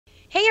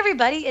Hey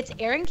everybody, it's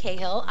Erin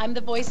Cahill. I'm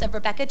the voice of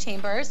Rebecca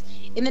Chambers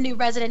in the new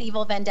Resident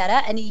Evil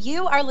Vendetta, and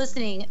you are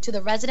listening to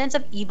the Residents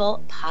of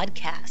Evil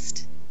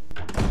podcast.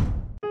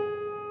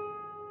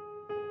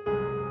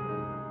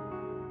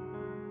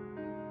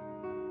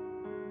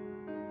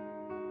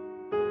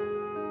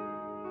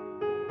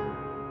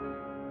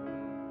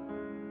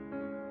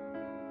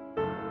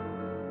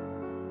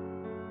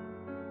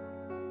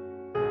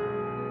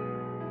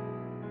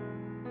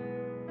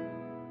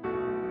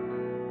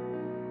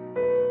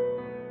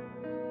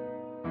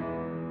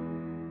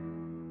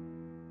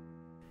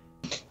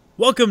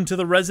 Welcome to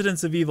the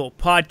Residents of Evil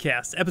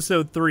podcast,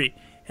 episode 3.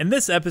 In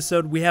this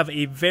episode, we have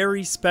a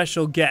very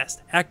special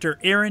guest. Actor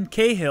Erin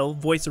Cahill,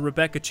 voice of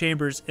Rebecca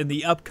Chambers in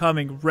the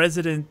upcoming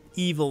Resident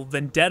Evil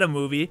Vendetta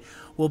movie,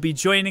 will be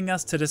joining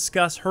us to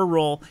discuss her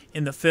role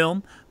in the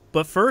film.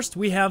 But first,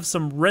 we have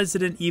some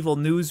Resident Evil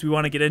news we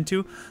want to get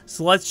into.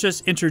 So let's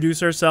just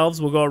introduce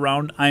ourselves. We'll go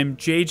around. I'm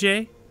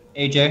JJ.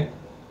 AJ.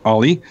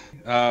 Ollie.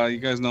 You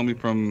guys know me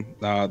from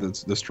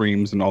the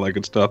streams and all that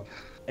good stuff.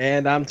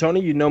 And I'm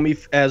Tony. You know me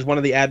as one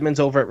of the admins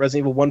over at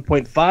Resident Evil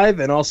 1.5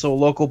 and also a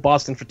local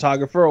Boston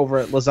photographer over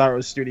at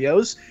Lazaro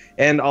Studios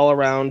and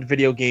all-around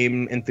video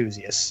game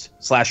enthusiast /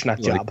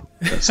 nutjob.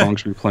 That song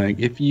should be playing.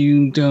 If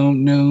you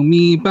don't know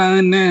me by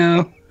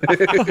now. I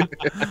guess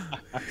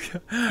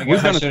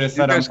I should have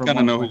said you guys kind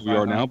of know who we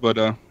are now,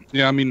 but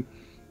yeah, I mean,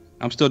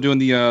 I'm still doing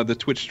the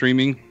Twitch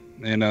streaming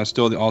and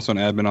still also an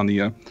admin on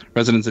the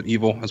Residents of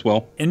Evil as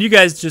well. And you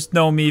guys just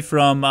know me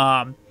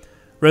from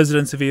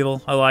Residents of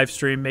Evil. I live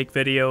stream, make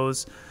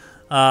videos.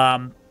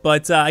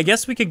 But I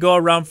guess we could go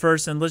around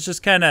first and let's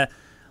just kind of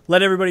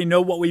let everybody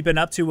know what we've been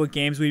up to, what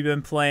games we've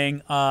been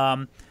playing.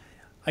 I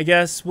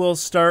guess we'll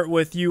start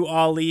with you,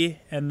 Ollie,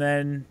 and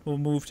then we'll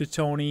move to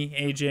Tony,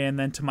 AJ, and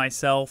then to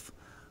myself.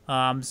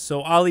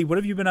 So, Ollie, what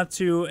have you been up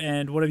to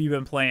and what have you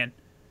been playing?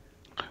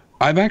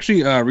 I've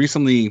actually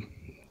recently,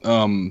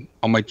 on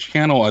my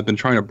channel, I've been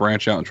trying to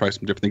branch out and try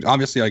some different things.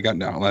 Obviously, I got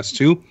into Outlast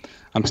 2.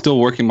 I'm still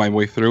working my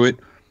way through it.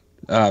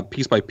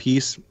 Piece by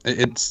piece.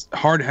 It's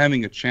hard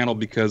having a channel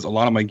because a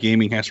lot of my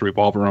gaming has to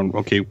revolve around,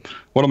 okay,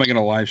 what am I going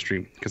to live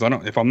stream? Because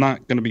if I'm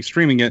not going to be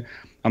streaming it,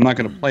 I'm not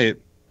going to play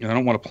it. I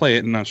don't want to play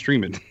it and not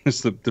stream it.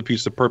 It's the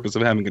piece of purpose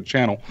of having a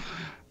channel.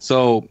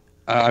 So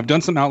I've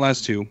done some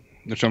Outlast 2,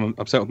 which I'm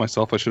upset with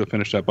myself. I should have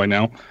finished that by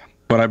now.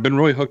 But I've been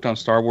really hooked on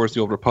Star Wars: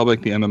 The Old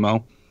Republic, the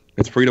MMO.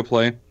 It's free to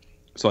play,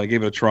 so I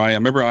gave it a try. I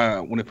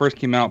remember when it first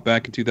came out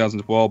back in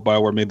 2012,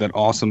 BioWare made that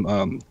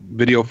awesome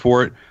video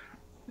for it.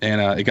 And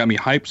it got me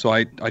hyped, so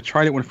I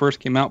tried it when it first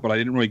came out, but I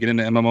didn't really get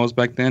into MMOs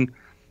back then.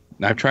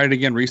 And I've tried it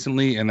again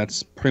recently, and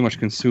that's pretty much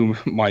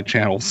consumed my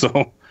channel, so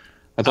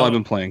that's all I've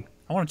been playing.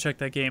 I want to check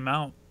that game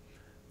out.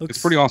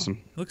 It's pretty awesome.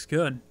 Looks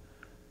good.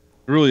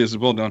 It really is.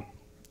 Well done.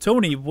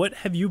 Tony, what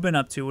have you been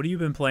up to? What have you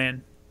been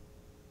playing?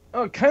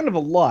 Oh, kind of a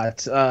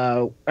lot.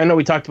 I know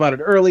we talked about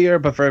it earlier,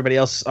 but for everybody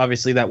else,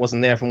 obviously that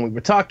wasn't there from when we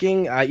were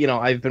talking.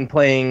 I've been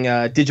playing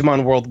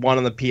Digimon World 1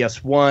 on the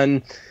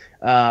PS1.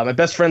 My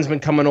best friend's been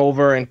coming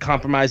over and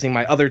compromising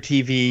my other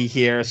TV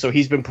here, so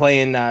he's been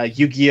playing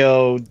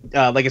Yu-Gi-Oh!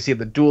 Legacy of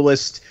the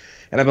Duelist,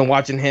 and I've been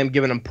watching him,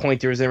 giving him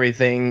pointers and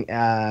everything.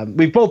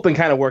 We've both been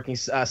kind of working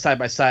side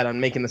by side on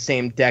making the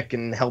same deck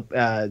and help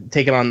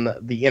taking on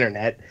the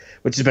internet,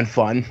 which has been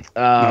fun.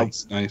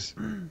 Nice.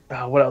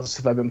 What else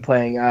have I been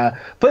playing?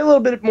 Play a little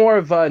bit more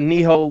of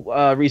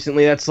Nihon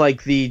recently. That's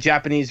like the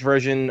Japanese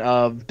version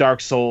of Dark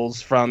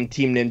Souls from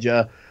Team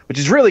Ninja, which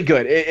is really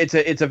good.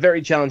 It's a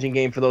very challenging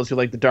game for those who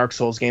like the Dark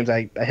Souls games.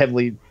 I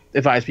heavily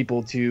advise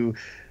people to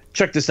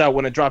check this out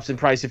when it drops in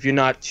price if you're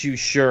not too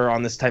sure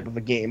on this type of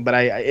a game. But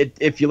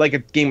if you like a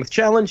game with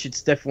challenge,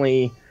 it's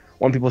definitely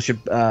one people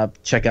should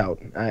check out.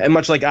 And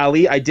much like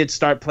Ali, I did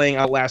start playing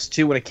Outlast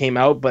 2 when it came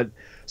out, but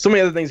so many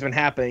other things have been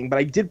happening. But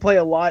I did play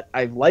a lot.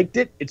 I've liked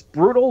it. It's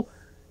brutal.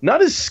 Not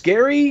as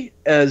scary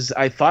as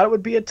I thought it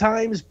would be at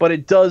times, but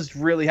it does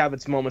really have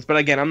its moments. But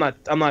again, I'm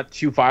not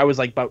too far. I was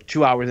like about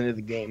 2 hours into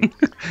the game.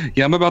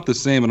 Yeah, I'm about the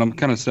same, and I'm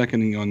kind of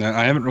seconding you on that.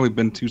 I haven't really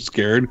been too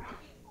scared.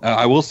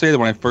 I will say that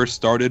when I first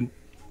started,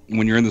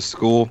 when you're in the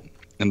school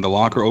and the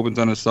locker opens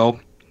on itself,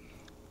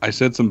 I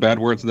said some bad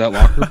words to that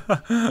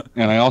locker,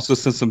 and I also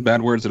said some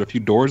bad words at a few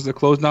doors that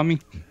closed on me.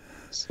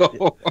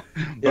 So,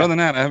 other than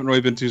that, I haven't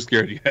really been too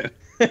scared yet.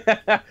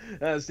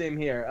 Same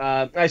here.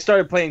 I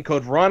started playing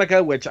Code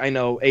Veronica, which I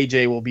know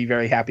AJ will be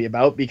very happy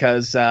about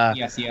because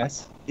yes.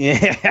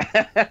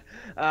 Yeah.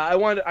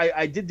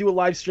 I did do a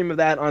live stream of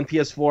that on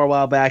PS4 a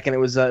while back, and it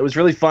was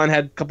really fun.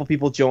 Had a couple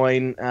people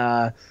join.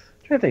 I'm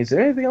trying to think, is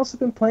there anything else I've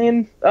been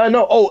playing?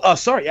 No.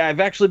 Sorry. I've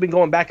actually been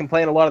going back and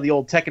playing a lot of the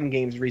old Tekken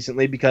games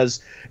recently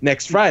because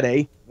next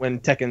Friday, when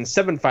Tekken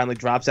 7 finally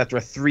drops after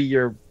a 4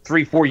 year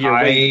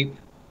wait.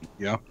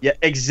 Yeah,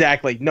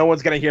 exactly. No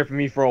one's going to hear from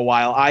me for a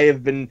while. I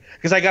have been,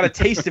 because I got a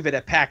taste of it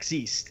at PAX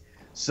East.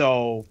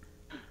 So.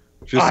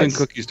 Just send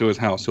cookies to his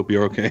house. He'll be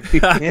okay.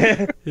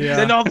 Yeah.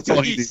 Send all the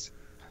cookies.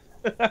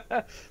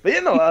 But yeah,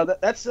 no,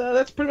 that's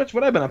pretty much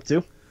what I've been up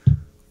to.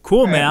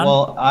 Cool, Right, man.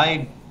 well,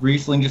 I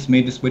recently just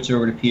made the switch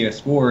over to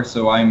PS4,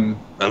 so I'm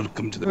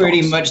Welcome to the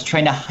pretty boss. much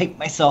trying to hype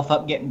myself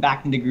up, getting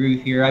back into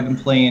groove here. I've been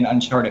playing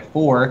Uncharted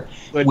 4,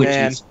 Good which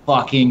man. is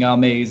fucking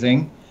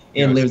amazing.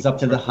 It Yes. lives up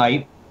to the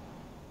hype.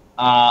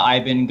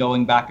 I've been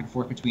going back and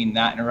forth between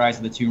that and Rise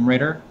of the Tomb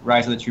Raider.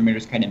 Rise of the Tomb Raider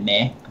is kind of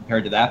meh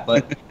compared to that,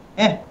 but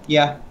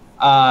yeah.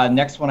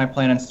 Next one I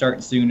plan on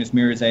starting soon is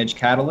Mirror's Edge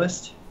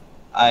Catalyst.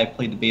 I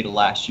played the beta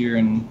last year,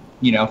 and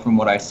from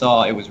what I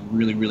saw, it was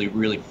really, really,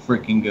 really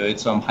freaking good.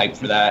 So I'm hyped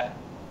for that.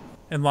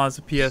 And lots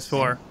of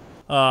PS4.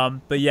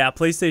 But yeah,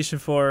 PlayStation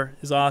 4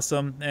 is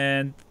awesome,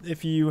 and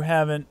if you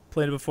haven't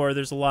played it before,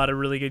 there's a lot of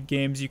really good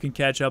games you can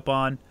catch up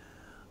on.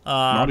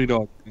 Naughty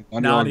Dog.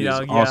 Naughty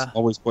Dog, yeah.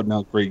 Always putting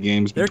out great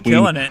games. They're between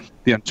killing it.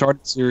 The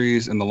Uncharted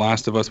series and The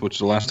Last of Us, which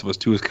The Last of Us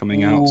 2 is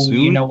coming out soon.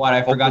 You know what?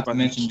 I forgot Hopefully to by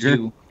mention next year.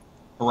 too.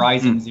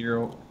 Horizon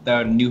Zero,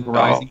 the new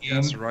Horizon game.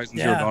 Yes, Horizon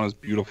Yeah. Zero Dawn is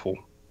beautiful.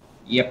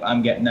 Yep,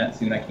 I'm getting that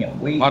soon. I can't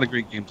A wait. lot of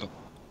great games.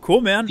 Cool,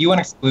 man. If you want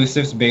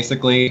exclusives,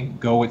 basically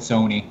go with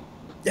Sony.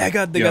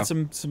 Yeah, they got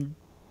some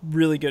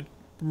really good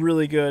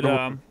It's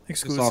awesome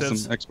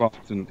exclusives. Xbox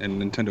and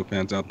Nintendo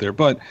fans out there,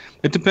 but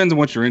it depends on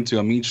what you're into.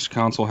 I mean, each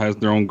console has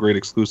their own great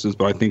exclusives,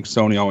 but I think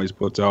Sony always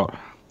puts out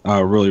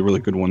really, really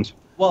good ones.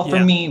 Well, for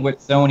Yeah. me, with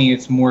Sony,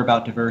 it's more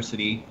about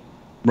diversity.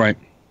 Right,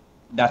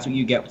 That's what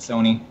you get with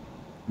Sony.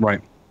 right.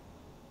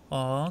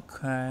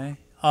 Okay.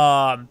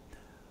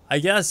 I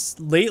guess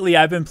lately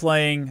I've been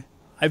playing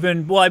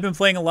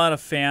a lot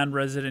of fan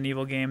Resident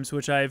Evil games,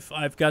 which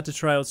I've got to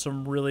try out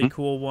some really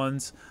cool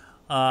ones.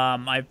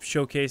 I've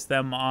showcased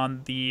them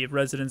on the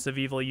Residents of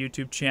Evil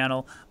YouTube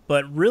channel,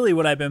 but really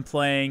what I've been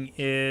playing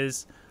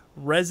is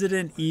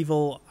Resident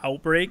Evil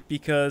Outbreak,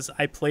 because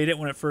I played it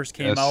when it first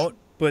came Yes. out,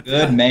 but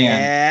Good man.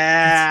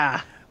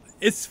 Yeah.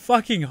 it's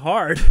fucking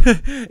hard.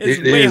 It's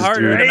It way is,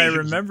 harder dude. than I It's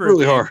remember.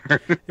 really it being.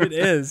 hard. It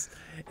is.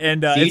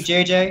 And See, it's,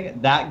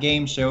 JJ, that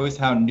game shows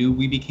how new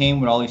we became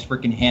with all these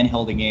freaking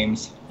handheld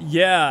games.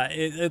 yeah,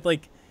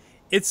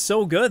 it's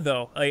so good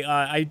though.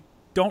 I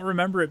don't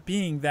remember it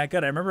being that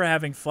good. I remember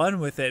having fun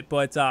with it,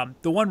 but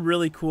the one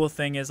really cool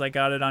thing is I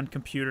got it on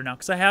computer now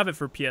because I have it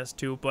for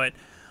PS2, but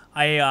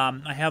I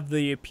have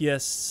the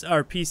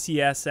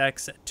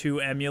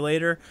PCSX2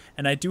 emulator,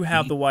 and I do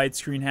have the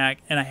widescreen hack,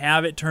 and I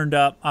have it turned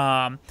up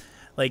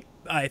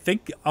I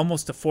think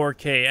almost to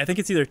 4K. I think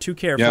it's either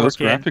 2K or 4K. Yeah, those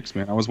graphics,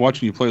 man. I was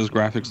watching you play. Those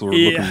graphics were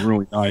Yeah, looking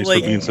really nice for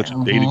being such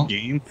a dated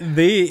game.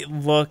 They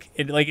look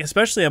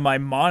especially on my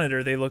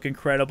monitor, they look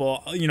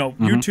incredible.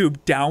 YouTube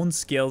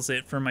downscales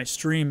it for my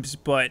streams,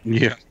 but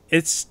Yeah.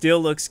 it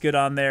still looks good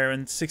on there.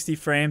 And 60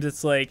 frames,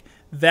 it's like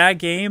that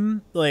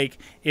game. Like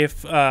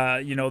if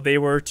they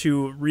were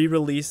to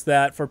re-release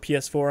that for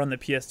PS4 on the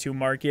PS2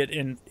 market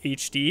in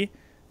HD,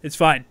 it's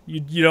fine.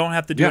 You don't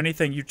have to do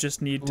anything. You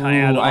just need to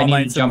add I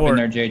online need to jump in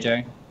support. there,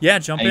 JJ. Yeah,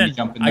 jump I need in. to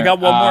jump in I there. got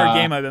one more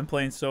game I've been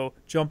playing, so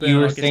jump in. You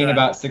and were I'll get to saying that.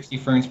 about 60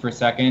 frames per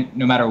second.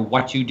 No matter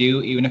what you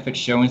do, even if it's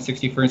showing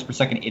 60 frames per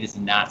second, it is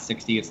not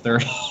 60. It's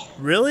 30.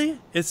 Really?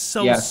 It's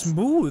so Yes.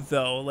 smooth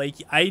though. Like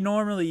I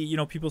normally,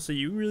 people say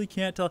you really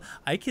can't tell.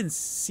 I can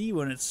see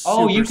when it's super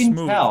Oh, you can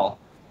smooth. tell.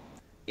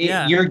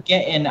 Yeah. You're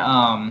getting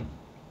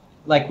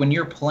like when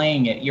you're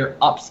playing it, you're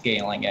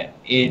upscaling it.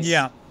 It's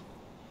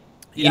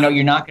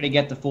you're not going to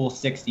get the full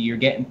 60. You're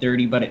getting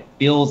 30, but it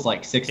feels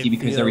like 60 It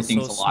because feels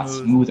everything's so a lot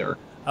smooth. smoother.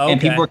 Okay.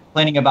 And people are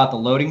complaining about the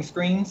loading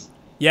screens.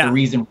 Yeah. The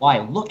reason why.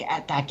 Look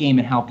at that game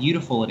and how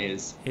beautiful it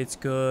is. It's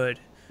good.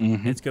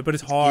 Mhm. It's good, but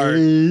it's hard.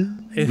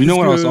 You know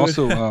what else? It's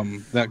Also,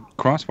 good. that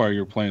Crossfire you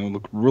were playing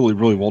looked really,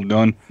 really well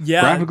done.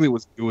 Yeah. Graphically,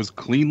 it was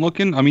clean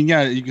looking. I mean,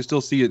 yeah, you can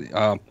still see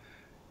it.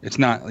 It's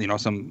not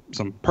some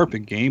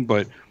perfect game,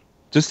 but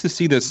just to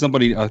see that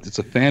somebody it's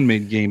a fan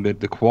made game, that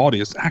the quality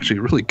is actually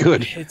really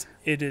good.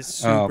 It is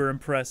super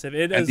impressive.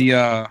 It And is.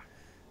 the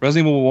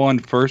Resident Evil 1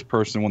 first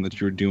person one that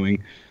you were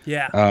doing,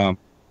 Yeah.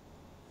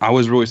 I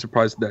was really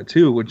surprised at that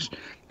too, which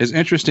is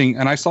interesting.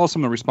 And I saw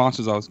some of the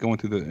responses. I was going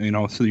through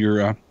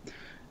through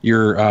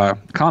your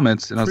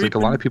comments, and I was like, a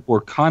lot of people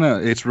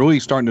are it's really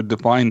starting to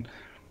define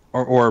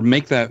or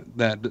make that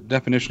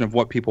definition of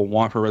what people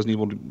want for a Resident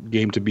Evil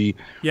game to be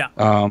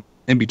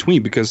in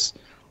between, because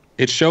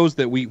it shows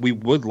that we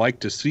would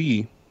like to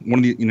see one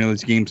of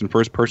these games in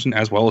first person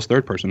as well as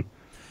third person.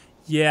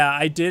 Yeah,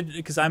 I did,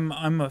 because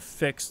I'm a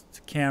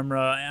fixed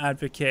camera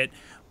advocate,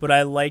 but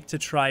I like to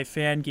try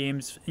fan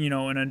games, in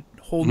a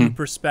whole new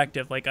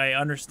perspective. Like, I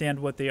understand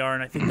what they are,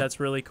 and I think that's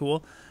really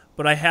cool.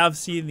 But I have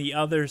seen the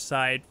other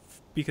side,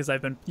 because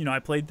I've been, I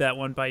played that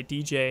one by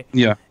DJ.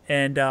 Yeah.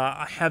 And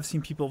I have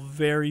seen people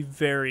very,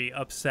 very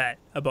upset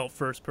about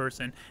first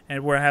person,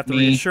 and where I have to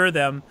reassure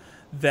them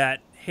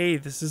that, hey,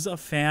 this is a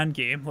fan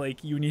game.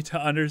 Like, you need to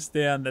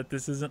understand that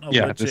this isn't a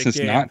legit game. Yeah, this is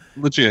not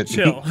legit.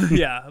 Chill.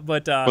 Yeah,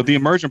 but the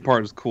immersion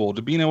part is cool.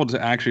 To being able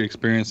to actually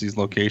experience these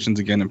locations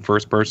again in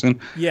first person,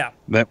 yeah,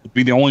 that would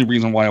be the only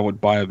reason why I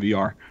would buy a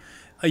VR.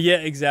 Yeah,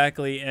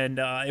 exactly. And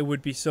it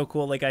would be so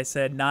cool, like I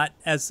said, not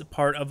as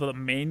part of the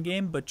main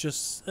game, but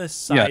just a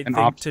side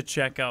thing to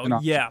check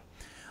out. Yeah.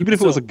 Even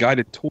if it was a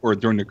guided tour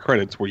during the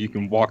credits where you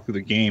can walk through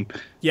the game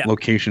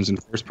locations in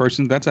first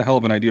person, that's a hell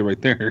of an idea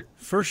right there.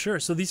 For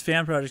sure. So these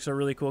fan projects are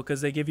really cool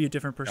because they give you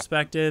different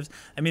perspectives.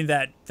 I mean,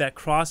 that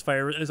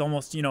Crossfire is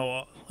almost,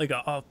 like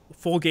a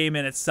full game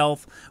in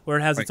itself, where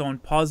it has its own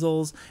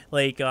puzzles.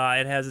 Like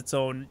it has its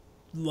own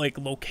like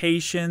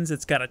locations.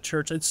 It's got a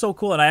church. It's so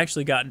cool. And I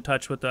actually got in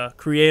touch with the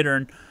creator,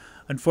 and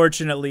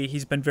unfortunately,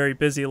 he's been very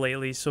busy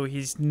lately, so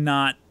he's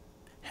not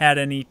had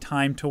any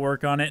time to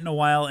work on it in a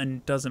while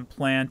and doesn't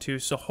plan to.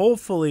 So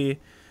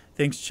hopefully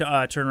things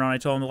turn around. I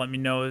told him to let me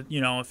know,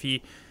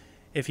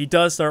 if he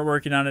does start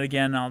working on it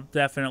again, I'll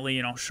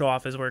definitely, show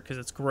off his work because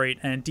it's great.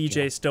 And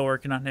DJ's still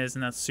working on his,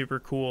 and that's super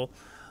cool.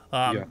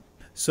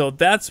 So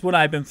that's what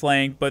I've been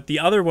playing. But the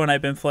other one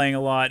I've been playing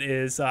a lot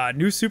is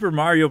New Super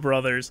Mario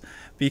Brothers,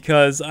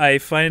 because I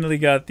finally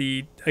got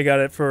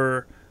it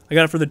for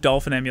the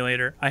Dolphin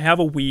emulator. I have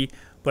a Wii,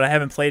 but I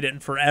haven't played it in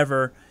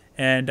forever.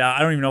 And I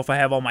don't even know if I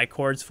have all my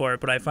chords for it,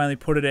 but I finally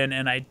put it in,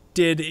 and I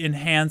did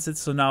enhance it,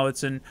 so now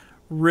it's in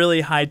really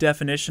high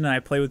definition, and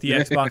I play with the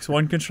Xbox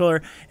One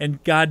controller.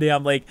 And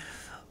goddamn, like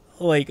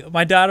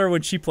my daughter,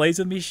 when she plays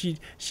with me,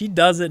 she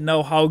doesn't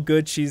know how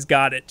good she's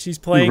got it. She's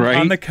playing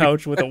on the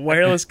couch with a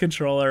wireless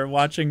controller,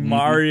 watching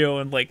Mario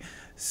in like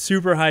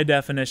super high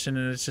definition,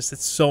 and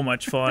it's so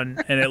much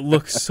fun, and it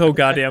looks so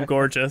goddamn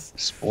gorgeous.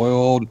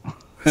 Spoiled,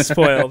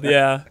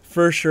 yeah,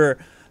 for sure.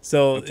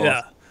 So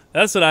yeah.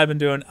 That's what I've been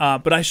doing.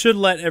 But I should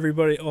let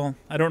everybody... Well,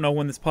 I don't know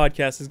when this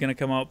podcast is going to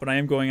come out, but I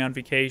am going on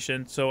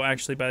vacation. So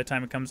actually, by the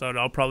time it comes out,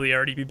 I'll probably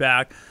already be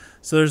back.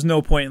 So there's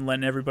no point in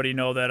letting everybody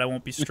know that I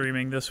won't be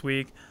streaming this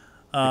week.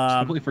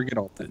 Completely forget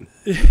all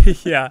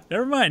that. Yeah,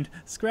 never mind.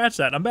 Scratch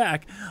that. I'm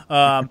back.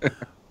 But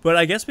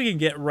I guess we can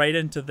get right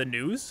into the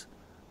news,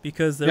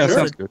 because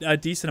there's a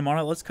decent amount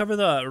of it. Let's cover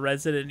the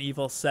Resident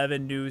Evil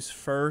 7 news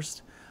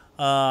first.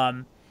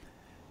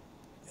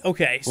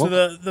 Okay, so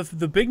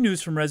the big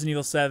news from Resident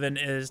Evil 7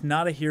 is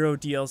Not a Hero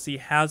DLC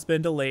has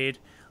been delayed.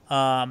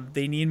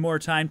 They need more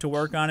time to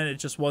work on it. It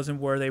just wasn't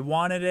where they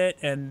wanted it,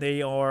 and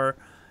they are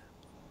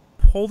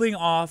holding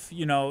off,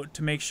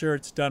 to make sure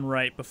it's done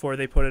right before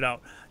they put it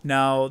out.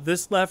 Now,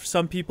 this left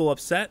some people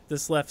upset.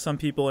 This left some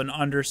people in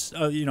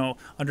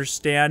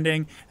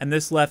understanding, and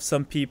this left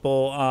some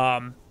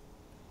people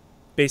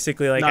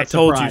basically like, I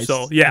told you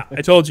so. Yeah,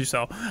 I told you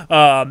so.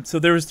 So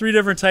there was 3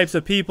 different types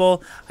of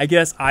people. I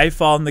guess I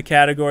fall in the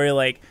category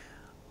like,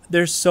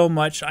 there's so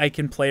much I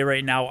can play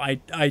right now.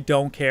 I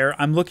don't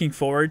care. I'm looking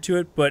forward to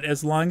it, but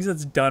as long as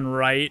it's done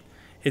right,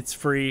 it's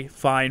free,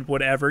 fine,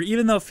 whatever.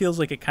 Even though it feels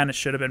like it kind of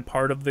should have been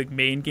part of the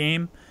main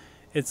game,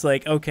 it's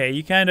like, okay,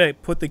 you kind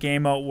of put the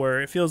game out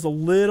where it feels a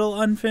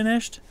little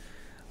unfinished.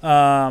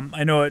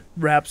 I know it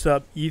wraps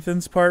up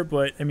Ethan's part,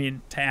 but I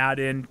mean, to add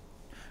in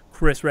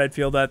Chris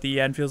Redfield at the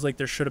end feels like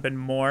there should have been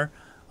more.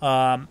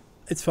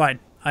 It's fine.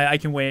 I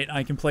can wait.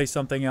 I can play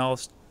something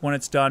else when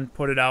it's done.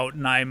 Put it out,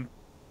 and I'm,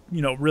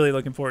 really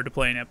looking forward to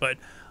playing it. But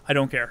I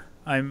don't care.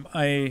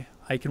 I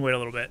can wait a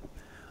little bit.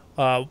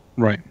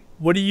 Right.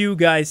 What do you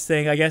guys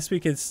think? I guess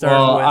we could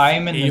start with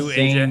I'm in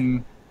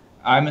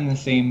the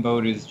same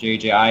boat as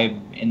JJ.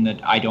 I'm in the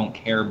I don't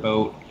care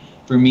boat.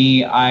 For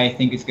me, I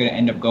think it's going to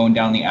end up going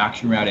down the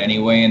action route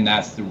anyway, and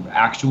that's the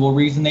actual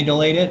reason they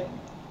delayed it,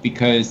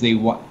 because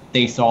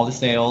they saw the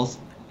sales,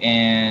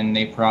 and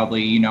they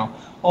probably,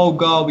 oh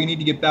god, we need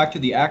to get back to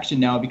the action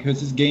now because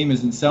this game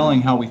isn't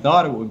selling how we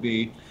thought it would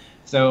be.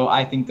 So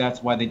I think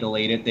that's why they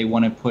delayed it. They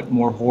want to put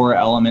more horror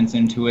elements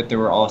into it. There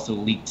were also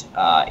leaked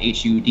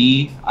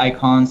HUD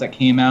icons that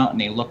came out, and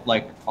they looked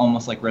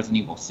almost like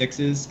Resident Evil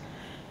 6's.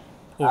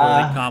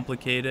 Overly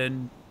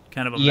complicated,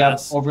 kind of a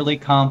mess. Yeah, overly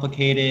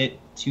complicated,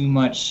 too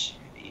much.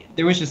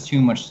 There was just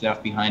too much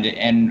stuff behind it.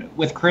 And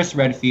with Chris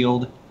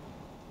Redfield,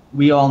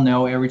 we all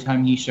know every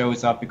time he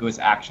shows up, it goes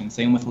action.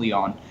 Same with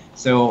Leon.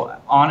 So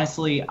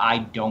honestly, I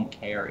don't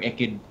care. It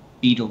could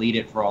be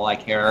deleted for all I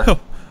care.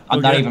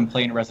 I'm not even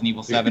playing Resident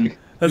Evil 7.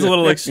 That's a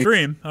little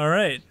extreme. All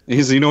right.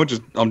 He's,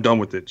 just I'm done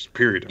with it. Just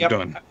period. I'm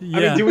done.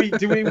 Yeah. I mean,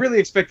 do we really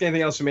expect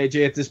anything else from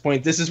AJ at this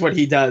point? This is what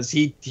he does.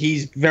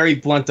 He's very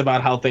blunt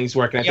about how things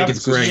work, and I think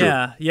it's great.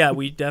 Yeah,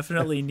 we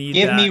definitely need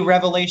Give me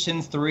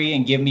Revelations 3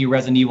 and give me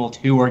Resident Evil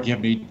 2, or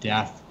give me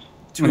Death.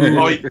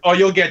 Oh,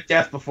 you'll get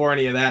Death before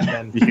any of that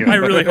then. I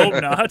really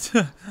hope not.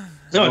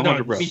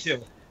 No, me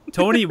too.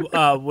 Tony,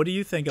 what do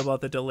you think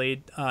about the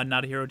delayed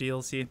Not a Hero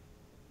DLC?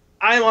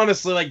 I'm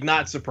honestly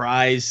not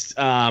surprised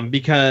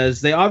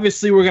because they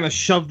obviously were going to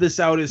shove this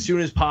out as soon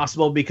as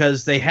possible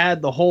because they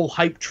had the whole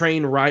hype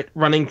train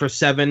running for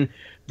 7.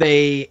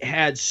 They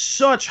had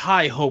such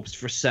high hopes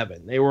for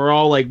 7. They were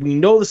all like, we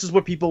know this is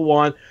what people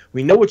want.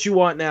 We know what you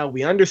want now.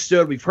 We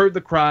understood. We've heard the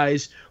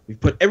cries. We've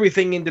put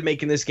everything into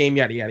making this game,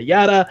 yada, yada,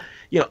 yada.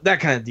 That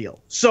kind of deal.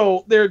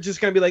 So they're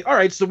just going to be like, all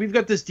right, so we've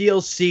got this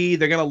DLC.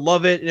 They're going to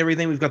love it and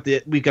everything. We've got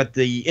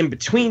the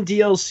in-between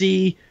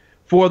DLC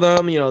for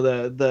them,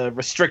 the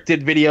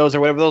restricted videos or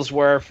whatever those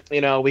were.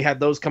 We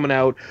had those coming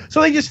out. So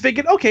they just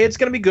figured, okay, it's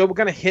going to be good. We're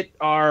going to hit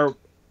our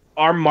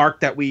our mark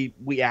that we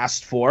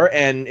asked for,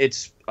 and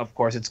it's of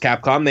course it's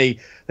Capcom.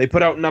 They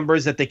put out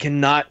numbers that they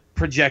cannot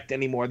project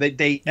anymore.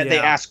 They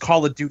ask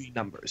Call of Duty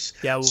numbers.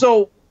 Yeah.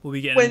 We'll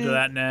be getting into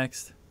that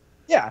next.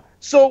 Yeah.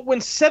 So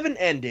when 7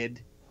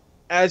 ended,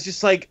 I was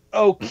just like,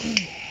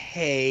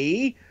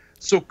 okay,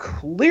 so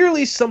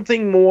clearly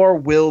something more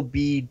will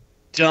be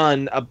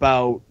done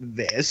about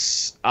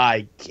this,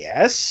 I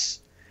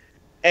guess.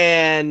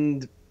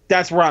 And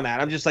that's where I'm at.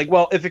 I'm just like,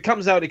 well, if it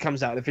comes out, it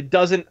comes out. If it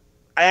doesn't,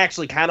 I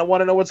actually kind of want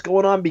to know what's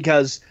going on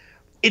because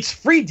it's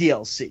free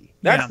DLC.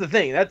 That's the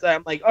thing.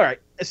 I'm like, all right,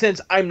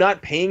 since I'm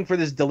not paying for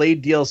this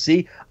delayed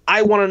DLC,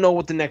 I want to know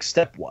what the next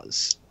step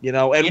was, and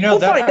we'll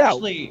find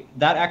out.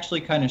 That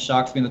actually kind of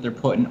shocks me that they're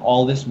putting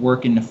all this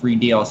work into free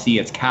DLC.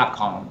 It's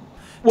Capcom.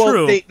 Well,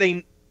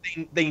 True.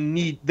 They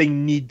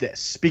need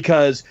this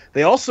because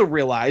they also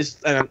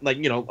realized, and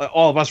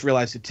all of us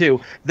realized it too.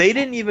 They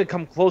didn't even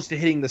come close to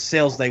hitting the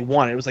sales they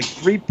wanted. It was like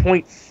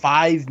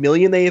 3.5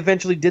 million they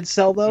eventually did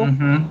sell though.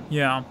 Mm-hmm.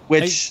 Yeah,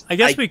 which I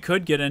guess we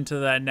could get into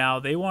that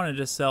now. They wanted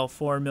to sell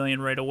 4 million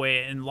right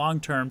away, and long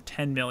term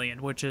 10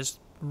 million, which is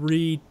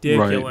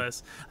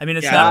ridiculous. Right. I mean,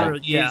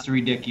 it's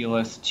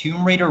ridiculous.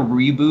 Tomb Raider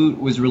Reboot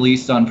was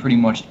released on pretty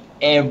much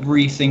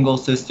every single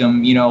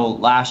system,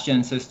 last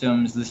gen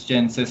systems, this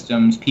gen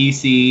systems,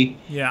 PC.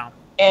 Yeah.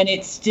 And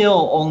it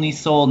still only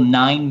sold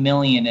 9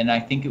 million, and I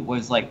think it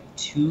was like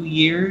 2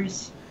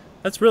 years.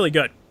 That's really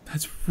good.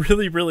 That's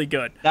really, really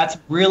good. That's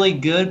really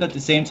good, but at the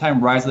same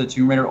time, Rise of the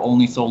Tomb Raider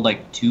only sold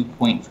like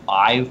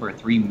 2.5 or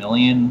 3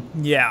 million.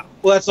 Yeah.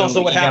 Well, that's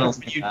also what happens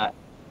when you...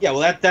 Yeah,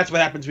 well, that's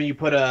what happens when you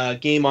put a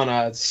game on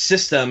a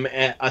system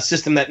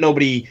that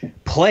nobody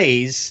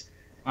plays.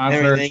 And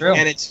everything, true.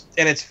 and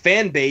its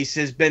fan base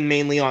has been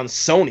mainly on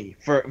Sony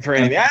for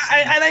anything.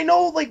 And I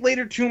know like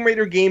later Tomb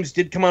Raider games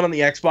did come out on the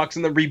Xbox,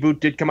 and the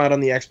reboot did come out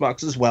on the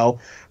Xbox as well.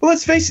 But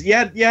let's face it,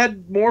 you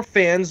had more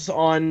fans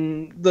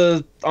on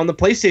the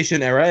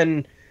PlayStation era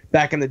and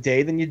back in the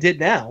day than you did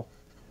now.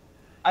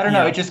 I don't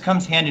know. It just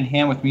comes hand in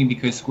hand with me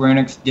because Square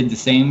Enix did the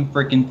same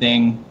freaking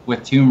thing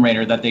with Tomb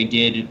Raider that they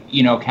did,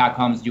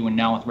 Capcom's doing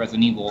now with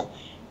Resident Evil.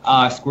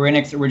 Square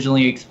Enix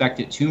originally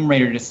expected Tomb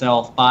Raider to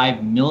sell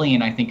 5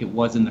 million, I think it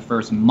was, in the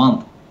first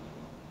month.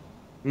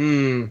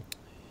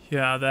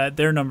 Yeah,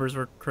 their numbers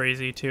were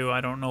crazy too. I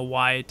don't know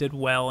why it did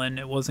well and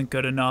it wasn't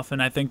good enough,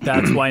 and I think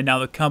that's why now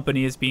the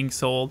company is being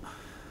sold.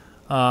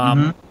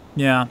 Yeah.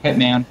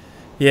 Hitman.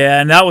 Yeah,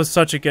 and that was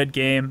such a good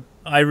game.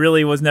 I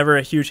really was never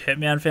a huge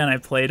Hitman fan. I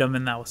played them,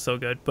 and that was so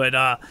good. But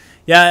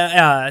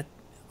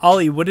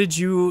Ollie, what do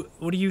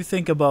you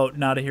think about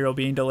Not a Hero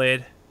being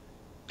delayed?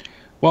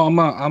 Well, I'm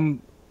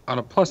on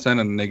a plus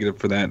and a negative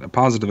for that, a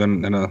positive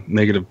and a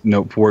negative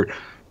note for it.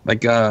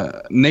 Like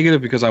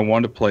negative because I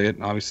wanted to play it.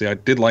 Obviously, I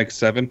did like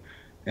 7,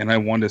 and I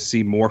wanted to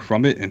see more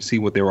from it and see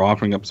what they were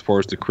offering up as far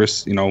as the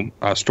Chris,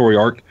 story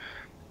arc,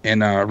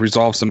 and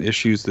resolve some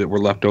issues that were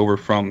left over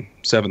from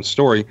 7's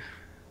story.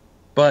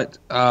 But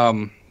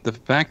the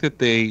fact that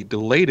they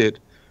delayed it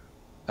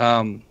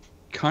kind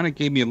of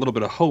gave me a little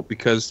bit of hope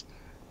because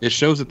it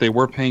shows that they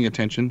were paying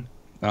attention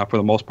for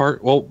the most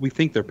part. Well, we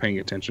think they're paying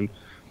attention,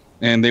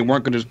 and they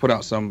weren't going to just put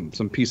out some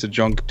piece of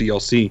junk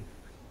DLC.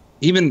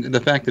 Even the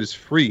fact that it's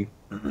free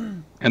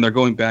and they're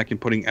going back and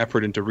putting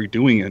effort into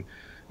redoing it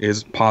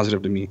is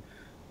positive to me,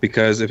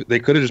 because if they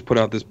could have just put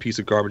out this piece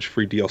of garbage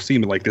free DLC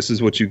and be like, this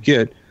is what you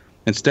get,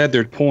 instead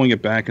they're pulling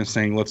it back and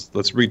saying, let's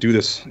redo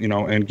this,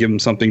 and give them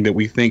something that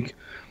we think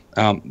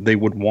they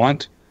would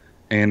want,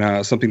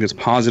 and something that's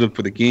positive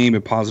for the game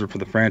and positive for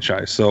the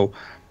franchise. So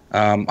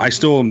I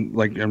still am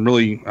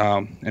really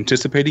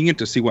anticipating it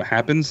to see what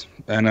happens.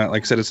 And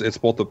like I said, it's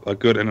both a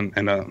good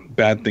and a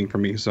bad thing for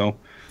me. So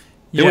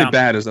the only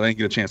bad is that I didn't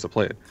get a chance to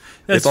play it.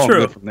 That's it's all true.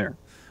 good from there.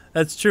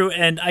 That's true.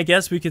 And I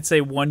guess we could say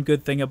one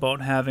good thing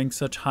about having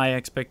such high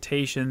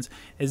expectations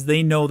is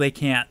they know they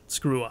can't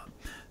screw up.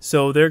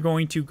 So they're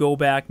going to go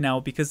back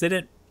now because they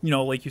didn't,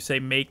 like you say,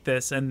 make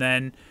this and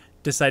then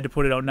decide to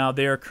put it out now.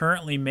 They are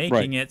currently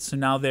making it, so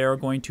now they are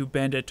going to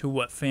bend it to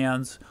what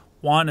fans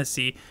want to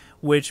see,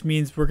 which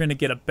means we're going to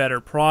get a better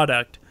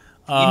product.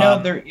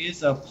 There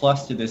is a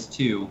plus to this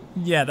too.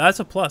 Yeah, that's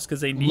a plus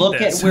because they need Look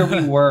this. at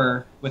where we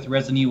were with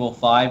Resident Evil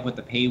 5 with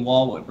the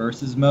paywall with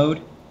versus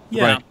mode.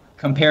 Yeah.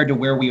 Compared to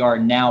where we are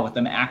now with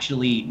them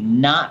actually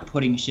not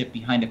putting shit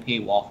behind a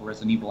paywall for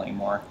Resident Evil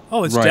anymore.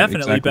 Oh, it's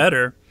definitely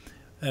better.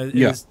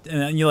 Yeah.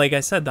 And like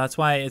I said, that's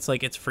why it's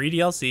free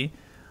DLC.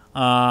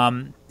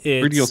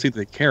 Free DLC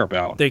they care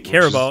about. They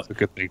care about. It's a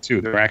good thing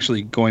too. They're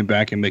actually going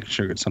back and making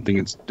sure it's something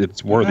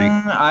it's worthy.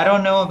 I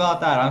don't know about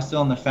that. I'm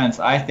still on the fence.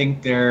 I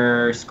think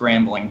they're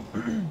scrambling.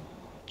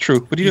 True,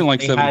 but you didn't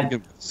like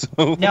 7. So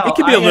no, it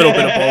could be a little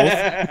bit of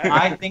both.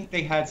 I think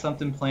they had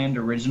something planned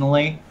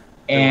originally,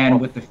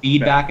 and with the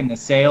feedback and the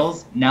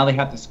sales, now they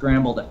have to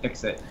scramble to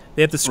fix it.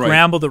 They have to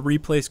scramble to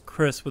replace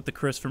Chris with the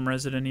Chris from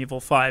Resident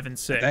Evil 5 and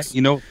 6.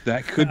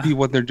 That could be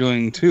what they're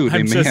doing too.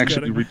 They may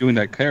actually be redoing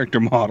that character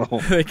model.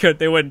 They could.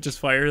 They wouldn't just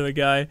fire the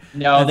guy.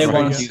 No, they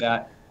won't do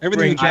that.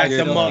 Everything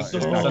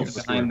something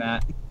behind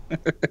that.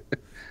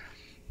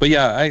 But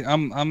yeah,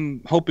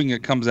 I'm hoping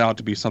it comes out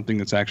to be something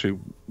that's actually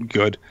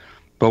good.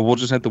 but we'll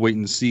just have to wait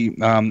and see.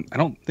 I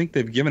don't think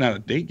they've given out a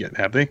date yet,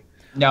 have they?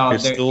 No,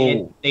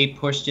 they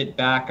pushed it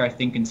back, I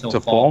think, until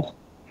fall.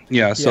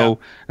 Yeah, so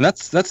and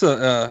that's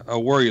a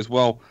worry as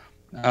well.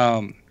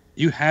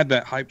 You had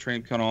that hype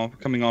train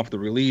coming off the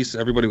release.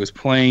 Everybody was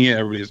playing it.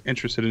 Everybody was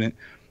interested in it.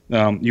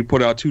 You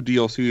put out 2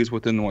 DLCs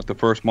within the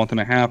first month and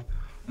a half,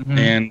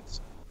 and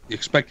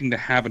expecting to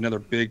have another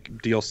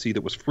big DLC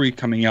that was free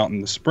coming out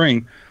in the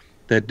spring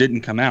that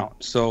didn't come out.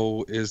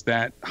 So is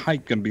that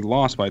hype going to be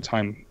lost by the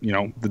time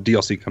the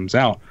DLC comes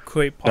out?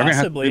 Quite possibly. They're going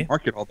to have to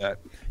market all that.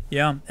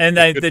 Yeah, and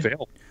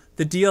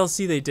the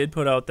DLC they did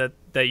put out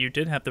that you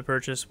did have to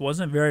purchase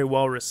wasn't very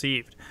well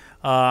received.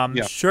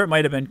 Sure, it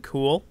might have been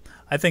cool.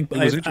 I think it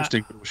was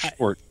interesting, but it was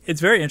short.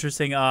 It's very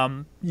interesting.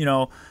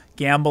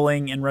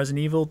 Gambling in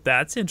Resident Evil,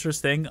 that's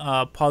interesting.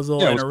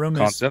 Puzzle in a room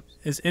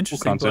is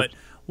interesting, but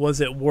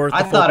was it worth the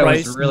full price? I thought it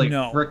was really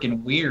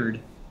freaking weird.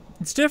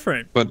 It's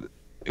different. But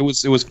it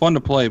was fun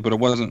to play, but it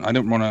wasn't. I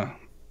didn't want to.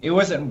 It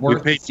wasn't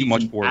worth. We paid too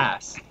much for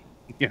it.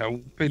 Yeah, we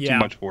paid too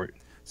much for it.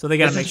 So they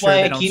got to make sure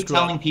they don't keep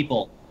telling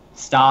people,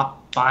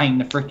 stop buying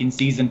the freaking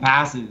season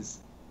passes.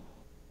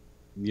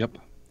 Yep.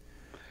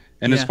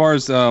 And as far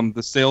as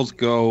the sales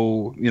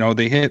go,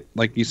 they hit,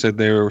 like you said,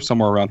 they were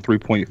somewhere around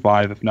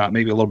 3.5, if not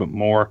maybe a little bit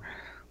more.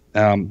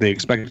 They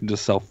expected to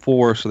sell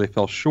 4, so they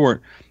fell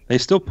short. They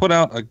still put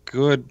out a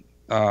good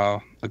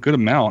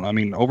amount. I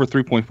mean, over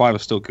 3.5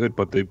 is still good,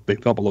 but they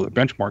fell below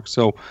their benchmark.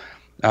 So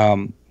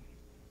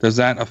does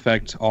that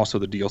affect also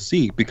the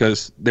DLC?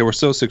 Because they were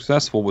so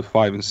successful with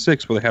 5 and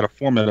 6, where they had a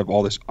format of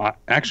all this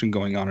action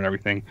going on and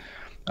everything.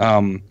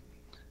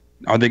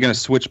 Are they going to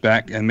switch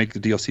back and make the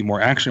DLC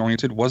more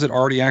action-oriented? Was it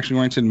already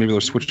action-oriented? Maybe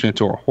they're switching it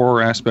to a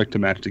horror aspect to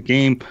match the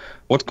game.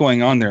 What's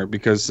going on there?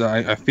 Because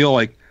I feel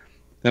like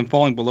them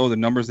falling below the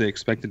numbers they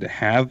expected to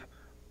have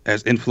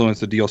has influenced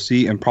the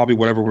DLC and probably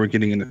whatever we're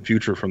getting in the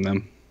future from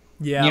them.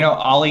 Yeah.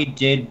 Ollie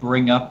did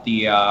bring up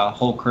the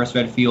whole Chris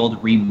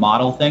Redfield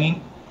remodel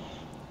thingy.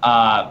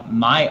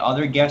 My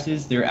other guess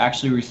is they're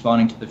actually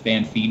responding to the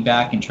fan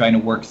feedback and trying to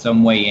work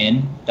some way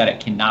in that it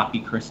cannot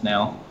be Chris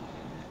now.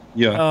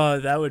 Yeah.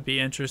 That would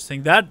be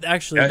interesting.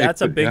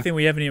 That's a big thing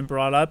we haven't even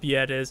brought up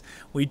yet. Is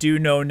we do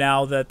know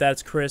now that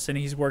that's Chris and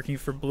he's working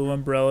for Blue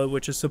Umbrella,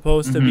 which is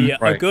supposed to be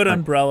a good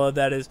umbrella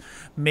that is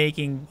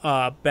making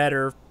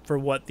better for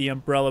what the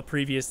umbrella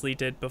previously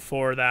did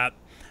before that.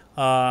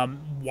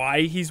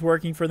 Why he's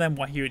working for them,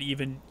 why he would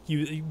even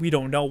we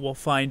don't know. We'll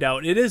find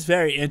out. It is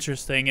very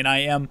interesting, and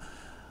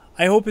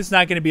I hope it's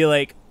not going to be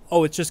like,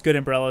 oh, it's just good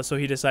Umbrella, so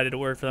he decided to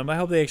work for them. I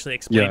hope they actually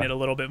explain it a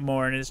little bit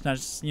more, and it's not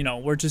just,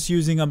 we're just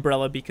using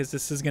Umbrella because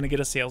this is going to get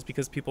us sales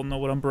because people know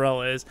what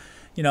Umbrella is.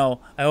 I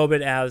hope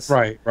it has...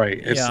 Right.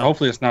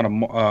 Hopefully it's not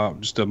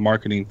just a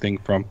marketing thing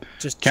from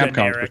just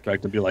Capcom's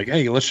perspective. Be like,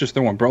 hey, let's just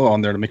throw Umbrella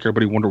on there to make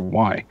everybody wonder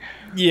why.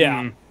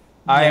 Yeah.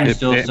 I am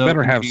still it so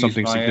better have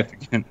something by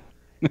significant.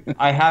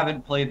 I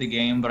haven't played the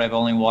game, but I've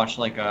only watched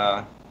like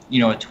a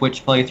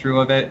Twitch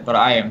playthrough of it, but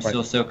I am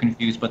still so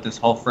confused about this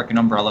whole frickin'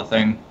 Umbrella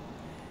thing.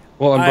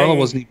 Well, Umbrella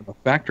wasn't even a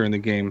factor in the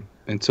game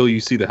until you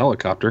see the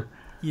helicopter.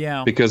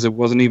 Yeah. Because it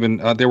wasn't even...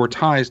 there were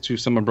ties to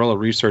some Umbrella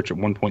research at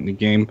one point in the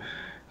game,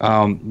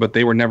 but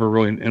they were never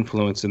really an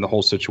influence in the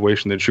whole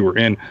situation that you were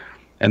in.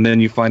 And then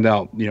you find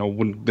out,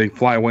 when they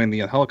fly away in the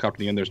helicopter, at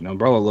the end, there's an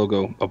Umbrella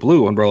logo, a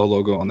blue Umbrella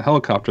logo on the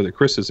helicopter that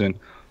Chris is in.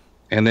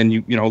 And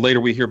then,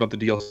 later we hear about the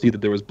DLC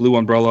that there was Blue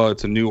Umbrella.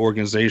 It's a new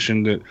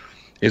organization that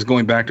is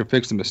going back to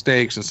fix the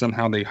mistakes, and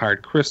somehow they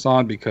hired Chris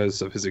on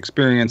because of his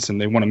experience,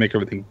 and they want to make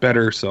everything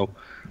better, so...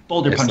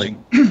 Boulder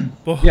punching.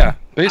 Yeah,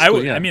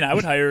 basically, I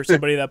would hire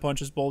somebody that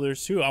punches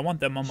boulders, too. I want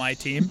them on my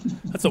team.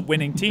 That's a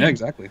winning team. Yeah,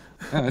 exactly.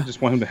 Yeah, I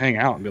just want him to hang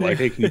out and be like,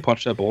 hey, can you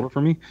punch that boulder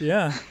for me?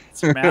 Yeah,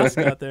 it's your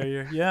mascot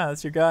there.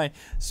 That's your guy.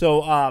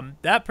 So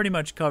that pretty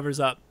much covers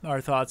up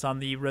our thoughts on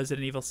the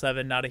Resident Evil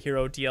 7 Not a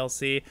Hero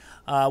DLC.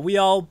 We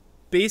all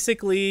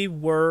basically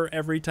were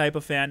every type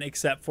of fan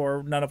except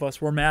for none of us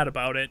were mad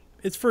about it.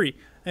 It's free.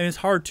 And it's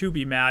hard to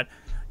be mad.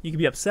 You can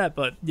be upset,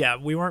 but yeah,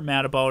 we weren't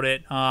mad about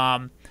it.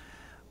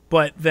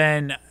 But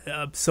then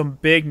some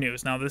big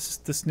news. Now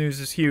this news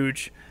is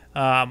huge.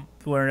 We're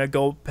going to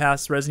go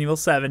past Resident Evil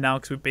 7 now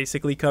because we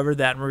basically covered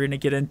that. And we're going to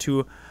get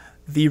into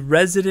the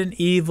Resident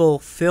Evil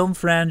film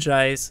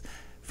franchise,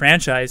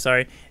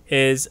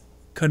 is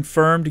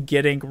confirmed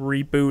getting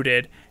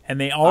rebooted.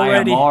 And I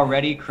am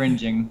already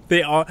cringing.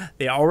 They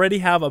already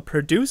have a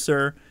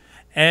producer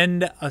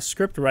and a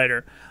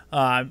scriptwriter.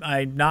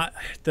 I'm not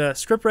the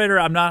scriptwriter.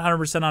 I'm not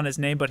 100% on his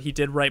name, but he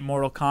did write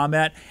Mortal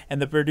Kombat,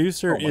 and the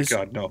producer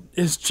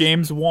is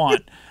James Wan.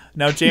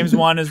 Now, James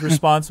Wan is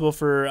responsible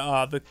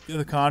for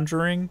the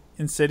Conjuring,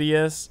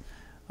 Insidious.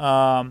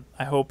 I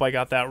hope I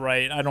got that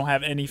right. I don't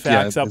have any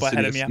facts up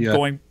ahead of me. I'm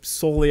going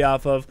solely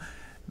off of.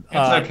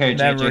 It's okay,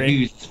 JJ. Who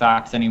uses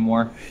facts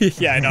anymore?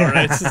 Yeah, I know,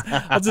 right?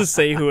 I'll just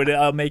say who it is.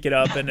 I'll make it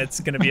up, and it's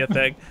gonna be a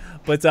thing.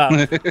 But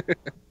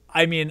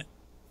I mean,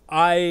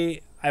 I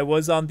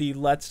was on the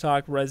Let's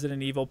Talk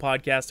Resident Evil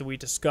podcast, and we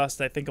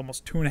discussed, I think,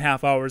 almost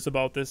 2.5 hours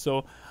about this.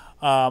 So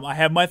I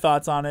have my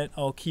thoughts on it.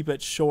 I'll keep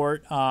it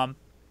short.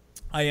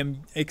 I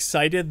am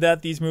excited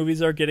that these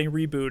movies are getting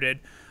rebooted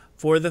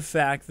for the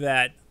fact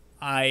that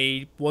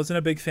I wasn't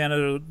a big fan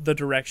of the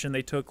direction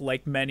they took,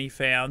 like many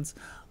fans.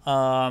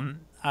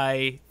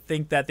 I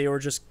think that they were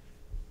just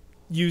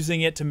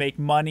using it to make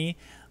money.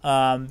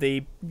 I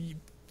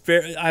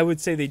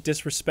would say they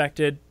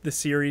disrespected the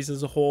series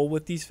as a whole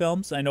with these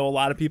films. I know a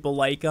lot of people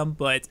like them,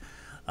 but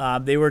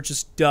they were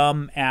just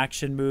dumb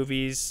action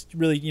movies,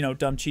 really,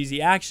 dumb,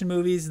 cheesy action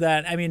movies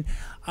that, I mean,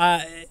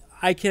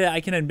 I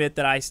can admit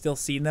that I still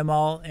seen them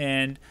all,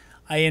 and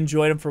I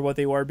enjoyed them for what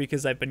they were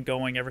because I've been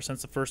going ever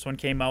since the first one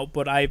came out,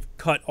 but I've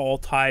cut all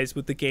ties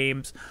with the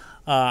games.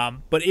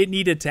 But it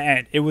needed to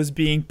end. It was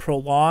being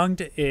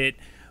prolonged. It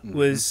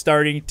was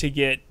starting to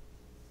get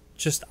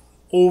just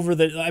over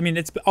the... I mean,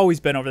 it's always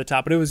been over the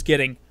top, but it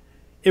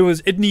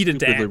needed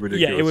to end. Ridiculous.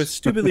 Yeah, it was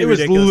stupidly It was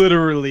ridiculous.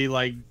 literally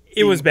like...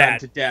 It was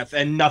bad. To death,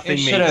 and nothing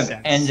It made should have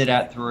sense. ended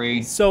at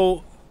 3.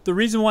 So the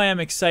reason why I'm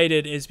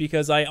excited is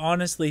because I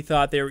honestly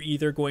thought they were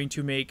either going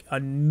to make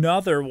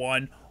another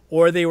one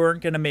or they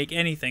weren't going to make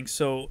anything.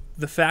 So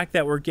the fact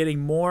that we're getting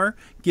more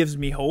gives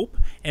me hope.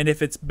 And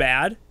if it's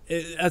bad,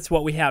 that's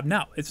what we have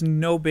now. It's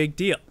no big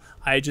deal.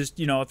 I just,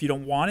 if you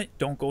don't want it,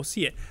 don't go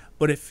see it.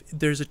 But if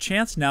there's a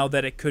chance now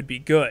that it could be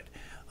good.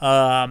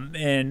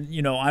 And,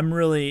 I'm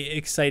really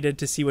excited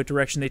to see what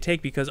direction they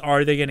take, because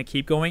are they going to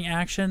keep going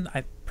action?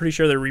 I'm pretty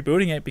sure they're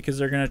rebooting it because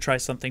they're going to try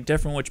something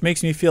different, which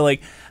makes me feel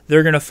like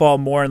they're going to fall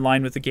more in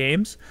line with the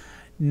games.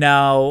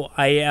 Now,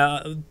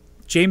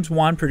 James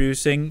Wan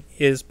producing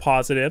is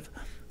positive.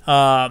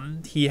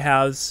 He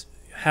has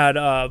had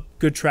a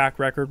good track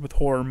record with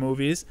horror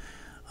movies,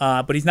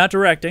 but he's not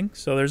directing,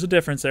 so there's a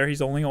difference there.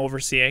 He's only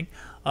overseeing.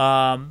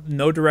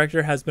 No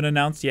director has been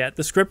announced yet.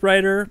 The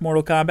scriptwriter,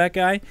 Mortal Kombat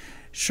guy,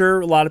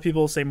 sure, a lot of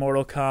people say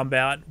Mortal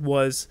Kombat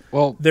was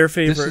their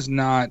favorite. This is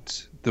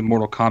not the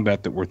Mortal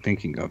Kombat that we're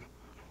thinking of.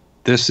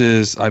 This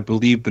is, I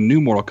believe, the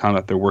new Mortal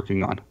Kombat they're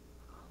working on.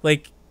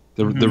 Like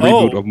the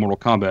reboot of Mortal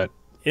Kombat.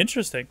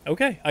 Interesting.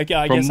 Okay, I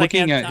From guess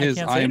looking I at his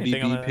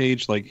IMDb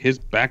page, like his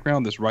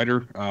background, this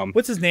writer.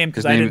 What's his name?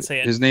 Because I didn't say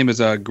it. His name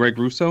is Greg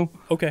Russo.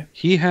 Okay.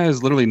 He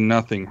has literally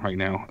nothing right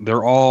now.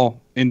 They're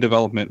all in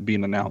development,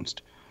 being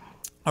announced.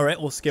 All right,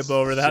 we'll skip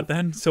over that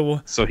then.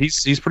 So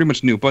he's pretty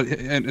much new. But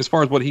as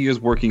far as what he is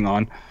working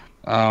on,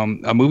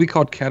 a movie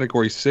called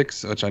Category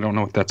 6, which I don't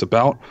know what that's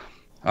about.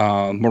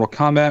 Mortal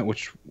Kombat,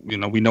 which we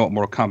know what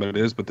Mortal Kombat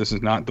is, but this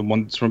is not the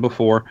one from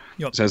before.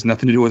 Yep. This has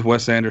nothing to do with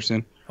Wes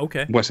Anderson.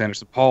 Okay. Wes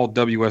Anderson, Paul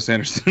W. S.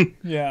 Anderson.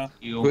 Yeah.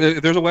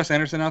 If there's a Wes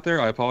Anderson out there,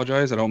 I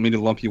apologize. I don't mean to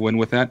lump you in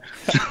with that.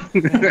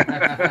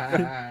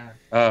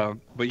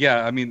 But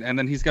yeah, I mean, and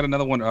then he's got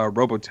another one,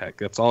 Robotech.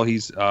 That's all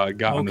he's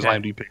got on his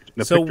IMDb page.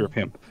 A picture of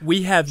him.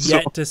 We have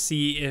yet to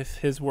see if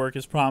his work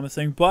is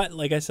promising, but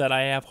like I said,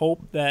 I have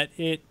hope that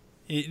it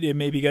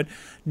may be good.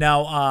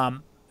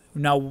 Now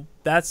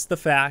that's the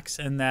facts,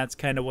 and that's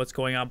kind of what's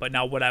going on. But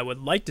now what I would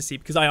like to see,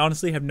 because I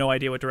honestly have no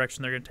idea what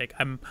direction they're going to take.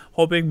 I'm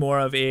hoping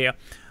more of a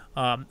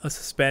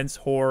suspense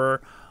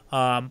horror.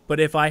 But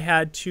if I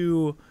had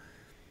to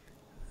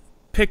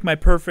pick my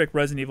perfect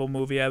Resident Evil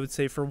movie, I would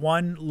say, for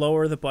one,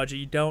 lower the budget.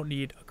 You don't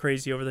need a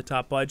crazy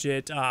over-the-top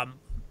budget.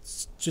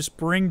 Just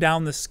bring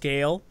down the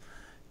scale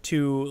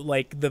to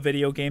like the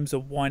video games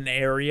of one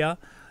area.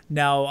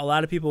 Now, a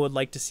lot of people would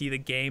like to see the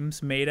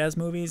games made as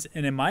movies,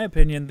 and in my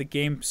opinion, the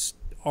games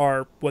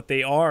are what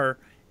they are.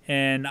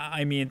 And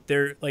I mean,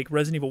 they're like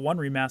Resident Evil 1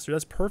 remaster.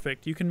 That's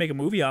perfect. You can make a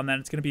movie on that.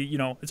 It's going to be,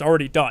 it's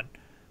already done.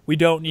 We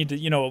don't need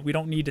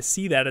to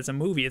see that as a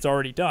movie. It's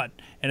already done,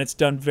 and it's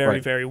done very,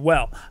 very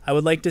well. I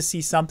would like to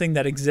see something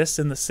that exists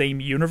in the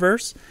same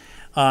universe,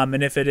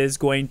 and if it is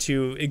going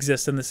to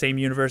exist in the same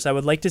universe, I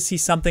would like to see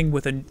something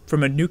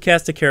from a new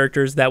cast of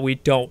characters that we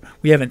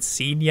haven't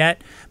seen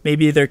yet.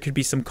 Maybe there could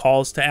be some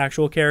calls to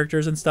actual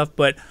characters and stuff,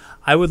 but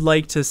I would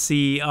like to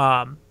see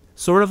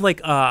sort of like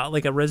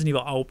a Resident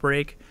Evil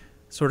Outbreak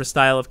sort of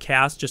style of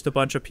cast, just a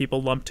bunch of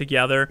people lumped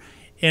together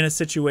in a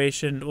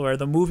situation where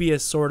the movie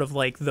is sort of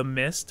like The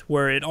Mist,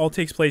 where it all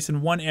takes place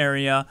in one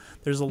area.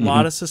 There's a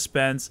lot of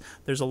suspense.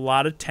 There's a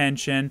lot of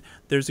tension.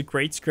 There's a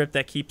great script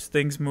that keeps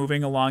things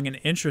moving along and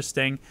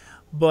interesting,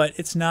 but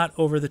it's not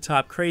over the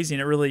top crazy,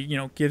 and it really,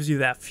 gives you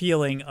that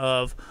feeling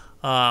of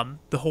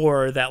the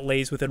horror that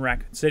lays within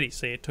Raccoon City.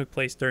 Say it took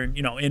place during,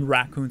 in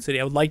Raccoon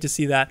City. I would like to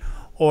see that,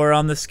 or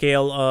on the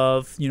scale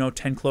of, 10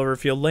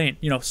 Cloverfield Lane,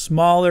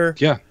 smaller.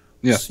 Yeah.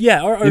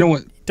 Or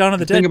what? Dawn of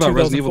the Dead. The thing about 2004.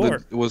 Resident Evil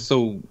that was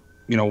so,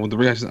 the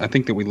reason I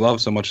think that we love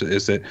so much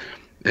is that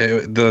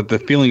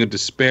the feeling of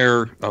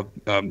despair, of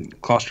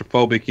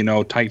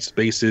claustrophobic, tight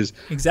spaces,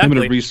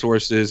 limited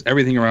resources,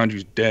 everything around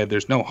you's dead.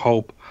 There's no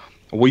hope.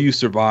 Will you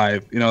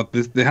survive?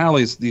 They have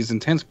these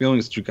intense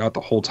feelings that you got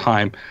the whole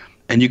time,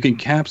 and you can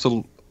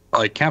encapsulate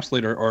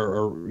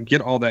or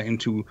get all that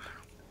into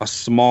a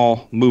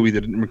small movie that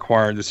didn't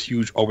require this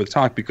huge over the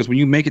top. Because when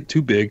you make it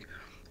too big,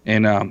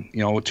 and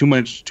too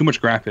much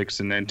graphics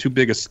and then too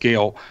big a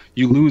scale,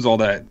 you lose all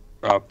that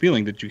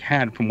feeling that you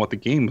had from what the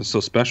game was so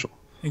special.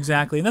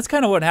 Exactly, and that's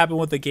kind of what happened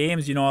with the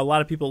games. You know, a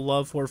lot of people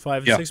love 4,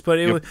 5, and 6, but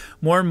it was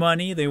more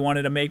money. They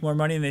wanted to make more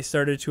money, and they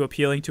started to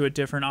appealing to a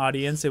different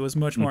audience. It was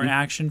much more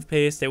action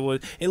paced. It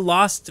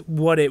lost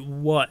what it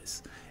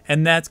was,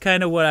 and that's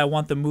kind of what I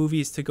want the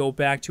movies to go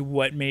back to.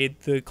 What made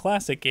the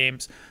classic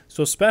games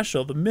so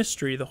special: the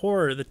mystery, the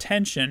horror, the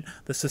tension,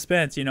 the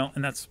suspense. You know,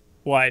 and that's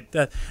why.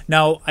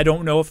 Now I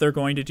don't know if they're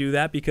going to do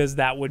that, because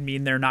that would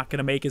mean they're not going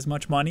to make as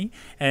much money,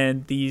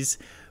 and these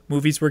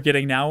movies we're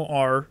getting now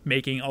are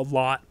making a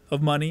lot of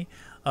money,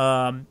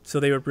 so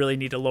they would really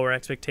need to lower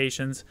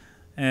expectations.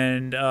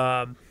 And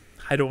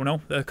I don't know,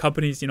 the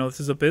companies, you know,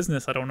 this is a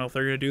business. I don't know if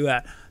they're going to do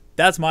that.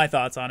 That's my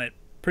thoughts on it,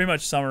 pretty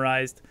much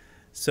summarized.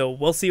 So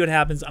we'll see what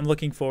happens. I'm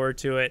looking forward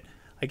to it.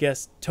 I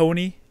guess,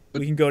 Tony,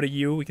 we can go to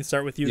you. We can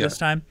start with you this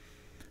time.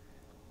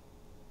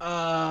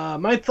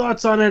 My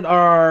thoughts on it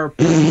are.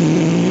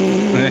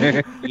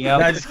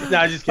 Yeah.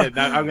 Just kidding.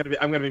 I'm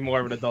gonna be more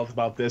of an adult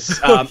about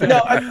this.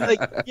 No, I'm like,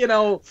 you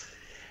know,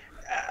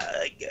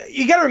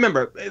 you gotta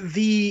remember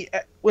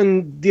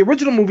when the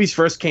original movies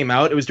first came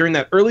out, it was during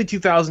that early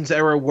 2000s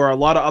era where a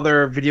lot of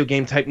other video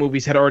game type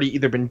movies had already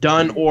either been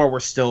done or were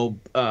still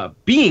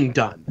being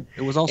done.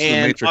 It was also the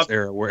Matrix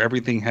era where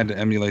everything had to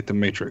emulate the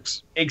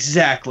Matrix.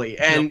 Exactly,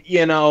 and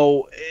you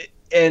know.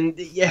 And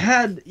you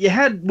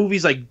had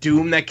movies like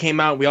Doom that came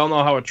out. We all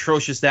know how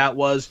atrocious that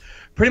was.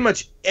 Pretty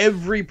much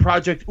every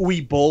project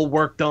Uwe Boll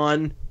worked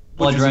on.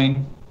 Blood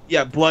Rain.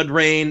 Yeah, Blood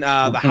Rain.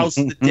 The House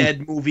of the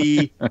Dead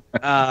movie.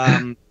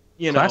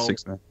 You know,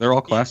 classics, man. They're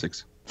all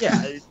classics.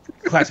 Yeah,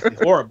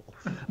 classically horrible.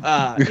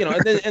 You know,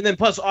 and then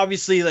plus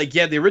obviously like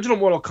the original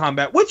Mortal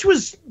Kombat, which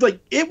was like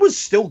it was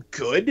still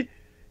good.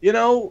 You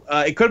know,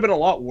 it could have been a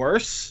lot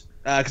worse.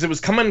 Because it was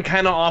coming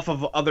kind of off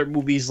of other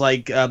movies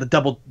like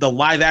the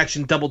live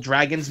action Double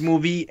Dragons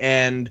movie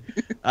and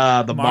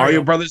the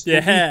Mario Brothers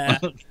movie. Yeah,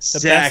 the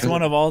best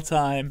one of all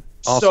time.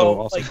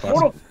 Also like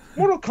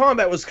Mortal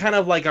Kombat was kind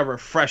of like a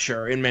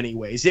refresher in many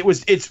ways.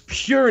 It's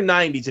pure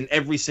 90s in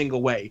every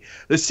single way.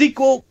 The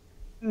sequel,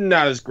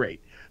 not as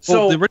great.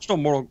 So the original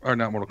Mortal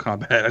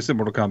Kombat. I said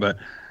Mortal Kombat.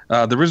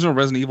 The original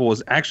Resident Evil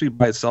was actually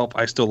by itself.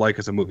 I still like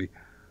as a movie.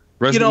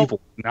 Resident Evil,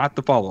 not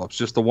the follow-ups,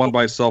 just the one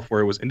by itself where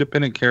it was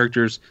independent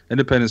characters,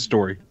 independent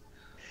story.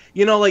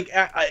 You know, like,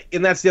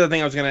 and that's the other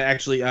thing I was going to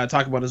actually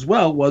talk about as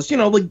well was, you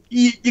know, like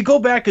you go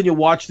back and you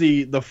watch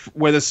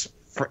where this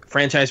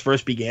franchise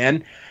first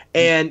began,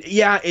 and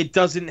yeah, it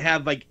doesn't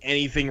have like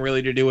anything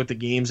really to do with the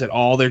games at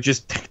all. They're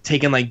just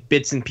taking like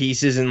bits and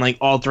pieces and like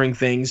altering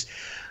things.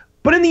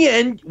 But in the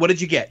end, what did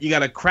you get? You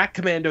got a crack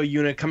commando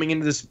unit coming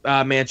into this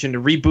mansion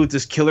to reboot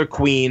this killer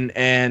queen,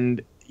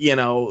 and you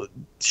know,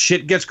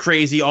 shit gets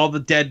crazy. All the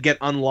dead get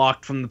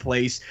unlocked from the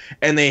place,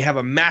 and they have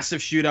a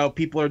massive shootout.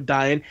 People are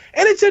dying,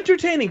 and it's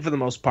entertaining for the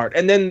most part.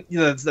 And then, you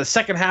know, the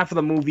second half of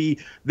the movie,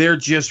 they're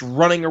just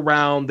running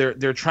around.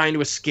 They're trying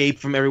to escape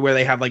from everywhere.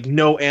 They have like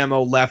no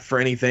ammo left for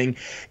anything.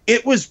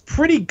 It was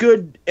pretty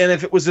good, and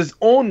if it was his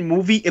own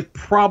movie, it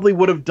probably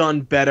would have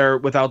done better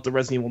without the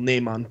Resident Evil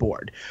name on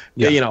board.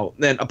 Yeah. You know,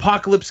 then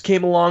Apocalypse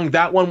came along.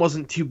 That one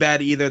wasn't too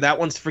bad either. That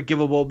one's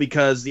forgivable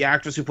because the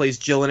actress who plays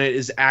Jill in it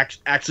is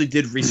actually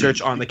did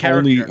research on the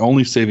character.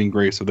 Only saving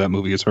grace of that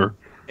movie is her.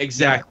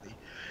 Exactly.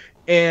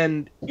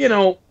 And, you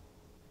know,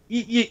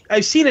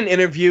 I've seen in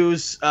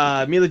interviews,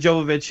 Mila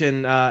Jovovich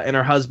and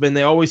her husband,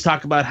 they always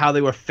talk about how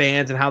they were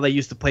fans and how they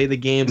used to play the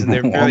games, and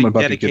they're very I'm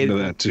about dedicated.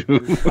 to get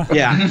into that too.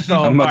 Yeah,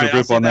 so I'm about to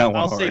rip on that one.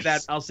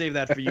 I'll save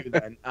that for you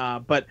then.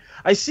 But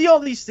I see all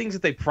these things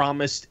that they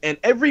promised, and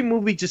every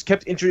movie just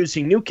kept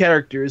introducing new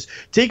characters,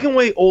 taking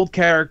away old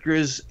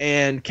characters,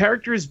 and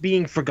characters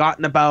being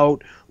forgotten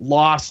about,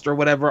 lost, or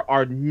whatever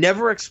are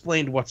never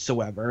explained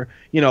whatsoever.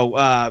 You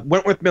know,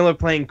 Wentworth Miller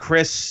playing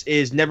Chris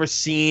is never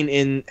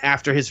seen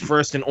after his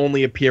first and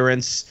only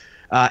appearance.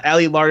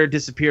 Ali Larder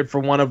disappeared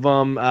for one of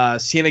them.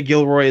 Sienna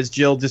Gilroy as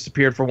Jill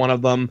disappeared for one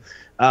of them.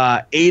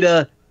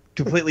 Ada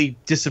completely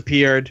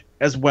disappeared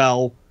as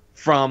well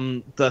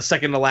from the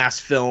second to last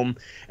film.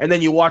 And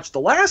then you watch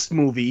the last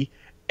movie,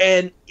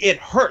 and it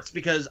hurts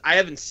because I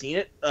haven't seen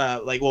it. I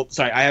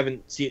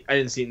didn't see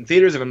it in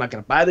theaters, and I'm not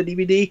going to buy the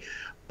DVD.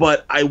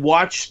 But I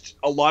watched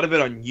a lot of it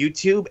on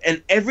YouTube,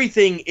 and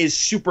everything is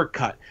super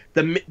cut.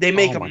 They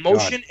make a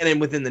motion, and then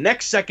within the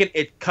next second,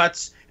 it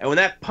cuts. And when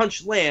that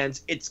punch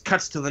lands, it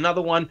cuts to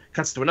another one,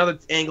 cuts to another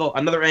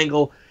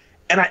angle,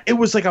 and it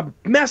was like a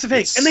massive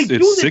headache. And they do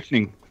this. It's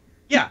sickening.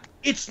 Yeah,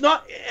 it's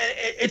not.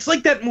 It's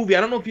like that movie.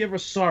 I don't know if you ever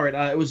saw it.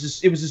 It was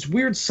this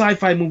weird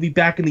sci-fi movie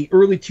back in the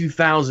early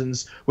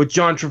 2000s with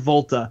John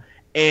Travolta,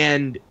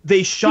 and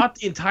they shot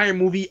the entire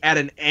movie at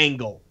an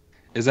angle.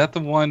 Is that the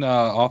one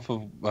off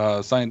of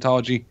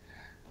Scientology?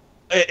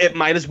 It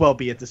might as well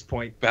be at this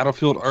point.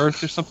 Battlefield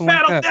Earth or something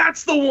like that?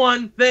 That's the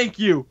one! Thank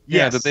you!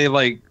 Yeah, yes. that they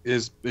like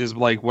is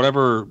like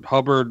whatever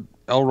Hubbard,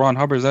 L. Ron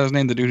Hubbard, is that his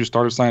name? The dude who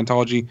started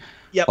Scientology?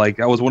 Yep. Like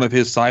that was one of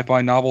his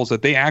sci-fi novels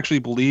that they actually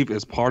believe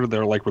is part of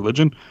their like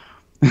religion.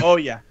 Oh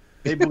yeah.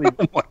 They believe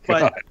it. But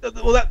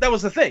that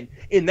was the thing.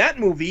 In that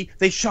movie,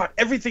 they shot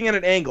everything at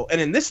an angle.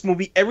 And in this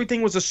movie,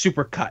 everything was a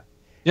super cut.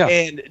 Yeah.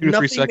 And 2 to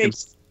 3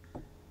 seconds.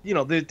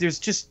 There's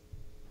just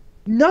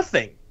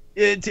nothing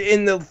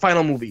in the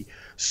final movie.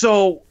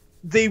 So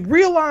they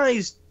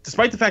realized,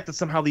 despite the fact that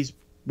somehow these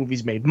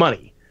movies made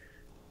money,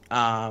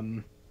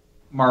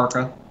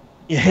 America.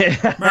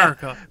 Yeah,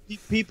 America.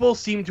 people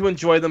seem to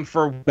enjoy them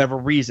for whatever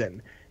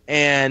reason,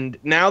 and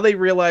now they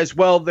realize,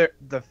 well, the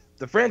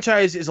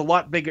franchise is a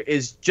lot bigger,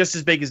 is just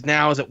as big as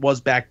now as it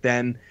was back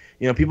then.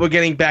 You know, people are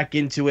getting back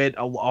into it.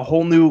 A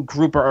whole new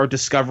group are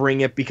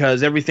discovering it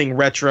because everything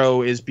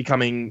retro is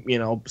becoming, you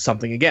know,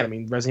 something again. I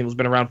mean, Resident Evil's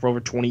been around for over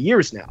 20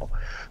 years now.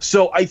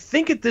 So I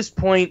think at this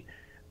point,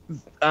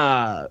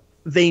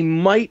 they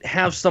might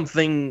have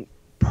something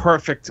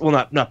perfect.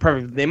 Well, not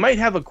perfect. They might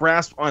have a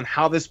grasp on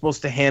how they're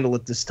supposed to handle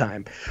it this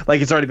time.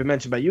 Like it's already been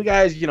mentioned by you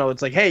guys, you know,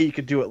 it's like, hey, you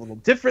could do it a little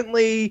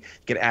differently.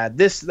 You could add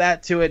this,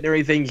 that to it and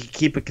everything. You can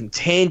keep it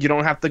contained. You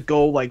don't have to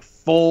go like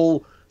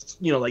full,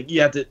 you know, like you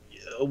have to,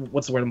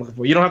 what's the word I'm looking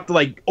for? You don't have to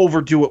like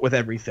overdo it with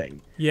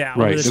everything. Yeah.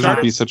 Right. It doesn't have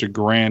to be such a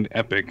grand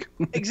epic.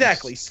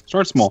 Exactly.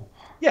 Start small.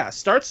 Yeah.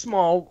 Start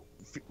small.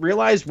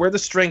 Realize where the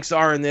strengths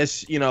are in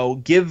this, you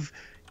know,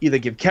 either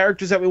give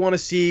characters that we want to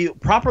see,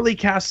 properly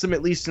cast them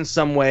at least in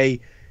some way,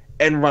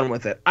 and run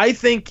with it. I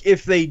think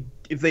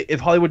if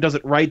Hollywood does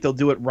it right, they'll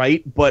do it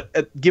right.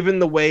 But given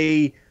the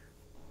way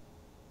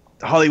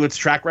Hollywood's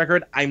track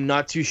record, I'm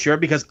not too sure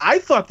because I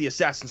thought the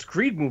Assassin's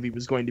Creed movie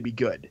was going to be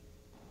good.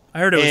 I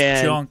heard it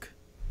was junk.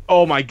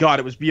 Oh my god,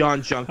 it was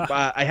beyond junk.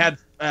 I had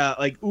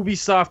like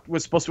Ubisoft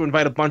was supposed to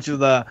invite a bunch of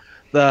the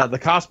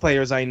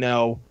cosplayers I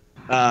know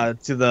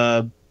to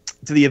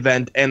the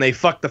event, and they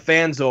fucked the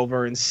fans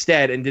over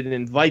instead and didn't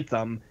invite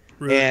them.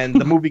 Really? And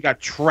the movie got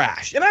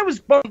trashed. And I was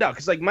bummed out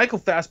because like Michael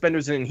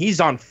Fassbender's in, and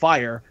he's on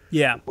fire.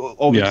 Yeah.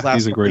 Over these last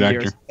he's a great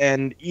years. actor.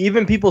 And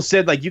even people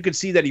said like you could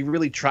see that he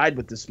really tried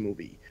with this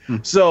movie.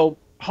 So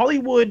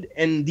Hollywood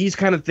and these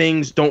kind of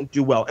things don't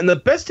do well. And the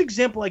best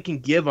example I can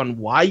give on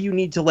why you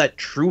need to let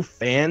true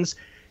fans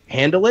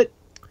handle it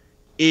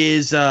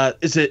is a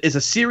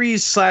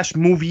series /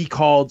 movie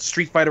called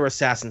Street Fighter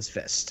Assassin's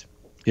Fist.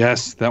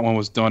 Yes, that one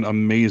was done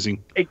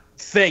amazing.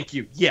 Thank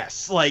you.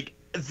 Yes, like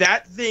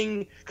that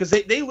thing, because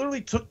they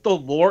literally took the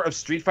lore of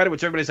Street Fighter,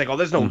 which everybody's like, oh,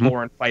 there's no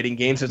lore in fighting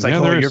games. It's like,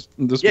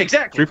 yeah,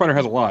 exactly. Street Fighter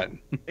has a lot.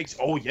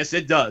 Oh, yes,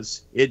 it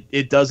does.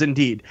 It does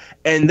indeed.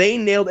 And they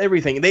nailed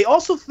everything. They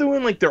also threw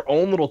in like their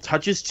own little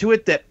touches to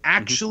it that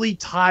actually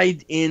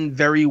tied in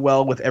very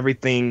well with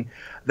everything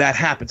that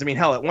happens. I mean,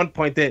 hell, at one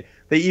point they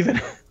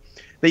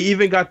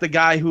even got the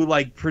guy who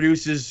like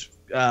produces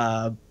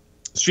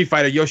Street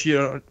Fighter,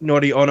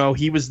 Yoshinori Ono.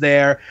 He was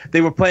there. They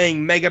were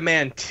playing Mega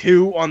Man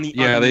 2 on the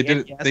they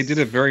did it. They did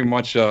it very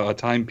much a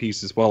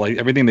timepiece as well. Like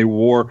everything they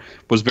wore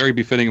was very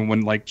befitting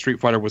when like Street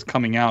Fighter was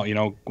coming out. You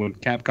know, when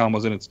Capcom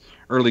was in its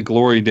early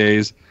glory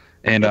days,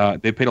 and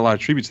they paid a lot of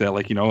tribute to that.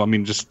 Like, you know, I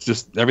mean,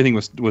 just everything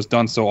was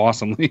done so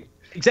awesomely.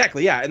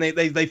 Exactly, yeah, and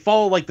they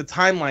follow like the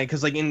timeline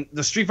because like in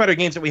the Street Fighter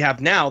games that we have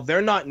now, they're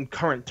not in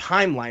current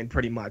timeline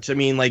pretty much. I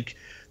mean, like.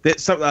 That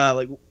some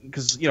like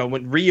because you know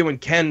when Ryu and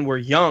Ken were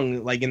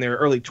young, like in their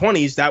early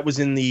 20s, that was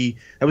in the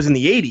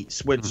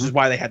 80s, which is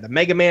why they had the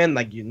Mega Man,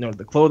 like you know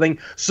the clothing.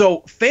 So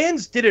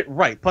fans did it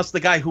right. Plus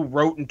the guy who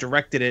wrote and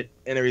directed it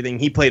and everything,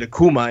 he played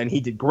Akuma and he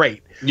did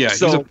great. Yeah,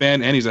 so, he's a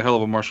fan and he's a hell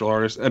of a martial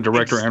artist, a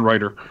director and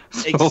writer.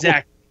 So.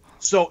 Exactly.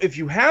 So if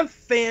you have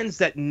fans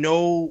that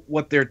know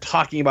what they're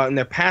talking about and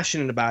they're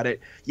passionate about it,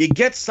 you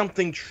get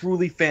something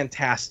truly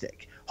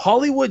fantastic.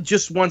 Hollywood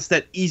just wants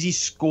that easy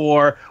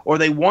score, or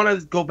they want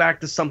to go back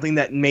to something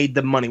that made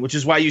them money, which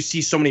is why you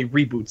see so many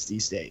reboots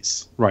these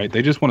days. Right.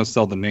 They just want to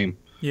sell the name.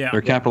 Yeah.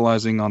 They're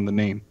capitalizing on the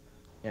name.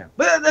 Yeah.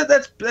 But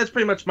that's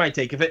pretty much my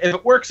take. If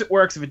it works, it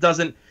works. If it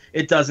doesn't,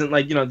 it doesn't.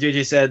 Like, you know,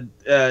 JJ said,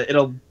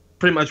 it'll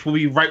pretty much will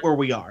be right where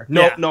we are.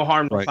 No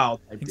harm, no foul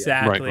type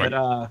exactly.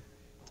 Deal.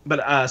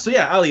 But so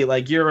yeah, Ali,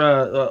 like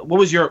what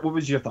was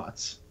your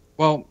thoughts?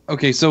 Well,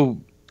 okay, so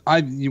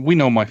we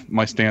know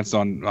my stance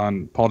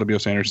on Paul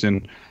W.S.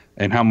 Anderson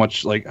and how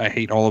much like I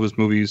hate all of his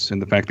movies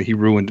and the fact that he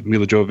ruined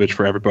Mila Jovovich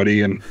for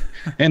everybody and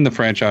the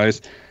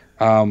franchise,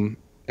 and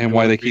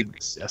why they keep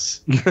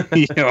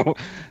you know.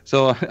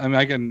 So I mean,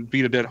 I can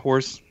beat a dead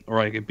horse, or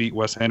I can beat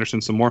Wes Anderson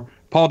some more.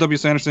 Paul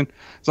W.S. Anderson,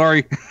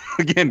 sorry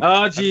again.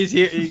 Oh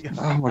jeez,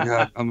 oh my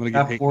God, I'm gonna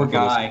get that poor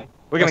guy.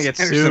 We're gonna get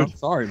sued. I'm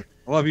sorry.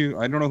 I love you.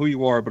 I don't know who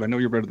you are, but I know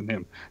you're better than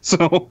him.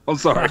 So I'm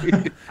sorry.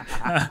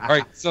 All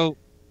right, so.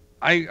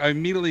 I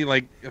immediately,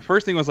 like, the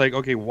first thing was like,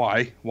 okay,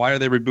 why? Why are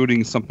they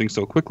rebooting something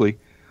so quickly?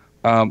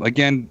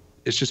 Again,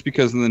 it's just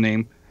because of the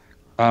name.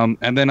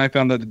 And then I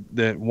found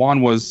that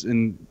Juan was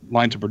in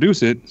line to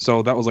produce it,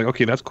 so that was like,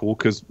 okay, that's cool,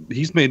 because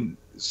he's made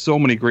so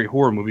many great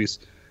horror movies.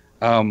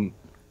 I mean,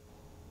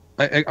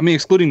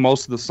 excluding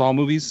most of the Saw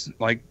movies,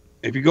 like,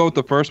 if you go with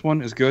the first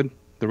one, it's good.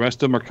 The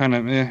rest of them are kind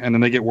of and then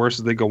they get worse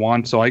as they go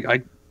on. So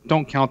I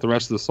don't count the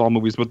rest of the Saw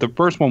movies, but the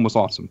first one was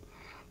awesome.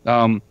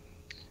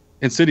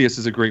 Insidious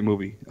is a great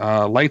movie.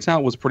 Lights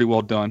Out was pretty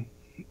well done.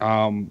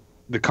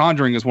 The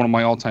Conjuring is one of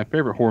my all-time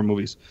favorite horror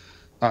movies.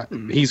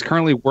 He's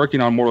currently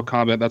working on Mortal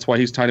Kombat. That's why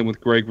he's tied in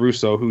with Greg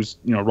Russo, who's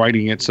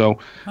writing it. So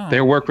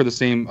they work for the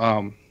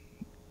same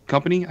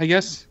company, I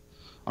guess,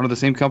 under the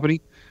same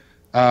company.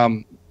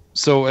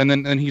 So and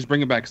then he's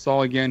bringing back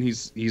Saw again.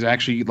 He's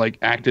actually like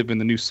active in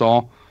the new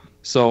Saw.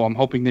 So I'm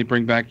hoping they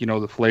bring back,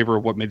 the flavor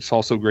of what made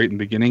Saw so great in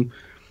the beginning.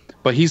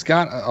 But he's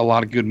got a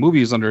lot of good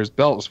movies under his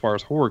belt as far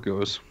as horror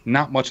goes.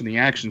 Not much on the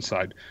action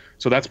side.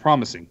 So that's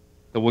promising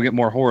that we'll get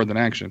more horror than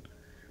action.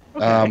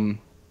 Okay.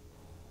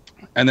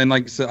 And then,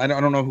 like I said, I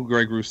don't know who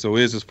Greg Russo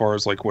is as far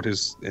as like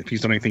if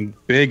he's done anything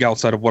big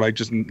outside of what I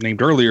just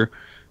named earlier.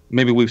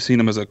 Maybe we've seen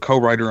him as a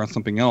co-writer on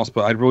something else,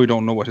 but I really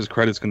don't know what his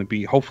credit's going to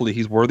be. Hopefully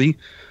he's worthy.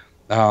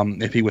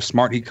 If he was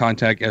smart, he'd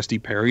contact S.D.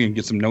 Perry and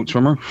get some notes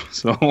from her.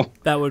 So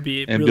that would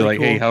be and really be like,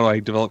 cool. hey, how do I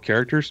develop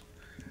characters?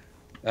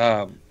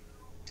 And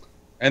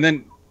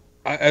then,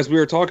 as we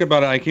were talking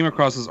about it, I came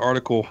across this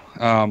article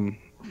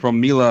from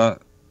Mila.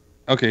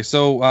 Okay,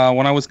 so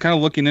when I was kind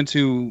of looking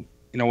into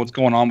what's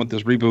going on with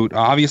this reboot,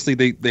 obviously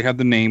they had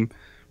the name.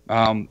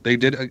 They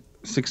did a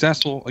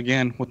successful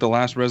again with the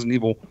last Resident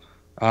Evil.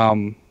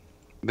 I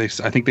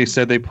think they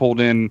said they pulled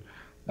in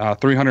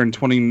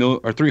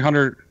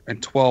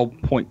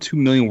 312.2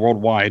 million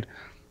worldwide.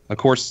 Of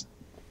course,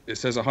 it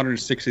says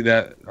 160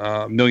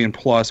 million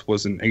plus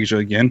was in Asia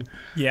again.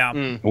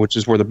 Yeah, which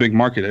is where the big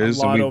market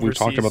is. And we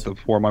talked about that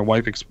before. My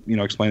wife,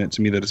 explained it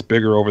to me that it's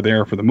bigger over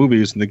there for the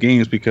movies and the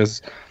games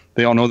because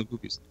they all know the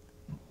movies.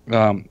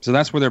 So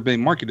that's where their big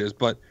market is.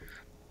 But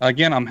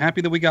again, I'm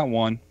happy that we got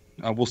one.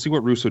 We'll see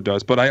what Russo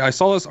does. But I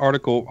saw this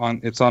article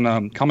on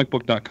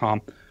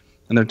comicbook.com,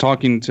 and they're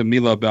talking to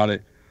Mila about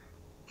it.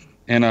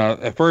 And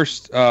at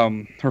first,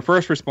 her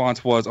first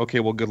response was, "Okay,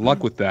 well, good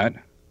luck with that."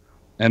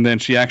 And then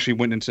she actually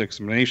went into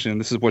explanation. And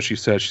this is what she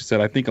said. She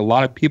said, "I think a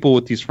lot of people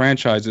with these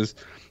franchises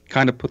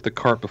kind of put the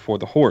cart before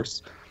the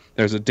horse.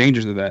 There's a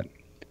danger to that.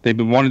 They've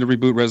been wanting to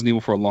reboot Resident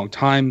Evil for a long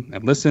time.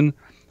 And listen,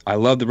 I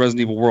love the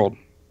Resident Evil world.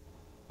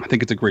 I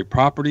think it's a great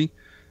property.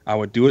 I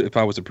would do it if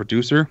I was a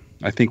producer.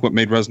 I think what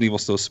made Resident Evil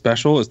so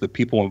special is the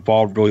people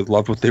involved really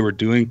loved what they were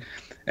doing.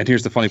 And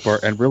here's the funny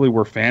part, and really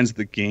were fans of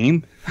the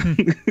game.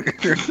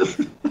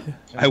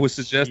 I would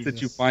suggest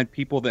that you find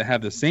people that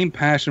have the same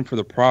passion for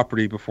the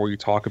property before you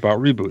talk about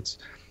reboots.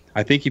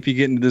 I think if you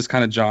get into this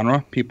kind of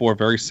genre, people are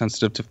very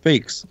sensitive to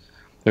fakes.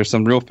 There's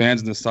some real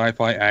fans in the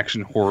sci-fi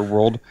action horror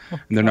world,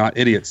 and they're not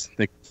idiots.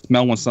 They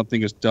smell when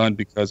something is done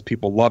because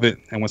people love it,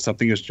 and when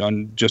something is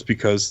done just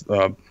because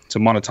to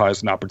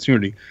monetize an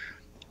opportunity."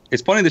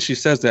 It's funny that she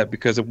says that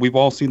because we've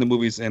all seen the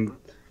movies, and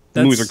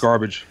the movies are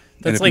garbage.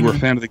 And if you were a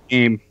fan of the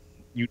game,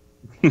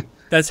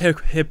 that's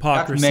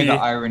hypocrisy. That's mega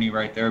irony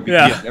right there,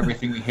 because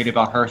everything we hate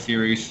about her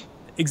series.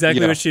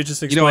 Exactly what she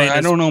just explained.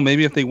 I don't know.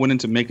 Maybe if they went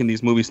into making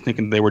these movies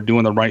thinking they were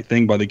doing the right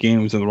thing by the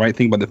games and the right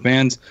thing by the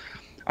fans,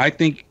 I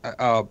think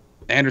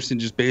Anderson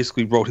just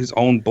basically wrote his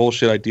own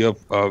bullshit idea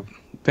of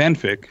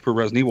fanfic for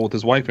Resident Evil with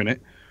his wife in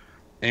it,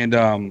 and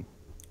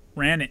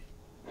ran it.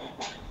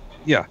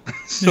 Yeah.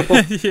 So,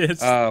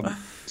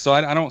 so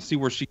I don't see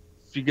where she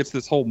gets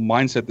this whole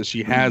mindset that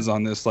she has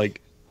on this,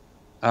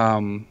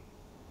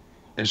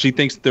 and she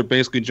thinks they're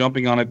basically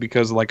jumping on it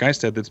because, like I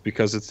said, that's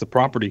because it's the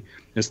property,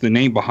 it's the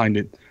name behind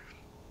it.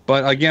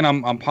 But again,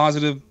 I'm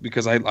positive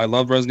because I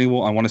love Resident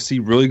Evil. I want to see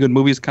really good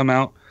movies come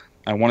out.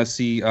 I want to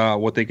see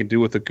what they can do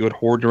with a good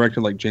horror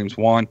director like James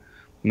Wan.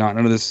 None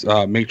of this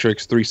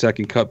Matrix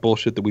 3-second cut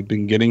bullshit that we've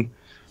been getting.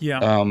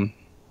 Yeah.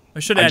 I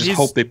just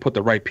hope they put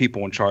the right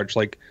people in charge.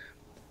 Like,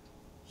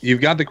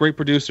 you've got the great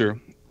producer.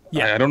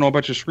 Yeah. I don't know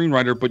about your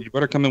screenwriter, but you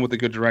better come in with a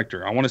good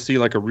director. I want to see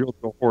like a real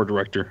horror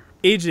director.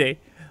 AJ,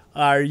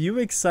 are you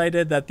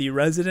excited that the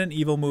Resident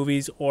Evil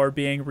movies are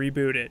being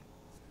rebooted?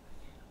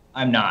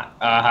 I'm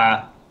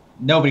not.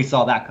 Nobody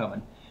saw that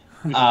coming.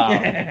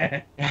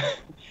 I'm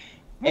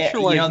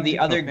sure, the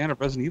other fan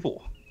of Resident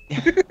Evil.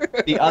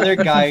 The other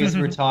guys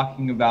were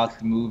talking about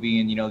the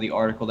movie and the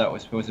article that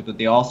was posted, but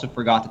they also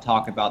forgot to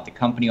talk about the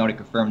company already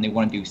confirmed they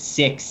want to do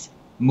 6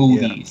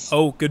 movies. Yeah.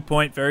 Oh, good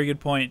point. Very good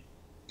point.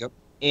 Yep.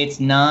 It's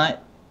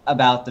not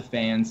about the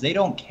fans. They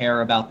don't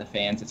care about the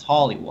fans. It's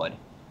Hollywood.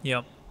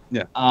 Yep.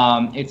 Yeah.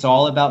 It's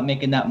all about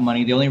making that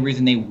money. The only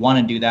reason they want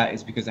to do that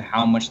is because of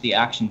how much the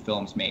action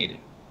films made.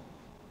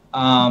 Yep.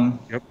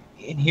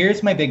 And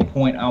here's my big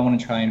point I want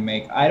to try and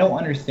make. I don't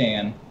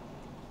understand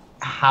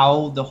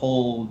how the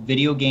whole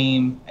video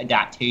game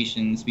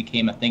adaptations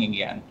became a thing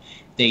again.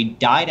 They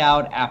died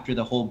out after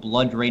the whole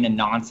Blood Rain and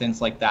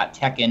nonsense like that,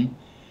 Tekken.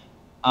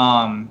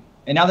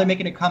 And now they're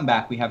making a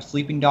comeback. We have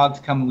Sleeping Dogs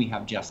coming. We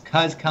have Just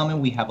Cuz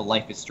coming. We have a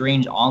Life is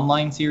Strange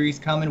online series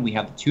coming. We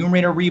have the Tomb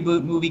Raider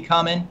reboot movie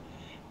coming.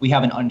 We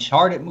have an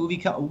Uncharted movie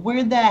coming.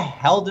 Where the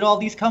hell did all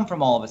these come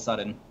from all of a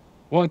sudden?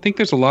 Well, I think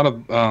there's a lot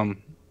of, a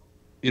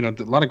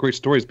lot of great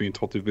stories being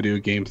told through video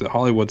games that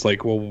Hollywood's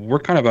like, well, we're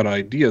kind of out of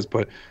ideas,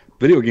 but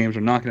video games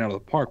are knocking it out of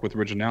the park with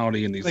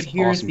originality and these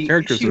awesome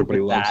characters that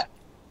everybody loves.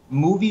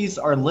 Movies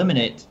are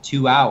limited to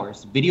 2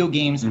 hours. Video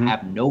games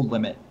have no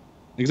limit.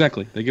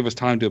 Exactly. They give us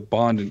time to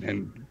bond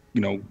and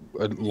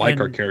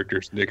our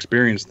characters, to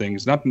experience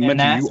things. Not to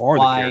mention you are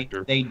the character.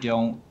 And that's why they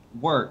don't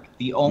work.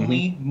 The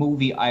only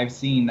movie I've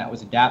seen that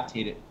was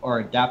adapted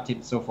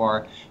so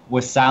far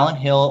was Silent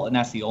Hill, and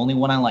that's the only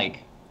one I like.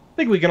 I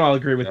think we can all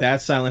agree with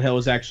that. Silent Hill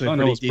was actually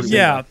pretty decent.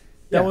 Yeah.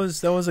 That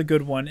was a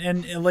good one,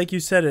 and like you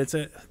said,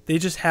 they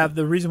just have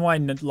the reason why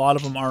a lot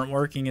of them aren't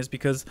working is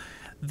because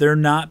they're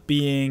not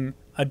being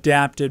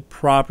adapted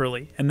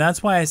properly, and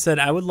that's why I said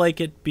I would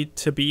like it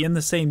to be in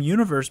the same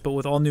universe, but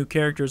with all new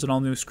characters and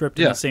all new script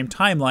in the same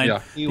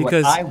timeline.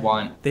 Because what I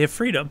want, they have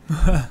freedom.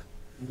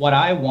 What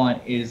I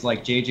want is,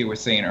 like JJ was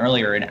saying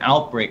earlier, an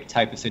Outbreak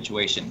type of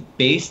situation.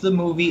 Base the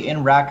movie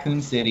in Raccoon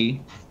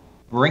City,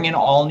 bring in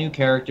all new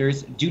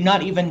characters, do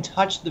not even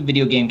touch the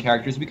video game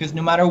characters, because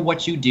no matter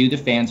what you do, the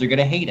fans are going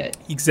to hate it.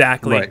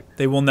 Exactly. Right.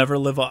 They will never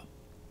live up.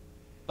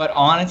 But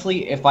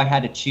honestly, if I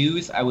had to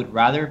choose, I would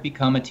rather it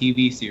become a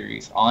TV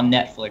series on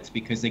Netflix,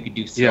 because they could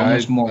do so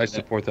much more. I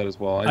support that as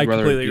well. I'd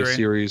rather it be agree. A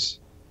series.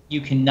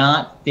 You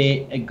cannot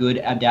fit a good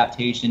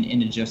adaptation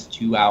into just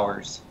 2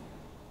 hours.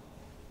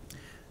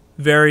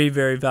 Very,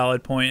 very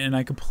valid point, and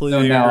I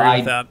completely agree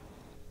with that.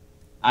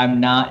 I'm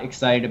not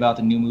excited about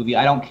the new movie.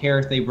 I don't care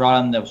if they brought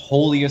on the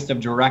holiest of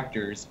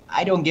directors.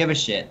 I don't give a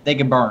shit. They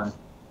can burn.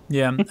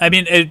 Yeah, I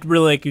mean, it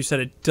really, like you said,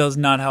 it does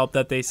not help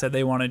that they said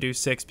they want to do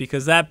 6,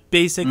 because that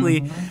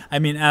basically, I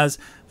mean, as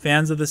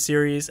fans of the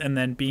series and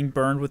then being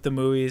burned with the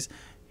movies,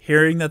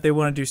 hearing that they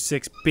want to do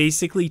 6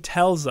 basically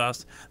tells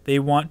us they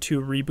want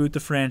to reboot the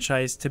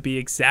franchise to be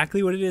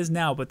exactly what it is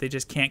now, but they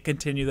just can't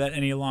continue that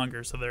any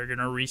longer, so they're going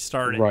to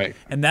restart it. Right.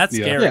 And that's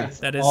scary. Yeah.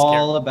 That is all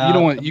scary. about You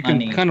know what? the You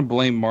money. can kind of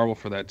blame Marvel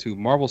for that too.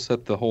 Marvel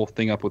set the whole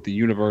thing up with the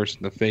universe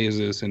and the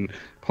phases and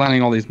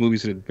planning all these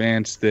movies in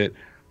advance. That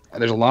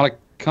there's a lot of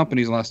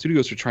companies, a lot of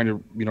studios are trying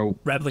to,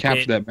 Replicate.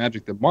 capture that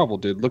magic that Marvel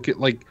did. Look at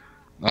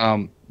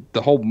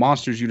the whole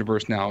monsters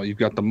universe now. You've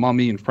got the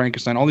Mummy and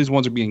Frankenstein. All these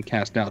ones are being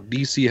cast out.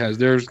 DC has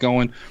theirs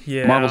going.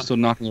 Yeah. Marvel's still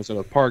knocking us out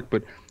of the park.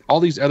 But all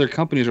these other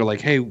companies are like,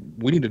 hey,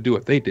 we need to do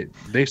what they did.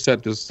 They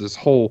set this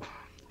whole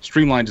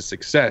streamline to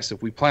success.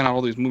 If we plan out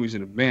all these movies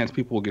in advance,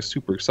 people will get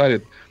super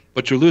excited.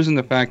 But you're losing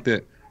the fact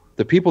that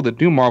the people that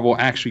do Marvel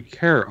actually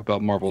care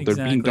about Marvel. Exactly.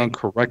 They're being done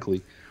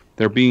correctly.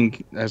 They're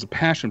being as a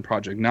passion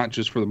project, not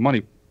just for the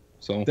money.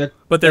 So,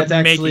 but they're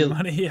that's making actually,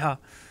 money, yeah.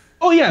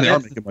 Oh yeah, they are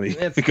making money.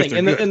 That's the thing.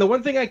 And the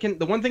one thing I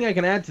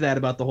can add to that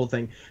about the whole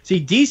thing.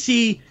 See,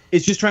 DC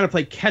is just trying to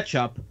play catch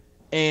up,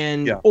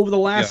 and over the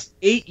last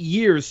 8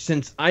 years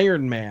since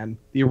Iron Man,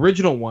 the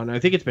original one, I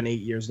think it's been 8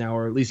 years now,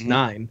 or at least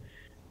 9.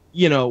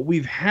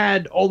 We've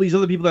had all these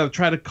other people that have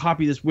tried to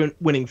copy this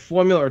winning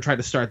formula or tried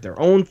to start their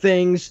own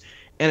things,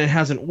 and it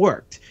hasn't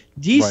worked.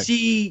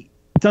 DC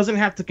doesn't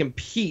have to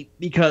compete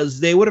because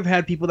they would have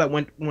had people that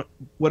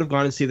would have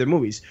gone and see their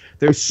movies.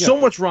 There's so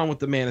much wrong with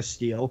the Man of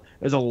Steel.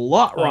 There's a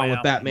lot wrong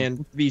with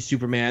Batman v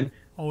Superman.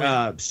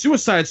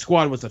 Suicide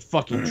Squad was a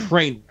fucking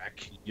train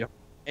wreck. Yep.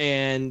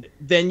 And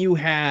then you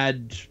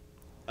had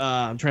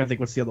I'm trying to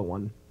think what's the other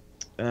one.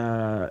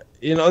 And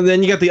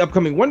then you got the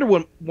upcoming Wonder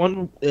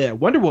Woman,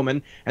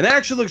 and that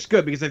actually looks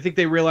good because I think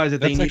they realized that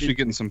that's actually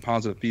getting some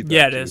positive feedback.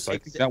 Yeah, it is. I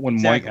think that one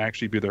might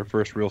actually be their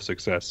first real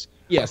success.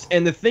 Yes,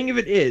 and the thing of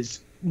it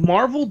is,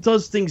 Marvel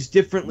does things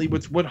differently,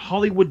 with what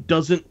Hollywood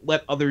doesn't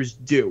let others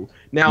do.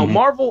 Now,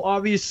 Marvel,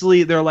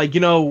 obviously, they're like,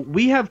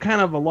 we have kind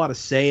of a lot of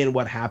say in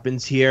what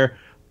happens here,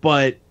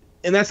 and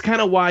that's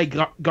kind of why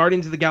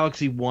Guardians of the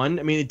Galaxy 1,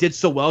 I mean, it did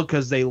so well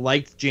because they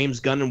liked James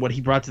Gunn and what he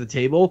brought to the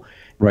table,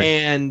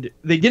 and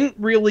they didn't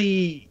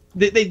really...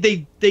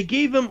 They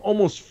gave him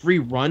almost free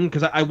run,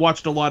 because I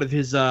watched a lot of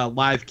his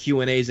live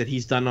Q&As that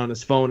he's done on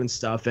his phone and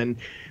stuff, and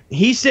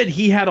he said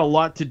he had a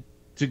lot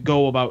to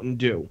go about and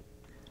do.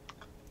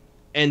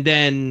 And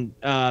then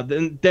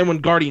when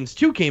Guardians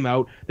 2 came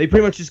out, they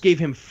pretty much just gave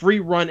him free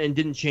run and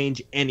didn't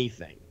change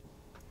anything.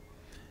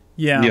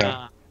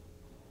 Yeah.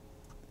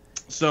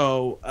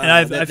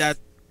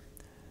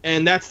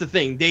 And that's the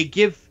thing. They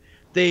give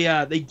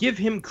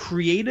him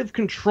creative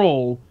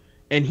control,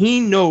 and he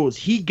knows,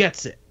 he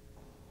gets it.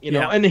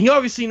 And he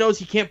obviously knows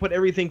he can't put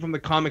everything from the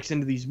comics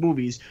into these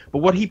movies, but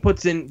what he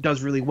puts in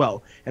does really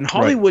well. And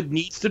Hollywood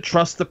needs to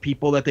trust the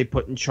people that they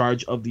put in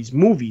charge of these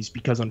movies,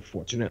 because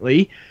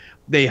unfortunately,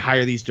 they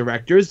hire these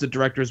directors. The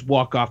directors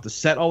walk off the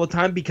set all the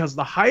time because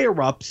the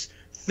higher-ups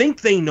think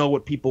they know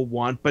what people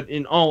want, but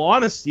in all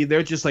honesty,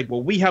 they're just like,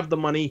 well, we have the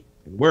money,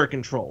 and we're in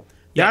control.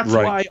 That's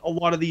why a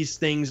lot of these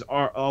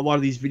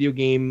video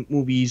game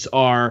movies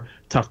are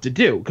tough to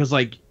do, because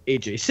like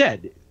AJ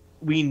said,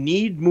 we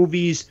need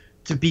movies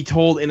to be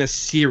told in a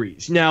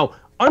series. Now,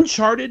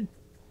 Uncharted,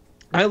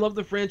 I love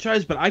the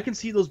franchise, but I can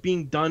see those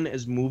being done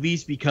as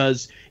movies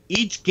because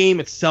each game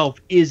itself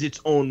is its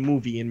own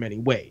movie in many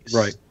ways.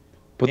 Right.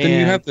 But then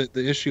you have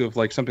the issue of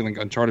like something like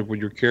Uncharted, where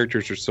your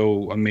characters are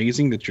so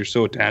amazing that you're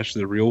so attached to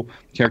the real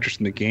characters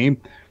in the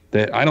game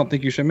that I don't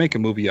think you should make a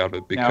movie out of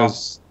it,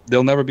 because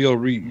they'll never be able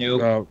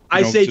to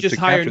I say just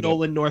hire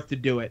Nolan North to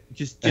do it.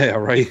 Just do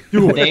it.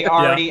 They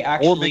already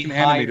actually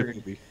hired.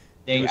 Movie.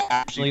 They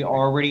actually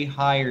already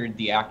hired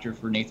the actor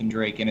for Nathan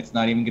Drake, and it's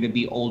not even going to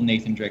be old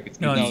Nathan Drake. It's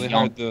going to be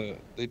young.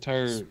 They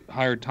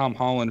hired Tom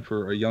Holland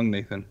for a young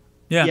Nathan.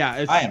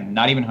 Yeah. I am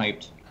not even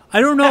hyped. I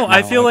don't know.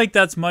 I feel like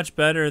that's much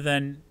better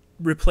than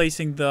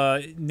replacing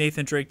the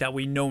Nathan Drake that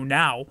we know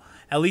now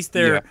at least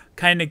they're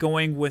kind of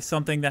going with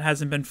something that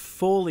hasn't been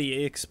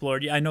fully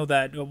explored. I know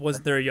that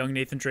wasn't there a young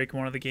Nathan Drake in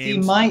one of the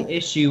games? See, my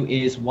issue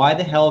is why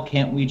the hell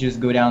can't we just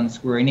go down the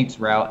Square Enix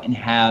route and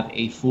have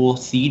a full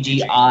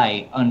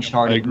CGI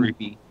Uncharted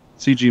movie?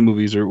 CG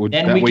movies are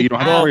then that way you don't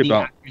have to worry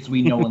about actors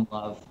we know and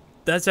love.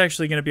 That's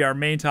actually going to be our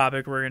main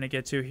topic we're going to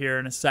get to here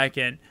in a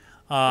second.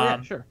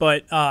 Sure.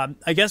 But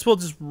I guess we'll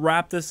just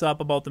wrap this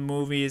up about the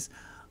movies.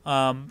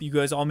 You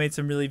guys all made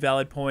some really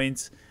valid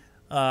points.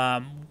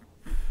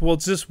 We'll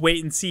just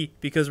wait and see,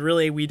 because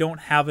really we don't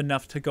have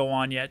enough to go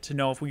on yet to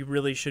know if we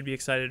really should be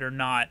excited or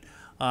not.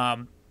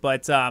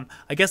 But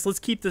I guess let's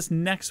keep this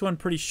next one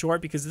pretty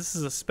short, because this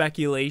is a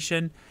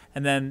speculation,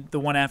 and then the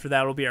one after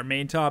that will be our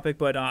main topic.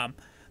 But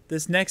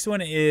this next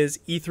one is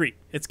E3.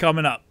 It's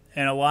coming up,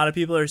 and a lot of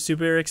people are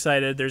super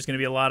excited. There's going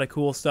to be a lot of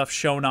cool stuff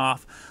shown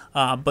off.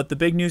 But the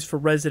big news for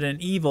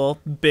Resident Evil,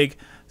 big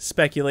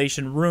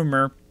speculation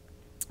rumor,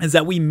 is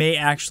that we may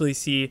actually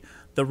see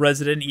the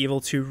Resident Evil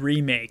 2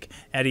 remake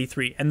at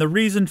E3. And the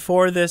reason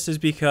for this is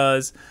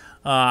because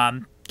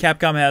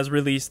Capcom has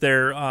released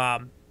their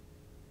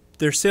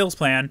sales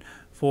plan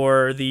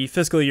for the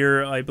fiscal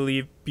year, I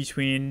believe,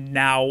 between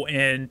now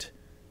and,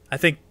 I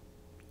think,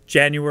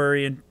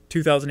 January in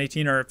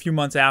 2018, or a few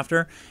months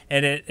after.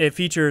 And it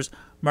features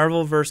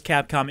Marvel vs.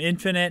 Capcom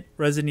Infinite,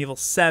 Resident Evil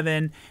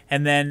 7,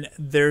 and then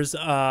there's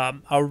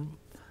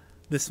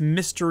this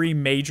mystery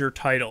major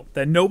title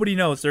that nobody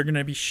knows. They're going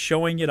to be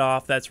showing it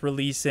off. That's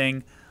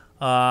releasing,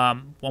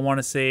 I want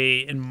to say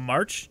in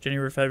March,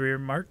 January, February,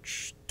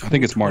 March. I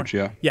think it's March,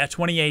 yeah. Yeah,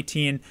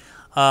 2018.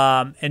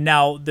 And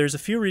now there's a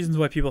few reasons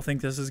why people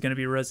think this is going to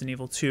be Resident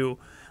Evil 2.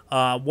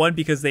 One,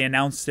 because they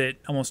announced it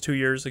almost 2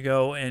 years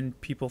ago, and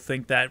people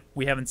think that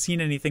we haven't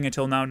seen anything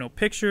until now. No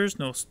pictures,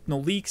 no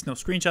leaks, no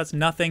screenshots,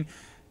 nothing.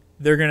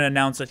 They're going to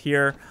announce it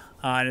here.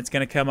 And it's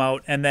going to come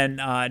out. And then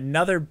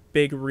another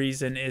big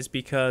reason is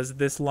because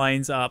this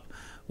lines up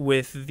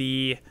with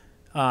the,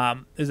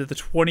 is it the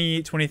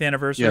 20th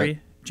anniversary? Yeah.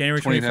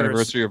 January 20th 21st.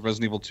 anniversary of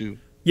Resident Evil 2.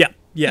 Yeah,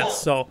 yeah.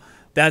 So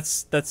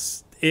that's.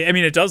 I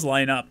mean, it does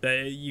line up.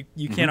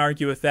 You can't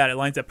argue with that. It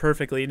lines up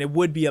perfectly, and it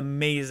would be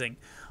amazing.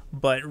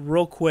 But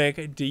real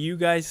quick, do you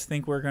guys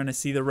think we're going to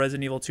see the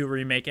Resident Evil 2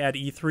 remake at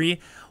E3?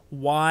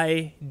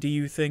 Why do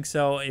you think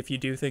so? If you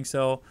do think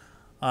so,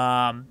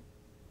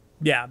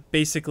 yeah,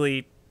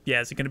 basically.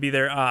 Yeah, is it going to be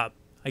there? I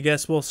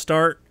guess we'll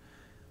start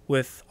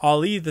with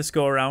Ali this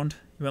go around.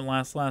 You went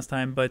last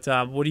time, but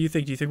what do you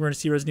think? Do you think we're going to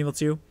see Resident Evil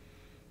 2?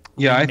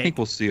 Yeah, I think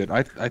we'll see it.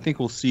 I think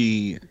we'll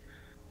see.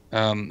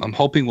 I'm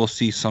hoping we'll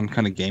see some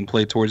kind of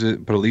gameplay towards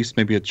it, but at least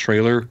maybe a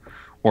trailer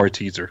or a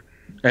teaser.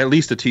 At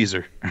least a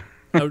teaser.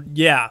 Oh,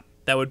 yeah,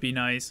 that would be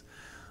nice.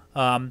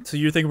 So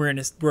you're thinking we're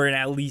gonna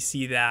at least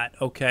see that?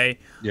 Okay.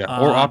 Yeah,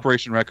 or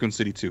Operation Raccoon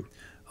City 2.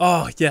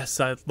 Oh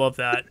yes, I love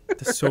that.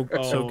 That's so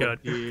good.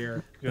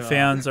 Dear The God.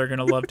 fans are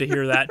gonna love to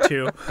hear that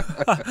too.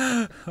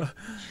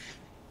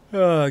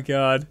 Oh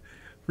God,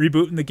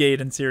 rebooting the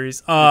Gaiden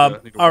series.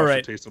 All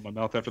right. Taste in my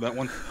mouth after that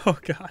one. Oh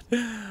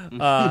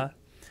God.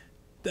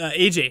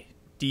 AJ,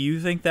 do you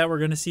think that we're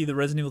gonna see the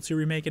Resident Evil 2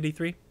 remake at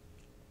E3?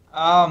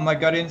 My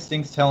gut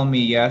instinct's telling me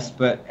yes,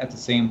 but at the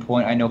same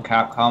point, I know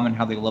Capcom and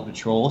how they love to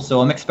troll,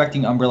 so I'm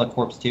expecting Umbrella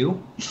Corps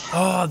 2.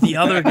 Oh, the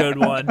other good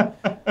one.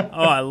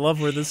 Oh, I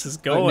love where this is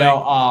going.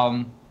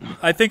 No,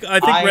 I think.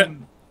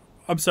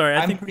 I'm sorry.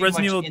 I I'm think pretty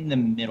Resident much Evil. in the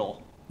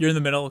middle. You're in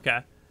the middle. Okay.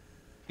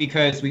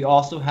 Because we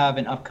also have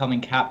an upcoming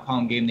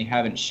Capcom game they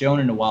haven't shown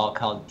in a while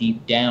called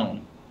Deep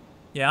Down.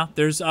 Yeah.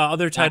 There's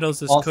other titles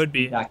this Also could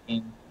be. that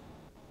game.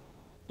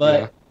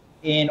 But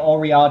in all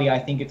reality, I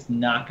think it's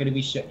not going to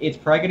be it's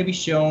probably going to be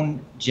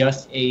shown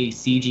just a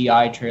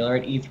CGI trailer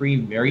at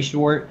E3, very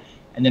short,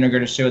 and then they're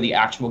going to show the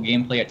actual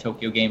gameplay at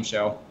Tokyo Game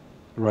Show.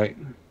 Right.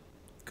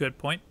 Good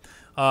point.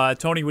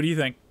 Tony, what do you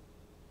think?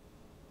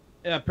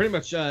 Yeah, pretty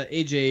much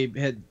AJ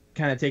had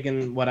kind of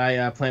taken what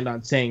I planned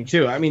on saying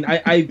too. I mean,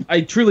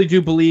 I truly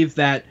do believe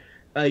that,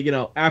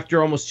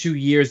 after almost 2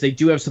 years, they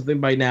do have something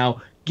by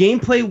now.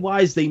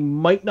 Gameplay-wise, they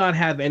might not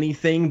have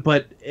anything,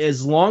 but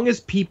as long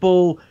as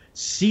people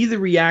see the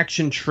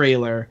reaction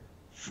trailer,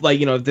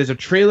 if there's a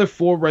trailer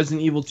for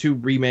Resident Evil 2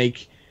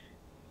 Remake,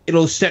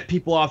 it'll set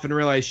people off and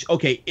realize,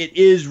 okay, it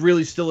is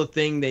really still a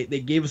thing. They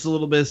gave us a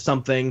little bit of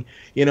something,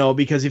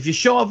 because if you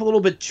show off a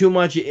little bit too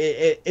much,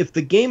 if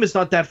the game is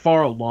not that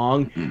far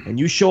along and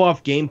you show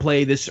off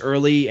gameplay this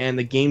early and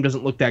the game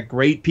doesn't look that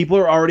great, people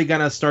are already going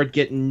to start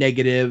getting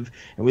negative.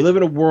 And we live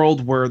in a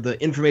world where the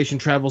information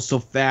travels so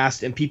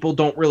fast and people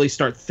don't really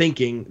start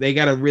thinking. They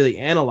got to really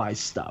analyze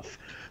stuff.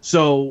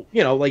 So,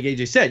 like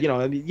AJ said,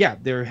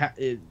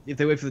 if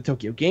they wait for the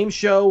Tokyo Game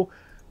Show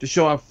to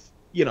show off,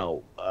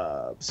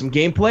 some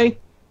gameplay,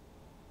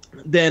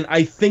 then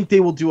I think they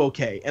will do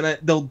okay. And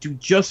they'll do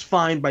just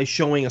fine by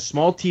showing a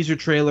small teaser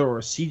trailer or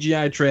a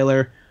CGI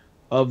trailer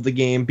of the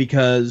game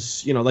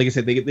because, like I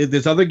said,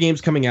 there's other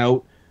games coming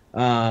out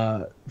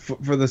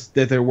for this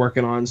that they're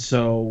working on.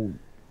 So,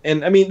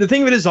 and I mean, the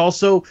thing of it is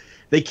also,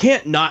 they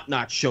can't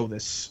not show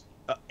this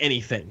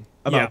anything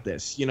about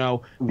this,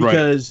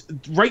 because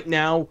right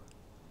now,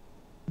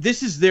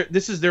 this is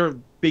their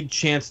big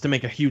chance to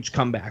make a huge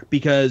comeback,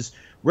 because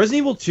Resident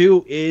Evil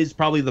 2 is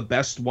probably the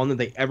best one that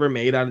they ever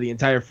made out of the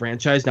entire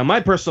franchise. Now,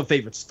 my personal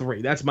favorite's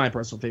 3. That's my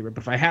personal favorite.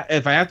 But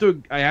if I have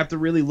to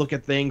really look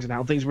at things and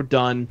how things were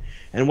done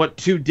and what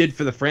 2 did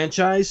for the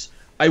franchise,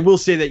 I will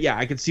say that, yeah,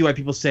 I can see why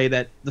people say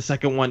that the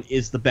second one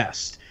is the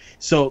best.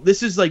 So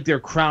this is like their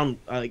crown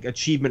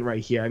achievement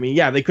right here. I mean,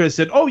 yeah, they could have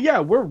said, oh yeah,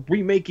 we're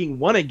remaking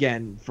 1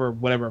 again for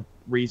whatever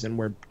reason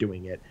we're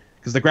doing it,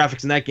 because the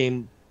graphics in that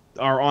game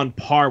are on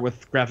par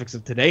with graphics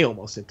of today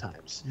almost at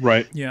times.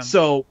 Right. Yeah.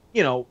 So,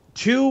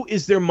 2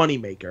 is their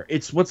moneymaker.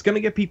 It's what's going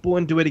to get people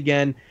into it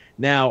again.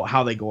 Now,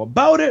 how they go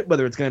about it,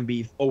 whether it's going to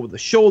be over the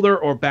shoulder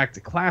or back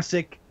to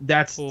classic,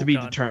 that's to be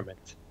determined.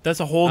 That's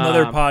a whole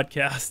nother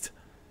podcast.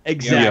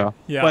 Exactly.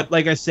 Yeah. But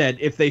like I said,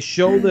 if they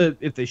show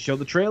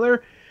the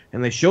trailer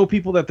and they show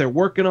people that they're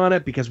working on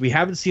it, because we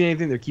haven't seen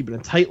anything, they're keeping a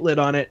tight lid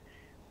on it,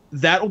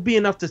 that'll be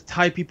enough to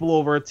tie people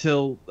over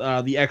till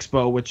the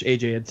expo, which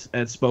AJ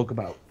had spoke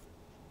about.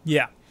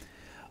 Yeah.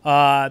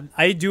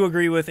 I do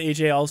agree with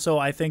AJ also.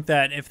 I think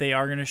that if they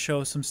are going to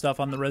show some stuff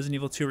on the Resident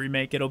Evil 2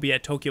 remake, it'll be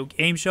at Tokyo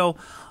Game Show.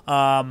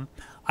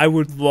 I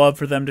would love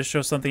for them to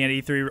show something at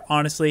E3,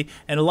 honestly.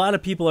 And a lot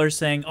of people are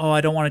saying, oh,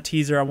 I don't want a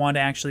teaser. I want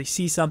to actually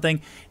see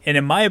something. And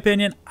in my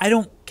opinion, I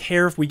don't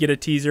care if we get a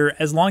teaser,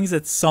 as long as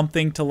it's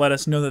something to let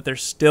us know that they're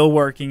still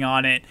working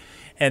on it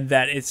and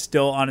that it's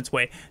still on its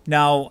way.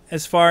 Now,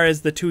 as far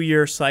as the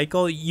 2-year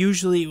cycle,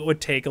 usually it would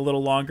take a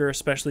little longer,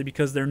 especially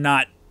because they're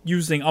not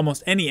using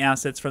almost any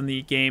assets from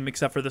the game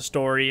except for the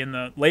story and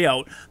the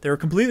layout. They're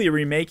completely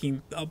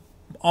remaking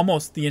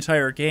almost the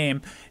entire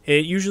game.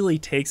 It usually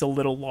takes a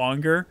little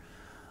longer.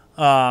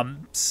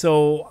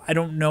 So I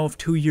don't know if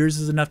 2 years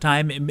is enough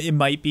time. It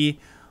might be.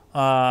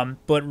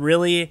 But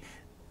really,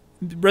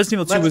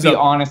 Resident Evil 2 was... Let's be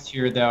honest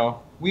here,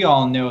 though. We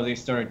all know they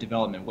started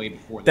development way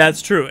before that.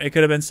 That's true. It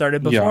could have been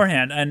started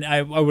beforehand. Yeah. And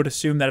I would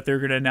assume that if they were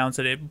going to announce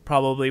it, it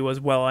probably was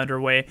well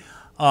underway.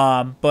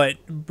 But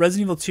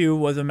Resident Evil 2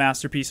 was a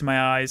masterpiece in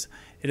my eyes.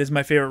 It is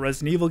my favorite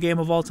Resident Evil game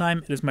of all time.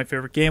 It is my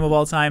favorite game of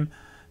all time.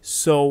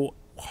 So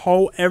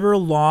however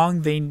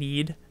long they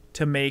need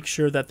to make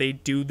sure that they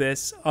do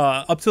this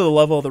up to the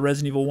level of the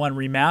Resident Evil 1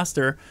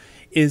 remaster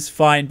is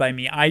fine by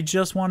me. I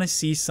just want to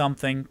see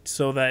something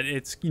so that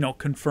it's,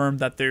 confirmed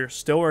that they're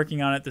still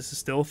working on it. This is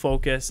still a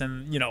focus,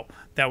 and,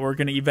 that we're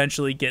going to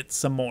eventually get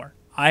some more.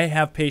 I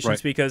have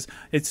patience because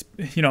it's,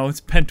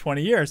 it's been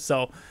 20 years.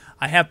 So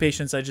I have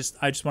patience. I just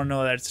want to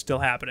know that it's still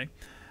happening.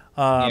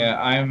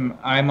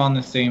 I'm on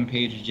the same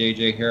page as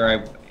JJ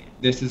here.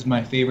 This is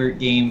my favorite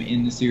game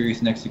in the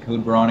series next to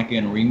Code Veronica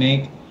and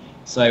Remake.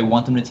 So I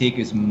want them to take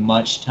as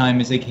much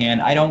time as they can.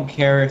 I don't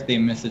care if they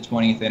miss the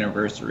 20th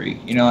anniversary.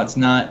 It's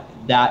not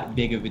that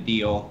big of a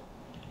deal.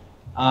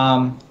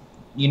 What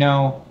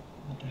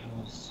the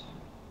hell is...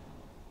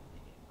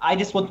 I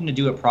just want them to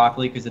do it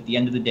properly, because at the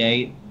end of the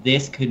day,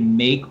 this could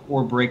make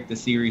or break the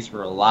series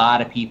for a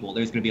lot of people.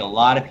 There's going to be a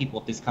lot of people,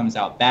 if this comes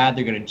out bad,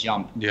 they're going to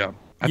jump. Yeah.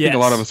 I think a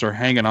lot of us are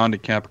hanging on to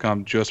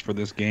Capcom just for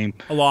this game.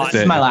 A lot.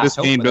 This is my last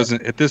hope.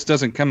 If this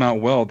doesn't come out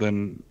well,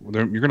 then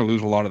you're going to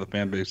lose a lot of the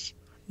fan base.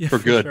 Yeah, for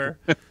good. Sure.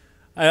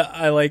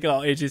 I like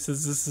how AJ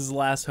says this is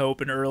last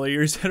hope, and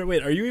earlier he said,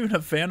 wait, are you even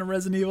a fan of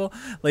Resident Evil?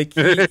 Like,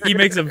 he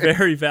makes a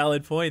very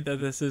valid point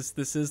that this is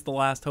the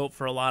last hope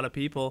for a lot of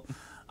people.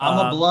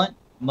 I'm a blunt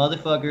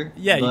motherfucker.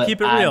 Yeah, you keep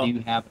it real. I do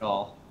have it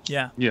all.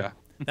 Yeah. Yeah.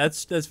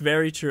 That's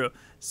very true.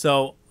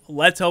 So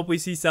let's hope we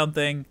see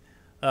something.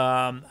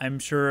 I'm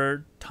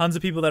sure tons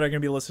of people that are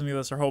going to be listening to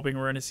this are hoping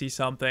we're going to see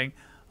something.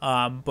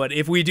 But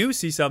if we do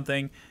see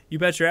something, you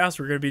bet your ass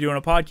we're going to be doing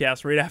a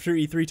podcast right after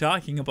E3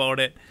 talking about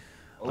it.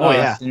 Oh,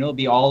 yeah. And it'll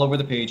be all over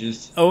the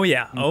pages. Oh,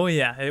 yeah. Oh,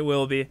 yeah. It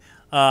will be.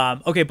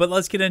 Okay, but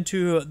let's get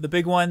into the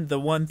big one. The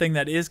one thing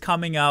that is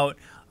coming out,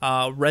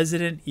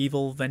 Resident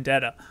Evil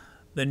Vendetta.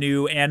 The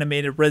new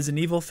animated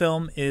Resident Evil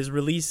film is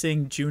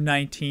releasing June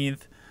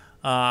 19th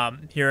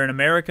here in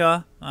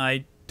America.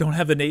 I don't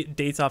have the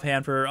dates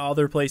offhand for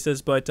other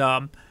places, but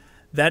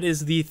that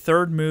is the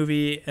third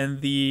movie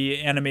in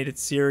the animated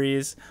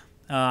series.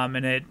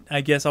 And I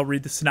guess I'll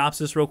read the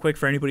synopsis real quick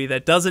for anybody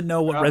that doesn't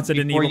know what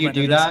Resident Evil Vendetta is.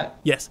 Before you do that,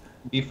 yes.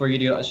 Before you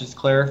do it, let's just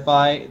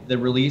clarify. The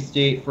release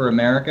date for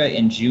America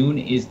in June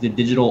is the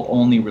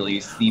digital-only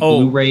release. The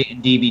Blu-ray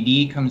and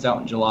DVD comes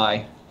out in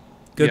July.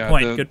 Good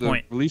point.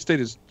 The release date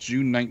is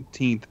June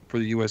 19th for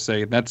the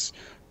USA. That's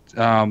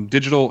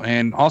digital.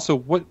 And also,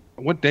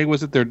 what day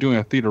was it they're doing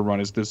a theater run?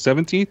 Is the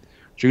 17th?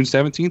 June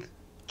 17th?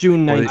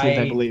 June 19th,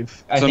 I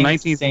believe. I think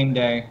 19th, same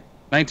day.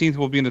 19th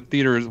will be in the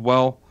theater as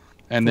well.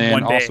 And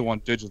then also on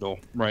digital.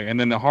 Right. And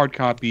then the hard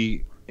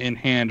copy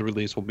in-hand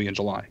release will be in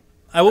July.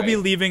 I will be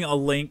leaving a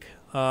link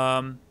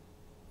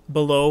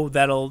below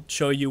that'll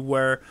show you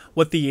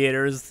what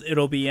theaters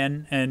it'll be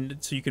in, and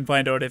so you can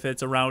find out if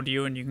it's around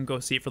you, and you can go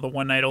see it for the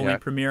one night only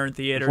premiere in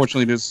theaters.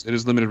 Unfortunately, it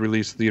is limited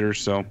release theaters,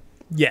 so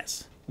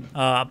yes.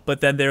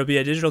 But then there'll be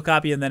a digital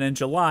copy, and then in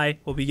July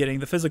we'll be getting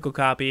the physical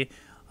copy.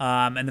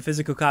 And the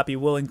physical copy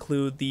will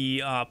include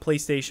the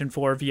PlayStation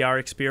 4 VR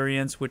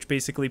experience, which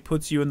basically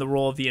puts you in the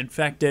role of the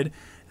infected.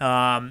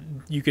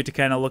 You get to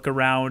kind of look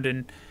around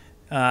and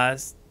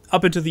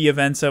up into the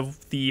events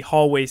of the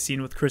hallway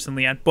scene with Chris and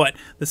Leon. But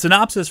the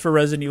synopsis for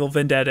Resident Evil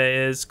Vendetta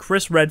is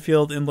Chris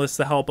Redfield enlists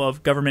the help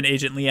of government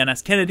agent Leon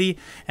S. Kennedy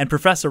and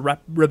Professor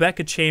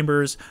Rebecca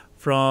Chambers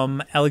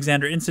from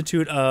Alexander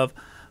Institute of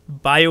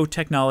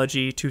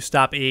Biotechnology to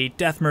stop a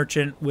death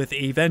merchant with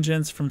a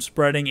vengeance from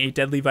spreading a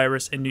deadly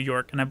virus in New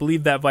York. And I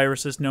believe that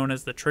virus is known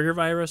as the trigger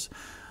virus.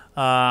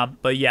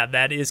 But yeah,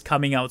 that is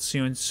coming out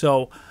soon.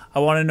 So I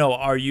want to know,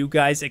 are you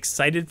guys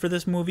excited for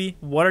this movie?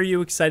 What are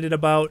you excited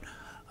about?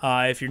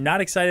 If you're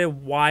not excited,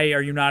 why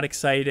are you not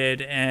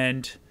excited?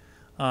 And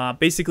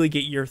basically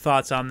get your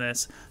thoughts on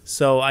this.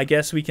 So I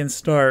guess we can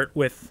start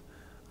with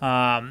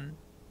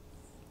Tony.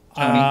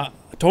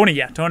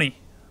 Tony.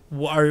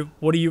 What are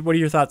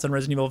your thoughts on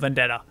Resident Evil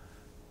Vendetta?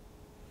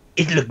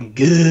 It's looking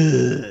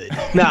good.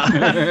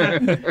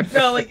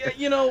 No, like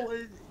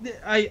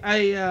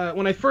I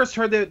when I first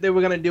heard that they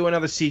were gonna do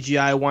another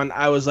CGI one,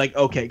 I was like,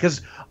 okay,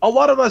 because a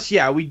lot of us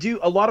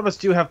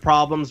do have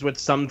problems with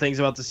some things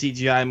about the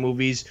CGI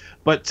movies,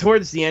 but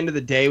towards the end of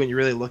the day, when you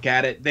really look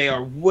at it, they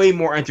are way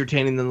more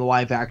entertaining than the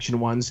live action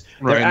ones.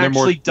 Right, and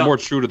they're more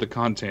true to the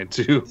content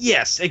too.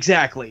 Yes,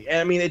 exactly. And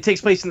I mean, it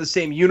takes place in the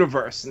same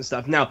universe and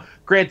stuff. Now,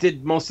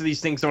 granted, most of these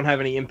things don't have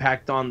any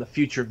impact on the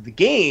future of the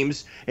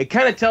games. It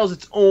kind of tells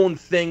its own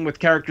thing with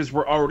characters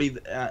we're already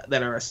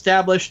that are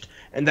established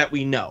and that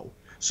we know.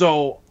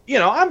 So,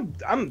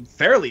 I'm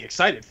fairly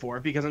excited for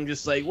it because I'm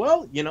just like,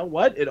 well, you know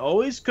what? It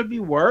always could be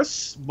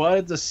worse, but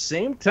at the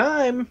same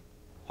time,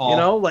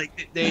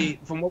 they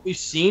from what we've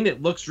seen,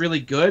 it looks really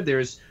good.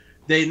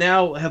 They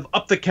now have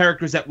upped the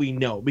characters that we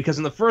know, because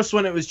in the first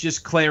one it was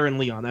just Claire and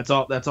Leon. That's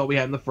all we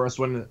had in the first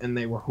one, and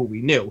they were who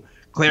we knew.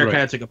 Claire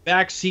kind of took a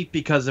back seat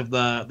because of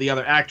the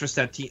other actress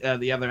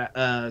the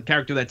other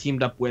character that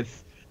teamed up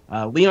with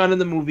Leon in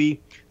the movie.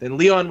 Then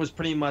Leon was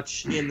pretty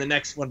much in the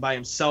next one by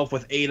himself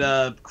with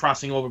Ada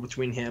crossing over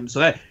between him.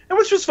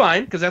 Which was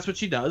fine, because that's what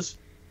she does.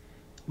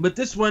 But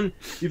this one,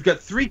 you've got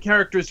three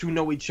characters who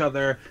know each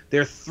other.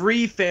 They're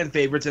three fan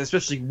favorites, and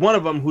especially one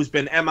of them who's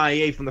been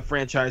MIA from the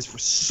franchise for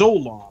so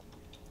long.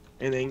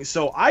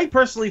 So I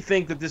personally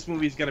think that this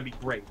movie is going to be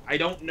great. I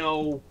don't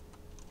know,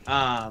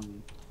 I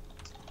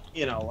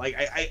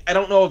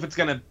don't know if it's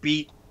going to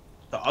beat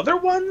the other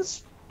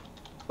ones,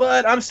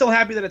 but I'm still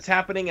happy that it's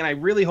happening, and I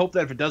really hope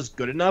that if it does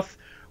good enough,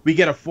 we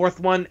get a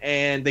fourth one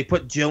and they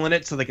put Jill in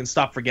it so they can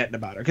stop forgetting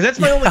about her. Because that's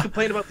my only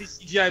complaint about these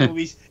CGI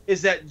movies,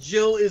 is that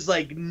Jill is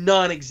like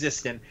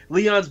non-existent.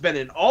 Leon's been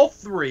in all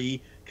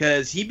three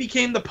because he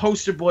became the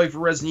poster boy for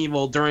Resident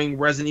Evil during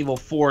Resident Evil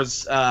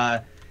 4's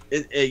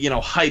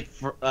hype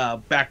for,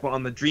 back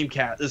on the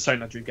Dreamcast. Sorry,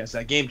 not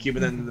Dreamcast, GameCube,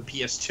 and then the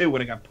PS2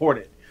 when it got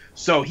ported.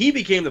 So he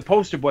became the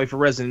poster boy for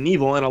Resident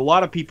Evil, and a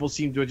lot of people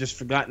seem to have just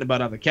forgotten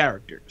about other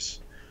characters.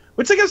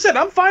 Which, like I said,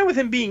 I'm fine with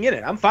him being in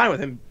it. I'm fine with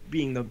him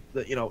being the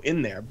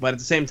in there. But at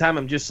the same time,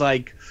 I'm just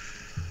like,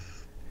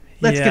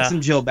 let's get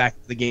some Jill back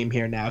to the game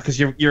here now, because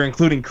you're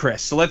including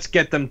Chris. So let's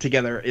get them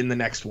together in the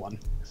next one.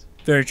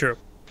 Very true.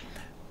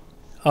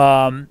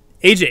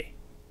 AJ,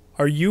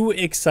 are you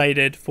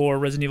excited for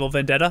Resident Evil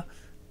Vendetta?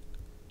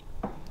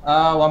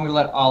 Well, I'm gonna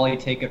let Ollie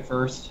take it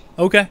first.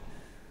 Okay.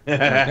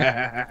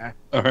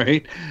 All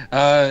right.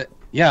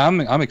 Yeah,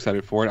 I'm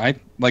excited for it.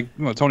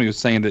 Tony was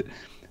saying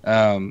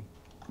that.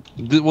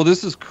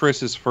 This is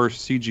Chris's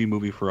first CG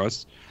movie for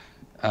us,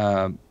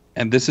 and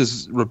this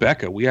is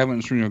Rebecca. We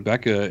haven't seen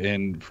Rebecca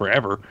in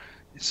forever,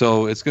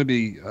 so it's going to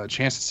be a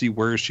chance to see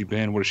where has she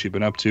been, what has she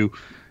been up to,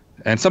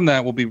 and some of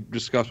that will be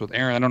discussed with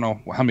Erin. I don't know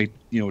how many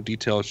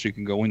details she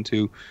can go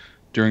into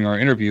during our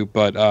interview,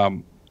 but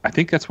I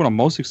think that's what I'm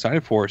most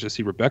excited for, is to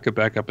see Rebecca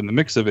back up in the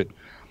mix of it,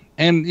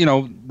 and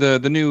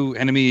the new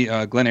enemy,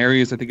 Glenn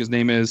Arias, I think his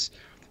name is.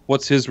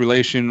 What's his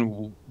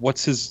relation?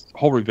 What's his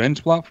whole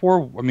revenge plot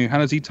for? I mean, how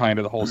does he tie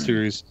into the whole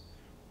series?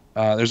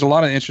 There's a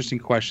lot of interesting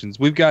questions.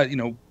 We've got,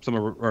 some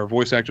of our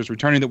voice actors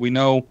returning that we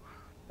know.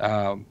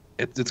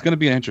 It's going to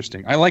be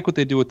interesting. I like what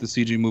they do with the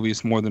CG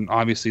movies more than,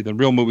 obviously, the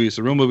real movies.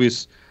 The real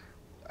movies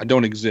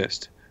don't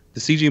exist. The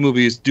CG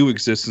movies do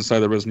exist inside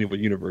the Resident Evil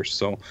universe,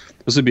 so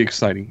this would be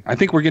exciting. I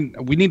think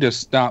we need to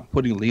stop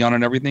putting Leon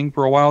on everything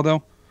for a while,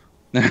 though.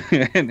 He's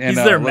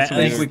their I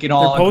think we can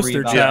all poster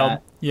agree about child.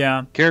 that.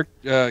 Yeah.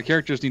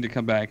 Characters need to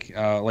come back.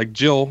 Like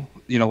Jill,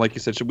 like you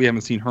said, we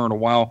haven't seen her in a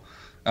while.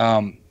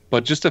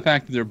 But just the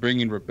fact that they're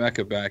bringing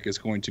Rebecca back is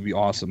going to be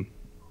awesome.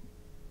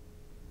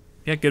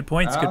 Yeah, good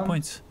points. Good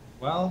points.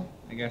 Well,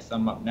 I guess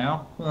I'm up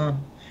now.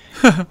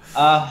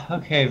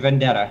 Okay,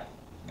 Vendetta.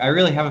 I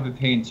really haven't been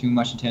paying too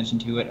much attention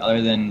to it,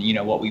 other than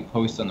what we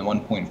post on the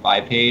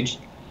 1.5 page.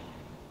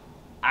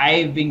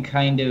 I've been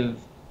kind of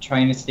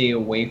trying to stay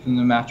away from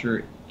them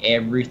after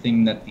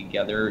everything that the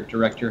other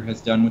director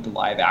has done with the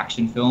live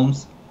action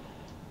films.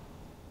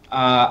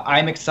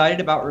 I'm excited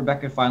about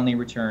Rebecca finally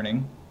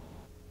returning,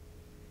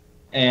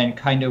 and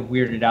kind of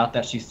weirded out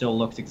that she still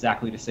looks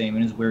exactly the same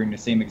and is wearing the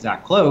same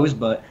exact clothes,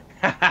 but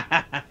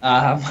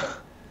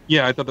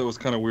yeah, I thought that was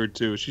kind of weird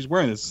too. She's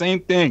wearing the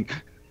same thing.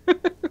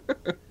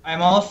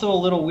 I'm also a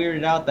little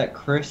weirded out that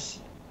Chris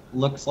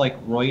looks like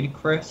Royd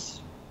Chris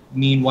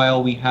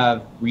Meanwhile, we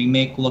have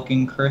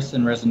remake-looking Chris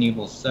in Resident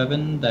Evil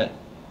 7. That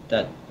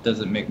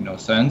doesn't make no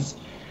sense.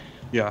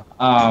 Yeah.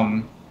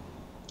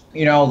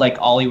 You know, like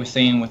Ollie was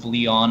saying with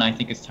Leon, I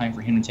think it's time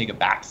for him to take a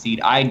backseat.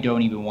 I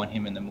don't even want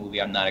him in the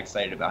movie. I'm not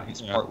excited about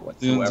his part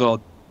whatsoever. Leon's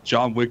all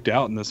John Wicked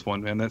out in this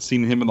one, man. That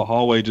scene him in the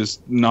hallway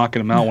just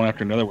knocking him out one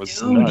after another was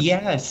Dude, nuts.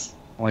 yes.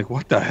 I'm like,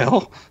 what the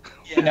hell?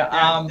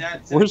 Yeah,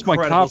 That's Where's my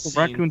incredible cop from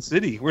scene. Raccoon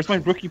City? Where's my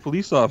rookie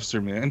police officer,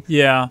 man?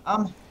 Yeah.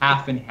 I'm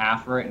half and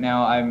half right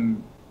now. I'll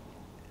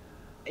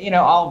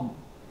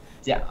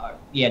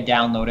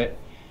download it.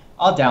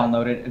 I'll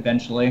download it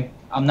eventually.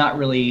 I'm not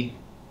really,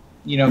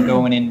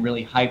 going in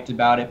really hyped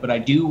about it, but I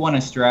do want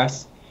to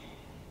stress,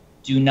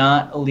 do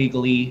not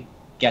illegally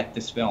get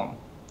this film.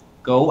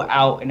 Go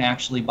out and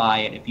actually buy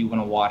it if you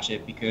want to watch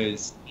it,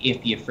 because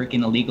if you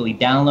freaking illegally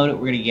download it,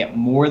 we're going to get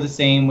more of the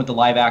same with the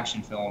live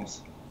action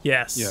films.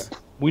 Yes. Yeah.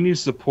 We need to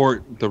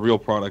support the real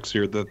products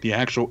here, the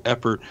actual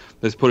effort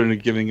that's put into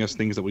giving us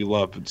things that we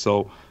love.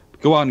 So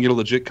go out and get a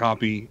legit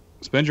copy.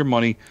 Spend your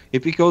money.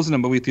 If it goes in a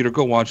movie theater,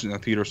 go watch it in a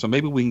theater. So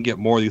maybe we can get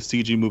more of these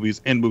CG movies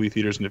in movie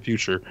theaters in the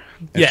future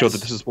and show that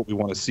this is what we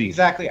want to see.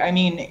 Exactly. I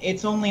mean,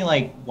 it's only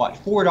like,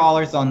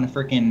 $4 on the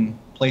freaking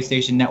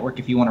PlayStation Network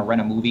if you want to rent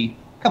a movie.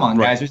 Come on,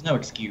 guys. There's no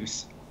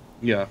excuse.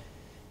 Yeah.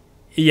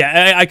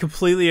 Yeah, I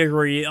completely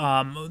agree.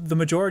 The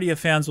majority of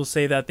fans will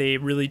say that they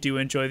really do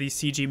enjoy these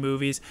CG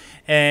movies,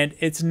 and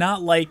it's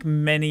not like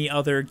many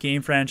other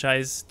game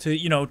franchises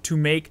to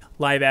make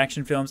live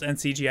action films and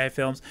CGI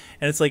films.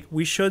 And it's like,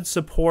 we should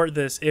support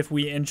this if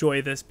we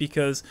enjoy this,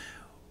 because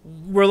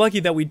we're lucky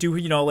that we do.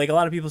 Like a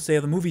lot of people say,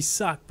 the movies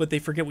suck, but they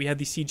forget we had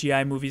these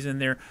CGI movies in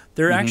there.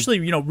 They're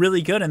actually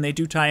really good, and they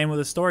do tie in with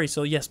a story.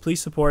 So yes,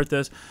 please support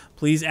this.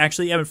 Please,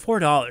 actually,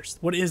 $4.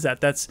 What is that?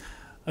 That's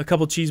a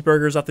couple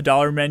cheeseburgers off the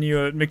dollar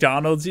menu at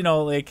McDonald's,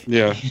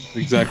 Yeah,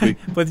 exactly.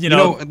 But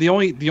the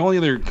only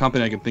other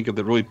company I can think of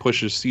that really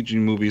pushes CG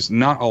movies,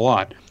 not a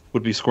lot,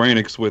 would be Square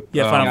Enix with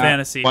Final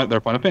Fantasy. Their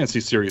Final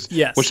Fantasy series.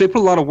 Yes. Which they put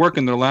a lot of work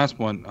in their last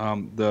one,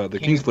 the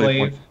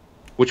Kingsglaive one,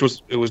 which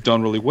was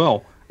done really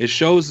well. It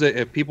shows that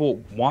if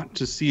people want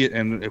to see it,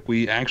 and if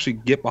we actually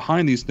get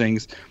behind these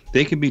things,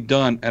 they can be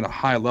done at a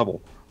high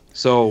level.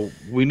 So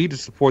we need to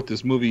support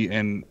this movie,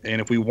 and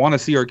if we want to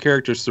see our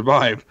characters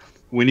survive,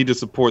 we need to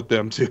support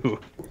them too.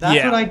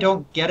 That's what I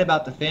don't get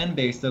about the fan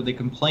base, though. They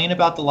complain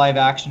about the live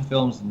action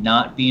films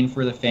not being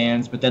for the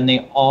fans, but then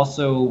they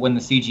also, when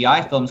the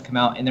CGI films come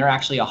out and they're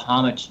actually a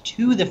homage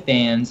to the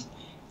fans,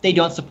 they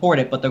don't support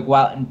it, but they'll go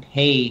out and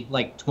pay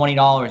like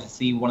 $20 to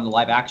see one of the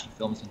live action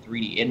films in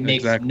 3D. It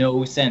makes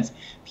no sense.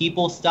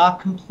 People, stop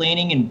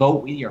complaining and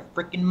vote with your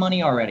freaking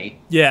money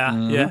already.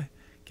 Yeah, yeah.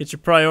 Get your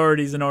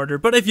priorities in order.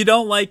 But if you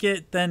don't like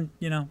it, then,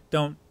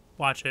 don't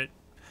watch it.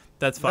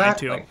 That's fine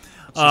too.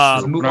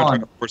 Just move we're not on.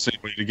 trying to force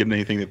anybody to get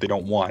anything that they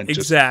don't want.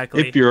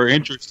 Exactly. Just, if you're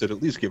interested,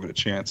 at least give it a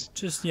chance.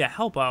 Just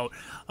help out.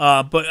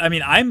 But I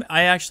mean,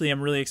 I actually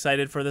am really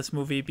excited for this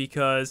movie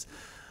because,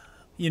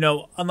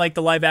 unlike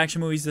the live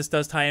action movies, this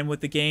does tie in with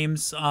the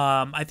games.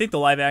 I think the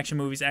live action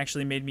movies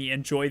actually made me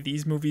enjoy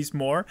these movies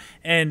more.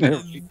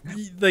 And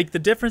like the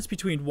difference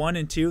between 1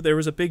 and 2, there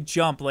was a big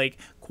jump. Like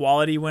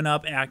quality went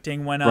up,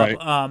 acting went up.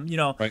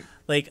 Right.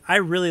 Like I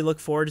really look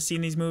forward to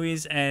seeing these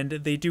movies, and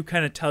they do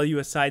kind of tell you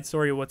a side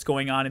story of what's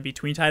going on in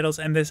between titles.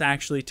 And this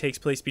actually takes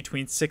place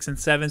between 6 and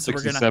 7. So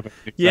we're gonna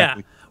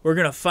we're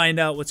gonna find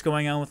out what's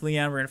going on with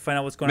Leon. We're gonna find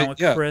out what's going on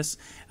with Chris.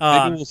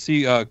 Maybe we'll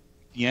see the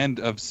end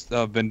of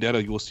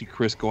Vendetta. You will see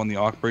Chris go on the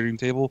operating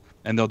table,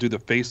 and they'll do the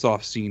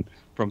face-off scene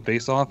from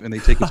Face Off, and they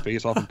take his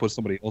face off and put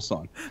somebody else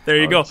on. There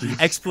you go.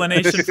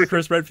 Explanation for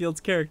Chris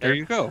Redfield's character. There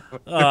you go.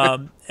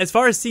 As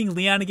far as seeing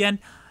Leon again,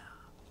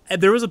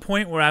 there was a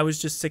point where I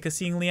was just sick of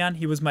seeing Leon.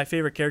 He was my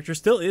favorite character,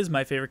 still is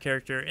my favorite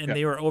character, and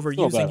they were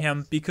overusing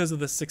him because of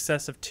the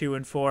success of 2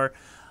 and 4.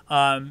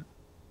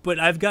 But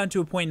I've gotten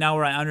to a point now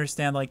where I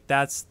understand, like,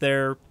 that's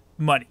their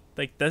money.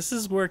 Like, this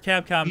is where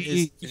Capcom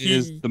is. He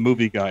is the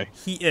movie guy.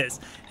 He is.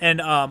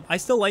 And I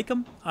still like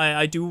him.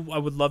 I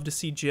would love to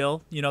see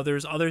Jill.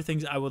 There's other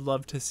things I would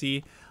love to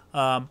see.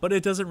 But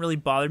it doesn't really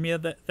bother me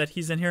that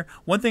he's in here.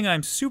 One thing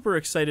I'm super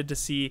excited to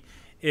see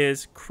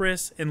is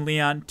Chris and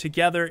Leon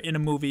together in a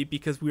movie,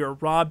 because we were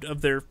robbed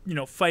of their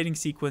fighting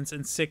sequence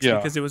in 6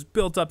 because it was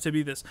built up to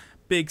be this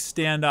big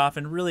standoff,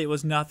 and really it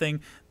was nothing.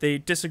 They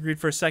disagreed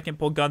for a second,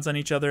 pulled guns on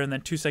each other, and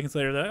then 2 seconds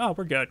later they're like, oh,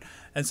 we're good.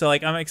 And so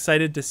I'm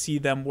excited to see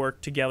them work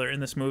together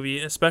in this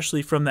movie,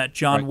 especially from that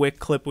John Wick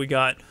clip we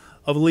got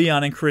of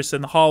Leon and Chris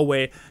in the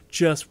hallway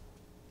just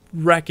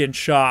wrecking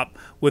shop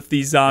with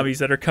these zombies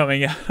that are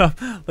coming out,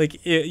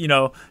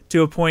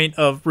 to a point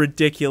of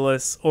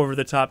ridiculous over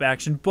the top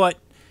action. But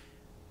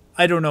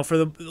I don't know,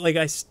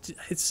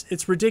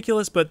 it's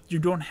ridiculous, but you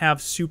don't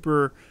have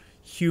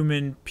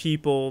superhuman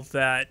people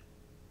that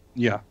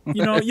you know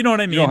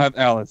what I mean. You don't have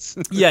Alice.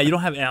 Yeah, you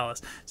don't have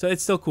Alice, so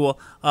it's still cool.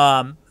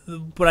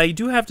 But I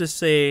do have to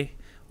say,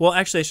 well,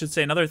 actually, I should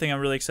say another thing I'm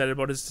really excited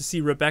about is to see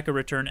Rebecca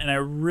return, and I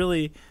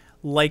really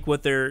like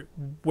where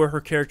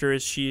her character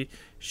is. She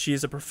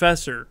is a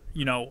professor,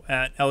 you know,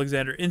 at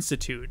Alexander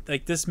Institute.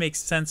 Like, this makes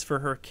sense for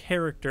her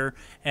character,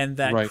 and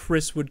that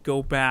Chris would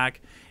go back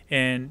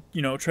and,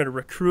 you know, try to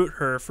recruit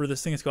her for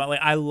this thing that's going on.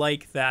 Like, I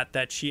like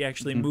that she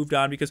actually moved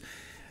on, because,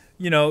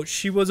 you know,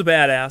 she was a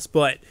badass,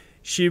 but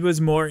she was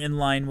more in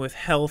line with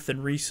health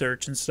and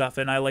research and stuff,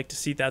 and I like to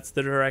see that's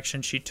the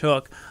direction she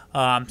took.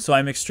 So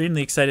I'm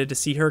extremely excited to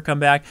see her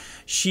come back.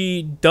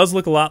 She does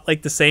look a lot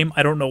like the same.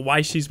 I don't know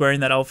why she's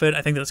wearing that outfit.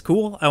 I think that's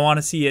cool. I want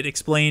to see it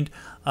explained.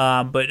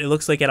 But it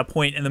looks like at a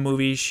point in the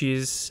movie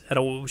she's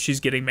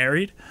getting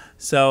married,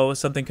 so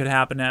something could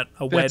happen at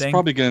a wedding. It's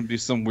probably going to be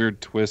some weird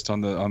twist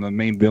on the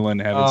main villain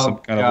having some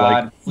kind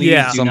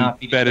of some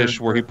fetish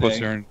where he puts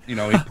her in, you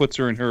know, he puts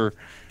her in her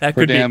that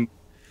could damn.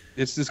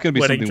 It's going to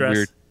be something dress.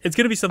 Weird. It's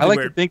going to be something weird.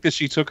 I like to think that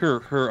she took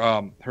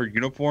her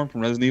uniform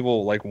from Resident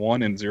Evil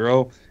 1 and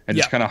 0 and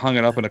just kind of hung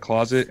it up in a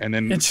closet, and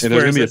then there's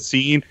going to be a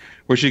scene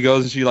where she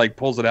goes and she like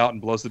pulls it out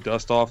and blows the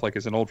dust off like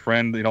it's an old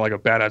friend, you know, like a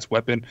badass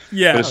weapon.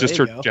 Yeah, but it's just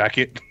her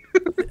jacket.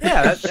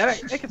 Yeah,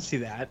 I can see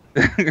that.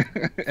 And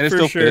it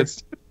still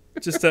fits.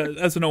 Just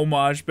as an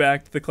homage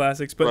back to the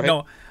classics. But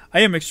no,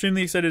 I am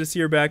extremely excited to see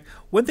her back.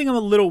 One thing I'm a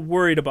little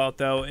worried about,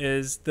 though,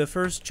 is the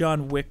first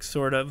John Wick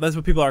sort of, that's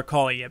what people are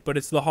calling it, but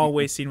it's the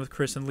hallway scene with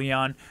Chris and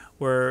Leon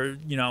where,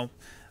 you know,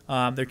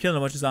 they're killing a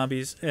bunch of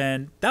zombies,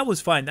 and that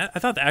was fine. I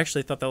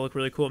actually thought that looked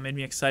really cool. It made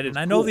me excited. And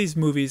I know these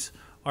movies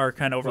are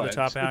kind of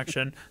over-the-top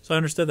action, so I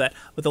understood that.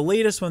 But the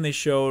latest one they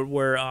showed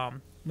where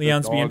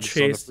Leon's being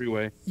chased. On the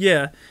freeway.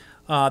 Yeah.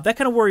 That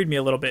kind of worried me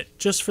a little bit,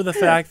 just for the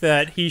fact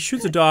that he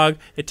shoots a dog,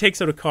 it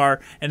takes out a car,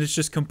 and it's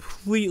just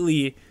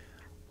completely...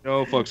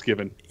 No fucks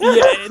given.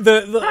 Yeah,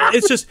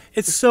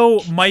 it's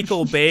so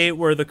Michael Bay,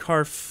 where the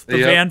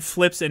van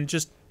flips and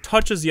just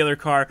touches the other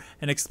car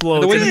and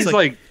explodes.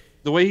 And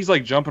the way he's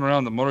like jumping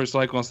around the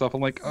motorcycle and stuff,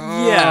 I'm like,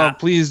 oh,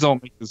 please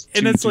don't make this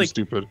too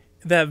stupid.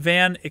 That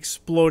van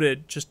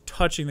exploded just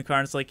touching the car,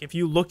 and it's like, if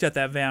you looked at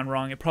that van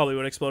wrong, it probably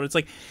would explode. It's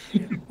like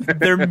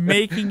they're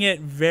making it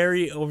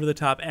very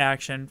over-the-top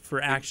action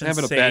for action's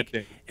sake. Having a bad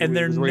day. And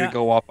they're ready to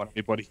go off on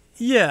anybody.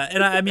 Yeah,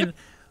 and I mean...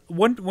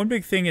 One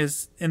big thing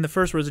is, in the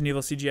first Resident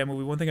Evil CGI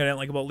movie, one thing I didn't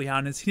like about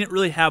Leon is he didn't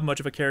really have much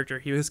of a character.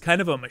 He was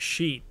kind of a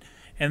machine.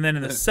 And then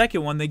in the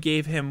second one, they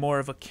gave him more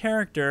of a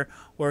character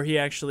where he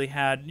actually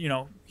had, you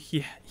know,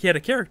 he had a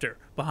character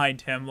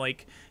behind him,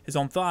 like his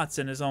own thoughts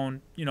and his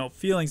own, you know,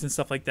 feelings and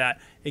stuff like that.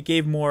 It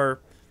gave more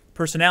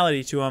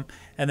personality to him.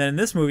 And then in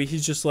this movie,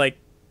 he's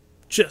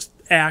just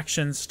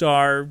action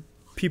star,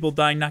 people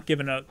dying, not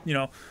giving a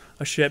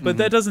shit. But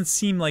that doesn't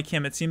seem like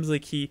him. It seems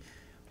like he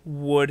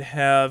would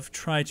have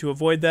tried to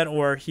avoid that,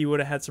 or he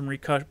would have had some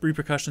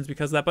repercussions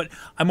because of that. But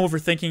I'm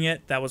overthinking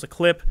it. That was a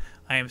clip.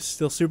 I am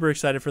still super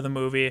excited for the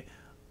movie.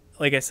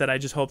 Like I said, I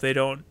just hope they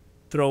don't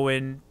throw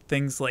in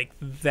things like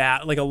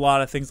that, like a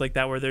lot of things like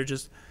that, where they're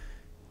just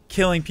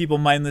killing people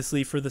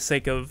mindlessly for the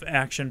sake of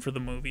action for the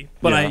movie.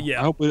 But I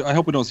hope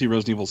we don't see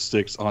Resident Evil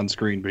 6 on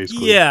screen,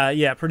 basically.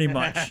 Yeah, pretty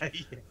much.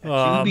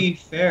 To be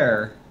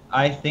fair,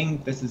 I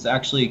think this is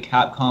actually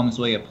Capcom's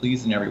way of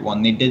pleasing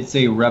everyone. They did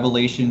say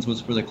Revelations was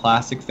for the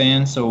classic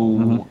fans,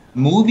 so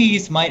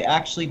movies might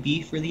actually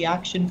be for the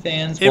action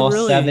fans, while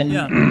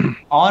 7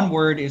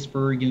 onward is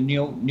for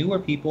newer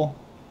people.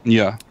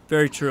 Yeah.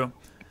 Very true.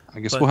 I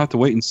guess we'll have to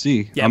wait and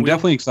see. Yeah, I'm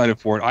definitely excited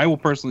for it. I will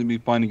personally be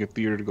finding a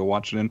theater to go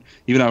watch it in,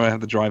 even if I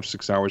have to drive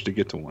 6 hours to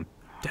get to one.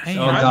 Dang.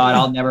 Oh, God,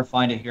 I'll never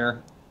find it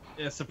here.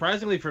 Yeah,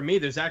 surprisingly for me,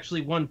 there's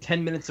actually one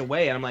 10 minutes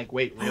away, and I'm like,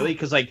 wait, really?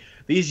 Because like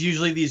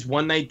these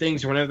one-night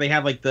things, or whenever they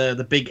have like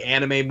the big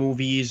anime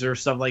movies or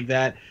stuff like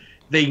that,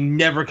 they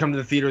never come to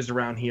the theaters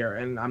around here,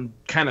 and I'm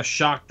kind of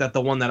shocked that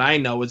the one that I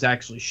know is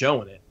actually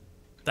showing it.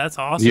 That's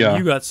awesome. Yeah.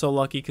 You got so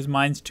lucky because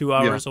mine's 2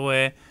 hours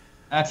away.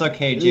 That's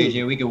okay,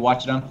 JJ. We could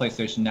watch it on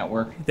PlayStation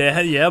Network.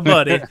 Yeah,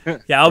 buddy.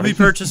 Yeah, I'll be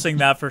purchasing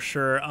that for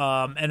sure.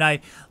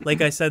 And like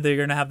I said, they're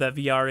gonna have that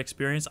VR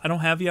experience. I don't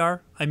have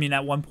VR. I mean,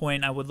 at one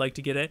point I would like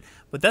to get it,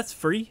 but that's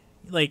free.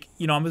 Like,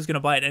 I'm just gonna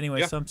buy it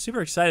anyway. Yeah. So I'm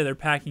super excited they're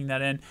packing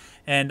that in.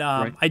 And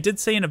I did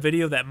say in a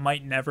video that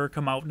might never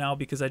come out now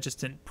because I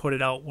just didn't put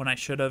it out when I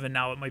should have, and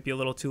now it might be a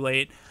little too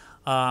late.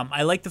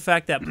 I like the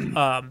fact that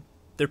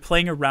they're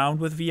playing around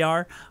with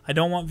VR. I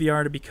don't want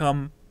VR to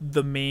become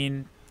the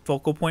main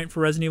focal point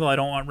for Resident Evil. I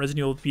don't want Resident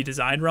Evil to be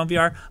designed around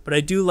VR, but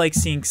I do like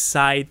seeing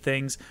side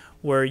things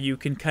where you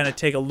can kind of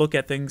take a look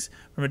at things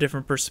from a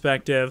different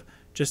perspective,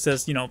 just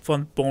as,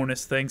 fun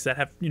bonus things that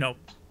have,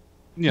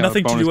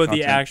 nothing to do with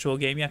the actual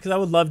game. Yeah, because I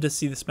would love to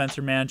see the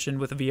Spencer Mansion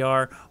with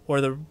VR or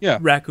the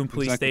Raccoon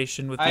Police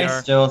Station with VR.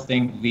 I still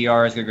think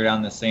VR is going to go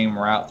down the same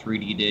route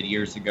 3D did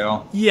years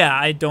ago. Yeah,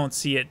 I don't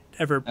see it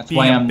ever That's being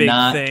why a I'm big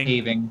not thing.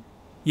 caving.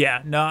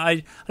 Yeah, no,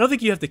 I don't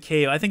think you have to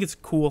cave. I think it's a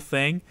cool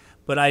thing,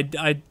 but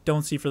I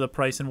don't see for the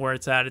price and where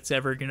it's at, it's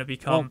ever going to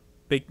become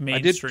big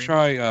mainstream.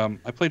 I did try.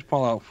 I played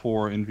Fallout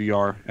 4 in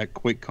VR at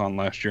QuakeCon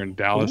last year in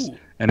Dallas,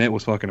 and it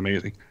was fucking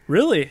amazing.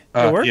 Really?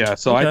 It worked? Yeah.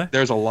 So okay.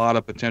 there's a lot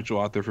of potential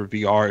out there for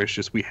VR. It's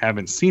just we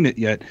haven't seen it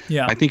yet.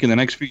 Yeah. I think in the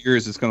next few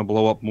years it's going to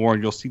blow up more,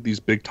 and you'll see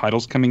these big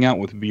titles coming out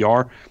with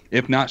VR,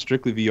 if not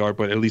strictly VR,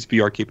 but at least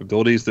VR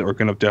capabilities that are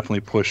going to definitely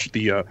push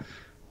the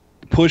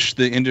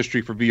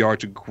industry for VR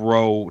to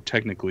grow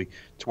technically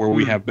to where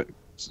we have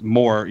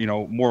more,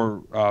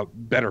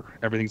 better.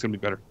 Everything's going to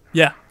be better.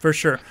 Yeah, for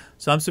sure.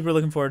 So I'm super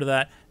looking forward to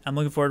that. I'm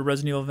looking forward to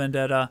Resident Evil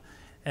Vendetta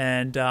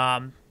and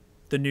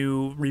the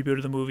new reboot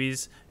of the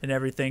movies and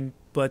everything.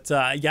 But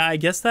yeah, I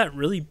guess that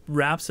really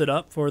wraps it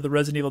up for the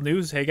Resident Evil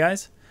news. Hey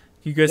guys,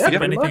 you guys think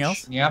of anything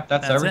else? Yeah,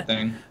 that's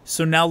everything. It.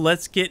 So now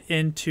let's get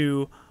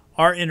into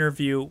our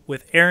interview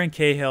with Erin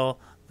Cahill,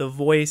 the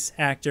voice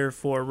actor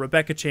for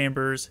Rebecca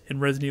Chambers in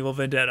Resident Evil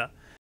Vendetta.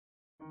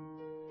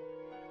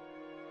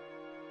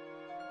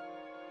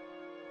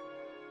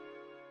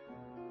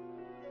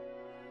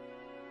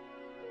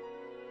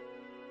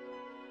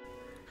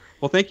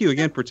 Well, thank you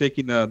again for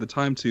taking the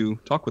time to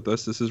talk with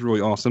us. This is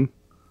really awesome.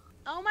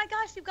 Oh my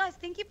gosh, you guys,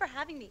 thank you for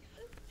having me.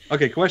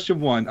 Okay, question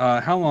one.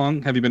 How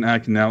long have you been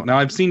acting now? Now,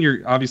 I've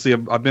seen obviously,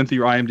 I've been through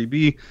your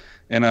IMDb,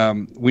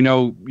 and we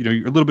know, a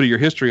little bit of your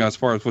history as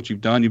far as what you've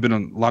done. You've been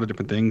on a lot of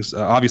different things.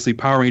 Obviously,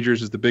 Power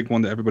Rangers is the big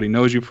one that everybody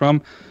knows you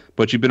from,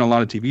 but you've been on a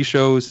lot of TV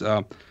shows.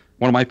 One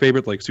of my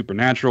favorite, like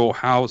Supernatural,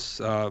 House,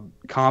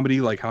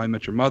 comedy, like How I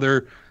Met Your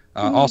Mother.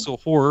 Also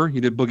horror. You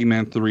did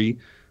Boogeyman 3.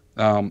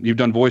 You've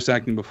done voice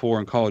acting before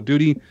in Call of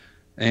Duty,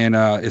 and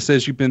it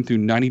says you've been through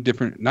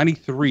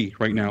 93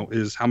 right now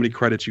is how many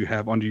credits you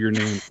have under your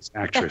name as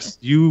actress.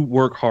 You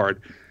work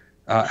hard.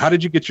 How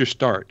did you get your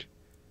start?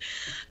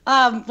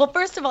 Well,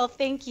 first of all,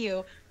 thank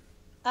you.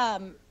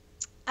 I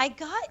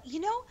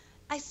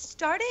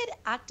started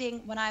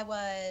acting when I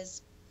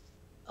was,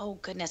 oh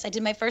goodness, I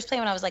did my first play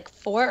when I was like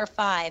 4 or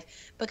 5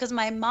 because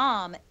my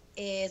mom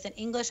is an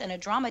English and a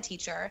drama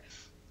teacher.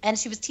 And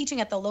she was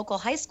teaching at the local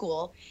high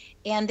school,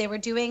 and they were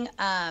doing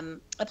a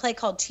play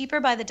called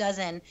Cheaper by the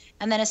Dozen,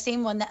 and then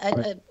one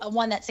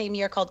that same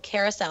year called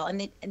Carousel,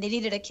 and they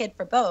needed a kid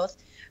for both.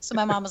 So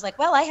my mom was like,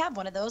 "Well, I have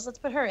one of those. Let's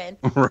put her in."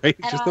 Right,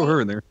 just throw her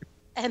in there.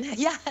 And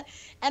yeah,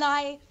 and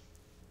I,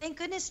 thank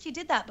goodness she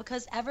did that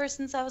because ever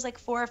since I was like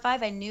 4 or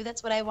 5, I knew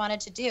that's what I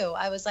wanted to do.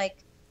 I was like,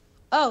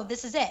 "Oh,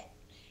 this is it,"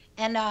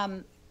 and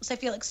so I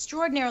feel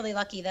extraordinarily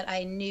lucky that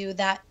I knew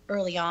that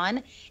early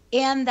on,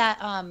 and that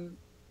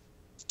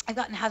I've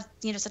gotten to have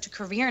such a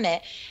career in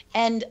it,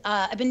 and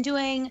I've been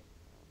doing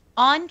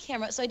on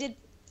camera. So I did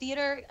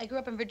theater. I grew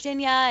up in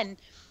Virginia, and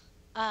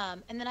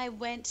then I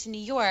went to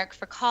New York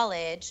for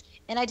college,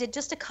 and I did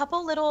just a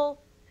couple little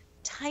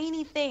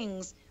tiny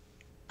things.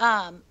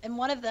 And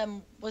one of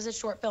them was a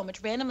short film,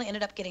 which randomly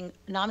ended up getting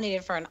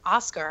nominated for an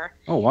Oscar.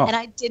 Oh wow! And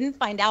I didn't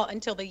find out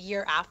until the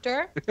year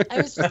after.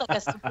 I was just like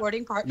a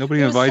supporting part.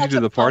 Nobody invited you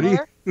to the party,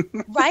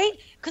 right?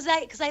 Because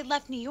I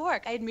left New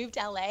York. I had moved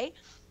to LA.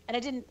 And I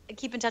didn't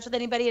keep in touch with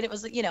anybody, and it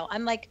was,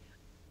 I'm like,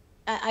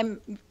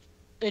 I'm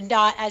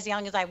not as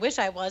young as I wish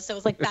I was. So it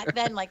was like back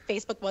then, like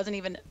Facebook wasn't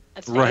even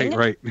a thing.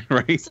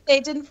 Right. So they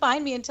didn't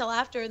find me until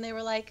after, and they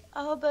were like,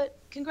 "Oh, but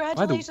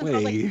congratulations!" By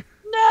the way,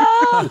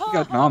 I was like, "No, you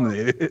got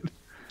nominated."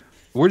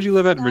 Where'd you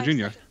live at in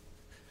Virginia?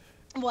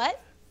 What?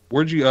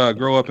 Where'd you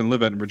grow up and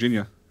live at in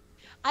Virginia?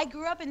 I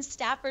grew up in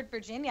Stafford,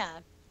 Virginia.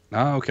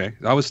 Ah, okay.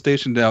 I was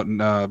stationed out in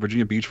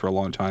Virginia Beach for a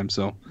long time,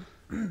 so.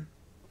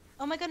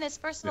 Oh my goodness!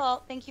 First of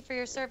all, thank you for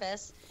your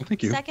service. Well,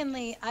 thank you.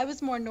 Secondly, I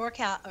was more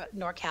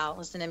NorCal.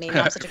 Listen to me,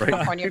 I'm such a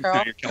California girl.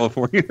 Now you're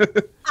California.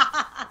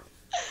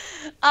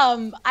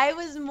 I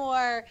was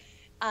more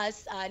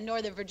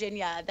Northern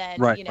Virginia than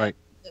right.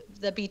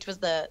 The beach was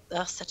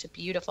such a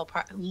beautiful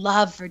part.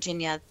 Love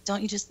Virginia.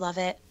 Don't you just love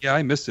it? Yeah,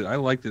 I missed it. I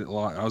liked it a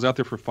lot. I was out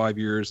there for 5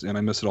 years, and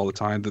I miss it all the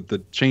time.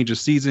 The change of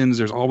seasons.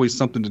 There's always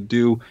something to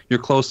do. You're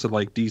close to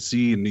like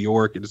DC and New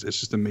York. It's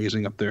just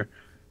amazing up there.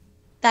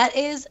 That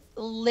is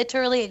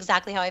literally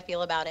exactly how I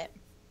feel about it.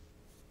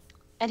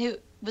 And who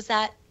was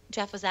that?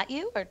 Jeff, was that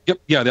you? Or? Yep.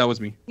 Yeah, that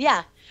was me.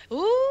 Yeah.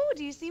 Ooh,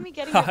 do you see me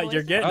getting your voice?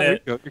 You're getting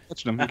it. You're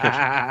catching them.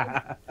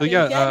 So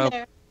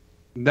yeah,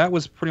 that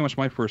was pretty much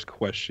my first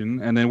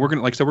question. And then we're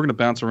gonna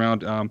bounce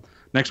around.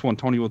 Next one,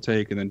 Tony will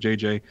take, and then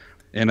JJ.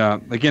 And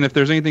again, if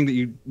there's anything that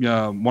you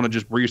want to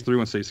just breeze through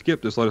and say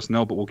skip, just let us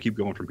know. But we'll keep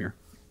going from here.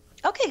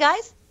 Okay,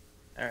 guys.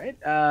 All right.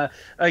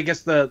 I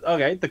guess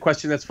the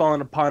question that's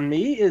fallen upon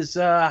me is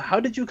how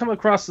did you come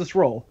across this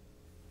role?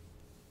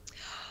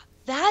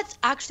 That's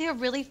actually a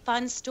really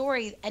fun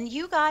story, and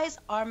you guys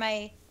are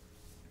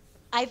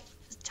I've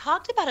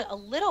talked about it a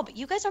little, but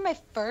you guys are my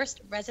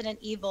first Resident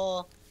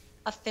Evil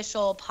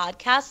official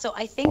podcast, so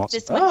I think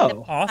this might be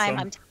the time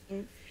I'm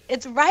telling.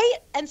 It's right,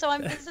 and so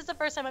this is the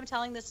first time I'm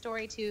telling this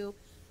story to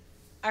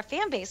our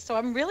fan base, so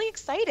I'm really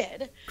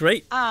excited.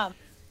 Great.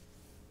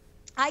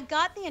 I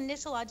got the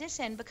initial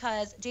audition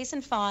because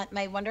Jason Font,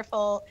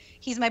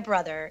 he's my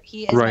brother.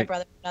 He is my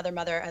brother, another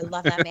mother. I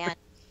love that man.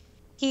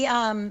 He,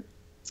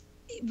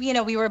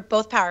 we were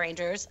both Power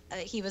Rangers.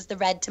 He was the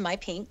red to my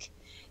pink.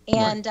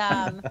 And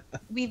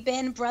we've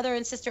been brother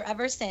and sister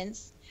ever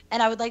since.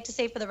 And I would like to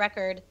say for the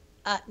record,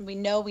 we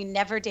know we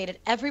never dated.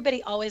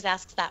 Everybody always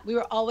asks that. We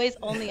were always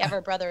only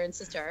ever brother and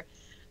sister.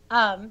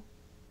 And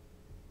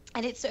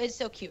it's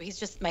so cute. He's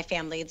just my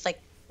family. It's like,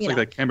 it's like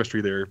that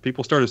chemistry there.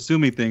 People start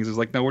assuming things. It's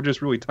like, no, we're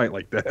just really tight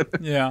like that.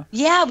 Yeah.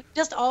 Yeah, we've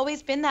just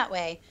always been that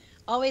way.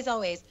 Always.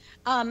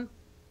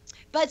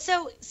 But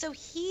so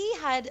he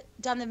had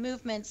done the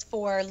movements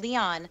for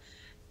Leon,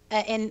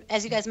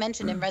 as you guys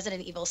mentioned, in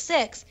Resident Evil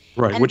 6.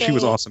 Right, which he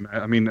was awesome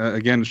at. I mean,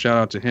 again, shout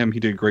out to him. He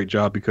did a great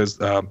job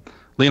because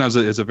Leon is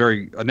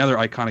another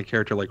iconic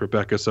character like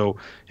Rebecca. So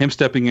him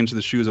stepping into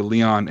the shoes of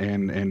Leon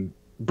and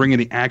bringing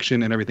the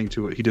action and everything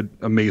to it, he did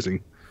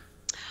amazing.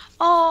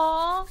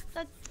 I'm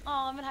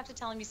gonna have to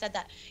tell him you said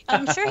that.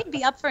 I'm sure he'd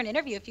be up for an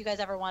interview if you guys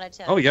ever wanted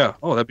to. Oh yeah,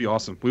 that'd be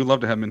awesome. We'd love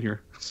to have him in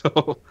here.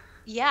 So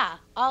yeah,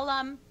 I'll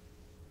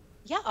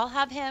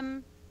have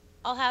him.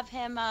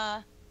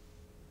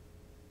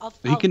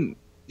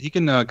 He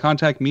can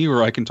contact me,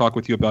 or I can talk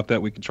with you about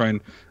that. We can try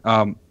and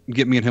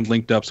get me and him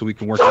linked up so we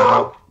can work that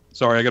out.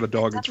 Sorry, I got a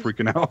dog that's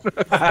freaking out.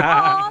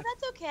 Oh,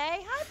 that's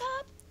okay. Hi,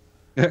 pup.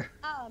 Yeah.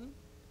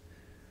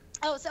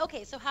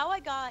 So how I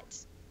got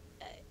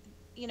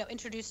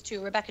introduced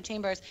to Rebecca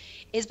Chambers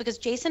is because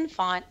Jason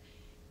Font,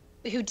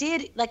 who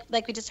did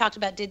like we just talked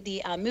about, did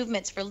the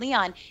movements for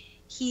Leon.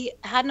 He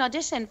had an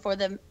audition for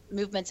the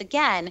movements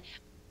again.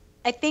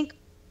 I think,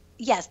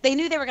 yes, they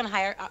knew they were going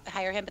to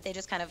hire him, but they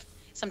just kind of,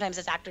 sometimes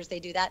as actors they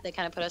do that. They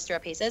kind of put us through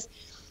our paces.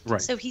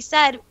 Right. So he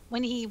said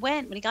when he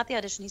got the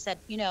audition, he said,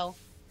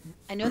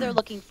 I know they're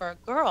looking for a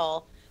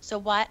girl,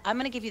 so I'm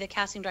going to give you the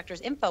casting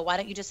director's info. Why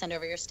don't you just send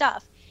over your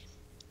stuff?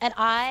 And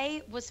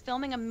I was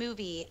filming a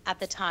movie at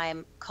the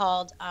time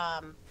called,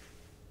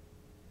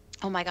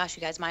 oh my gosh,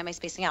 you guys, why am I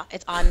spacing out?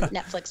 It's on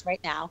Netflix right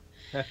now.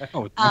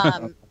 Oh,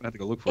 I have to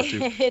go look for it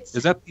too.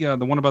 Is that the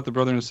one about the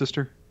brother and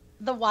sister?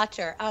 The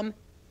Watcher.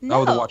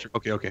 No. Oh, the Watcher.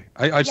 Okay.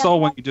 I saw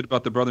one you did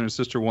about the brother and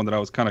sister one that I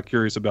was kind of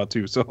curious about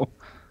too. So.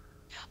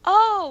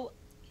 Oh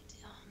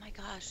my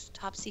gosh,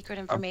 top secret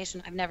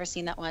information. I've never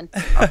seen that one.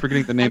 I'm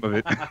forgetting the name of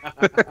it.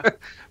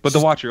 But the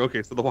Watcher.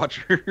 Okay, so the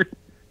Watcher.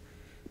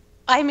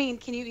 I mean,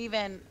 can you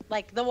even,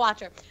 The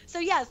Watcher? So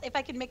yes, if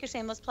I could make a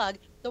shameless plug,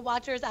 The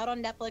Watcher is out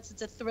on Netflix.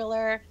 It's a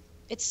thriller.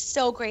 It's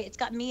so great. It's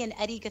got me and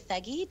Eddie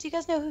Gathegi. Do you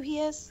guys know who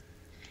he is?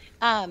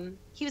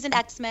 He was in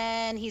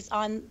X-Men. He's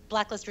on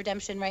Blacklist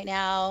Redemption right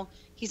now.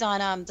 He's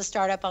on the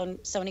startup on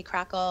Sony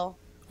Crackle.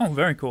 Oh,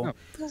 very cool.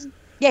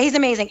 Yeah, he's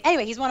amazing.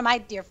 Anyway, he's one of my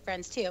dear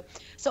friends too.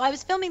 So I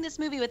was filming this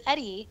movie with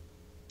Eddie,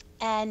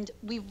 and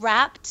we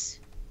wrapped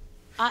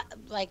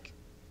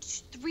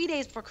 3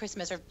 days before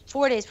Christmas or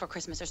 4 days before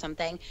Christmas or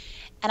something.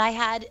 And I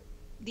had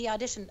the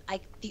audition.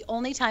 The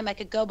only time I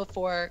could go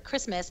before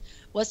Christmas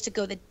was to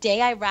go the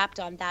day I wrapped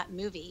on that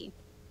movie,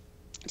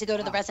 to go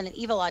to the Resident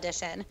Evil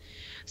audition.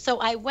 So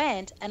I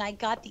went, and I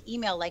got the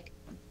email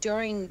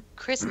during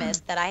Christmas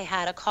that I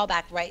had a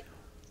callback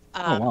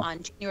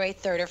on January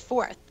 3rd or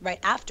 4th, right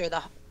after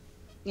the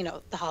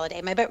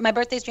holiday. My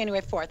birthday's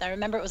January 4th. I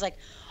remember it was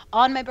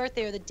on my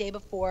birthday or the day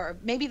before, or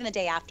maybe even the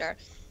day after.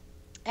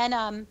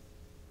 And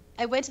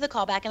I went to the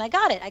callback and I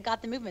got it. I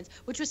got the movements,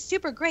 which was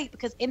super great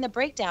because in the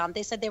breakdown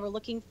they said they were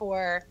looking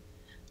for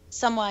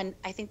someone.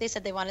 I think they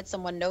said they wanted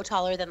someone no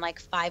taller than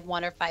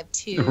 5'1" or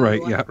 5'2".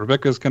 Right. Yeah.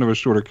 Rebecca's kind of a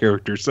shorter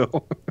character,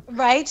 so.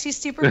 Right. She's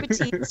super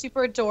petite,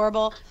 super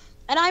adorable,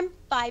 and I'm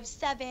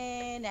 5'7",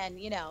 and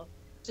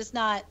just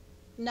not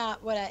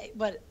what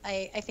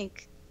I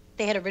think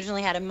they had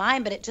originally had in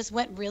mind, but it just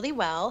went really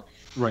well.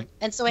 Right.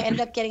 And so I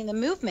ended up getting the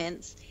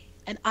movements.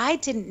 And I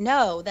didn't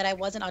know that I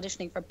wasn't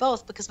auditioning for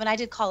both, because when I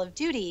did Call of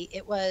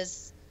Duty,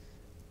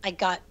 I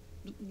got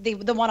the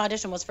one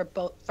audition was for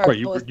both. Right,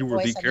 you were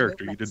the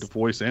character. You did the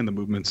voice and the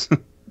movements.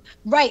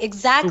 Right,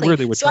 exactly. So where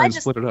they would try and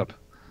split it up.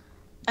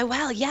 Oh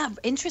well, yeah,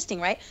 interesting,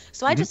 right?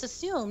 So I just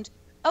assumed,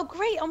 oh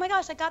great, oh my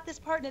gosh, I got this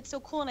part and it's so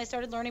cool, and I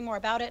started learning more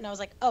about it, and I was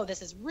like, oh,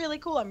 this is really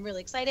cool. I'm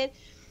really excited.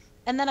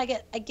 And then I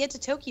get to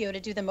Tokyo to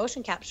do the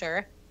motion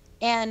capture,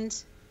 and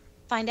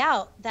find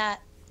out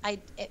that I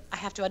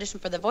have to audition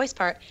for the voice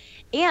part,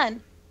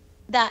 and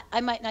that I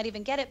might not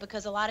even get it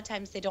because a lot of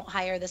times they don't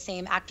hire the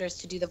same actors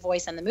to do the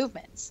voice and the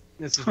movements.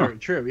 This is very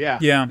true. Yeah.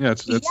 Yeah. Yeah.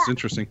 It's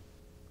interesting.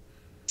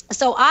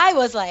 So I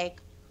was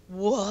like,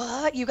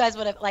 what? You guys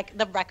would have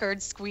the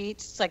record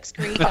screeched. I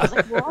was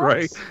like, what?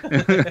 Right.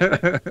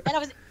 And I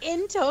was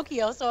in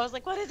Tokyo, so I was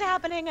like, what is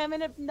happening? I'm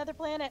in another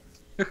planet.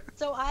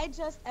 So I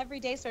just every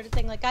day started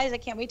saying guys, I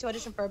can't wait to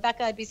audition for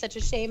Rebecca. It'd be such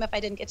a shame if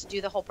I didn't get to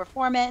do the whole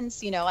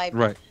performance.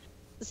 Right.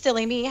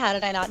 Silly me, how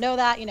did I not know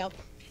that?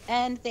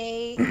 And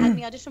they had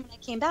me audition when I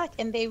came back,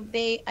 and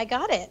I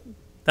got it.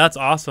 That's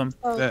awesome.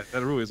 So, that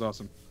really is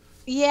awesome.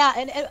 Yeah,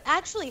 and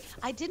actually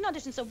I did an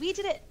audition. So we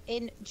did it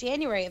in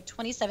January of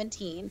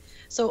 2017.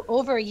 So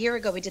over a year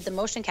ago we did the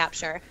motion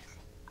capture.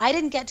 I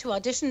didn't get to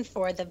audition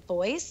for the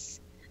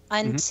voice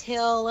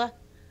until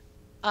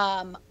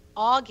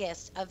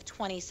August of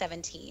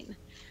 2017.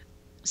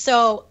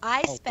 So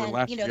I spent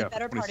the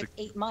better part of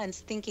 8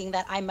 months thinking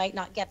that I might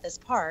not get this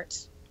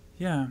part.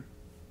 Yeah.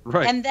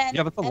 Right. And then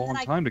that's a long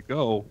time to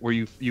go where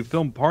you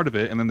film part of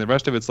it and then the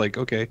rest of it's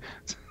okay.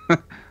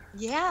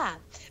 Yeah,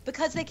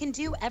 because they can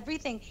do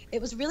everything. It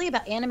was really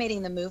about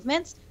animating the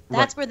movements.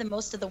 That's where the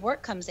most of the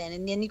work comes in,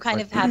 and then you kind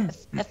of have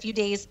a few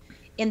days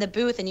in the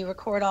booth and you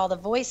record all the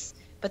voice.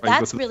 But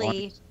that's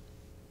really,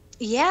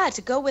 yeah,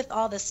 to go with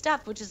all this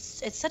stuff, which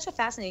is it's such a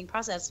fascinating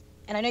process.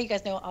 And I know you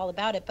guys know all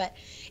about it, but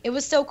it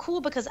was so cool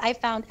because I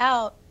found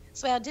out.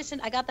 So I auditioned.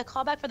 I got the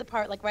call back for the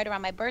part like right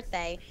around my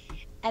birthday,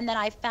 and then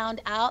I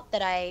found out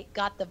that I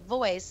got the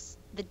voice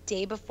the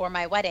day before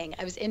my wedding.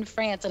 I was in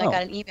France and I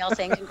got an email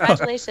saying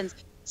congratulations.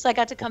 So I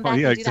got to come back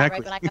and do that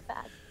right when I got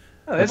back.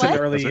 Oh, that's an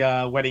early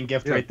wedding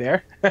gift right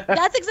there.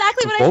 That's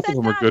exactly what I said. Both of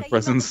them are good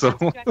presents. So.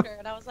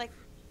 And I was like,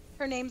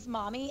 her name's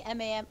Mommy,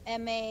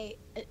 M-A-M-I,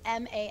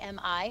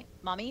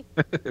 Mommy.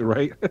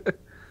 Right.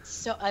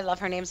 So I love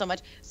her name so much.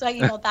 So I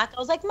emailed back. I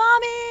was like, Mommy,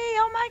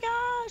 oh my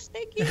gosh,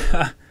 thank you.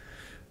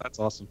 That's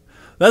awesome.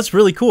 That's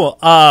really cool.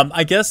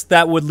 I guess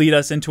that would lead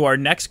us into our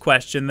next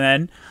question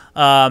then.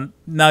 Now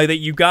that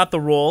you got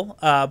the role,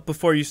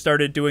 before you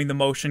started doing the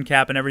motion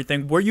cap and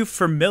everything, were you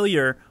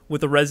familiar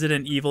with the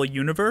Resident Evil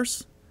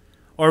universe?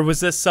 Or was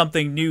this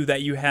something new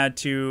that you had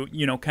to,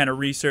 kind of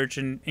research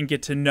and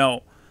get to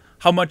know?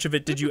 How much of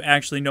it did you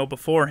actually know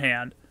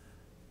beforehand?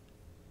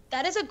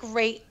 That is a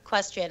great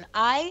question.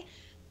 I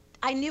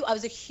knew I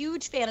was a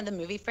huge fan of the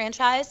movie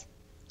franchise.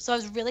 So I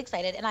was really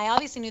excited, and I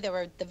obviously knew there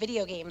were the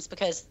video games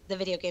because the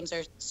video games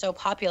are so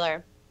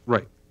popular.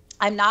 Right.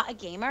 I'm not a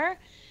gamer.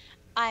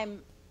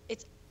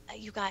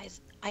 You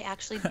guys, I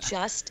actually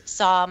just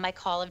saw my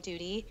Call of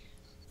Duty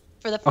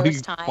for the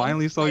first time.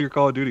 Finally saw your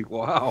Call of Duty.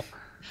 Wow.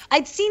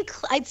 I'd seen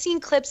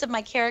clips of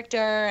my character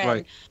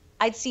and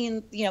I'd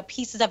seen,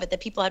 pieces of it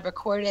that people had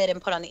recorded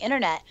and put on the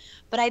internet,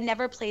 but I'd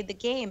never played the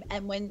game.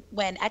 And when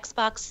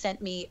Xbox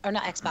sent me, or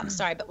not Xbox,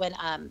 sorry, but when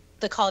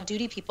the Call of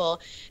Duty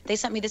people, they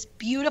sent me this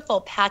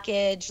beautiful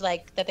package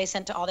that they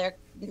sent to all their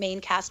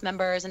main cast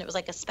members, and it was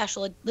like a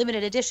special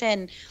limited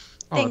edition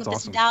thing with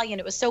this medallion.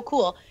 It was so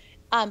cool.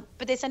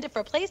 But they sent it for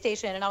a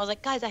PlayStation, and I was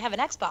like, guys, I have an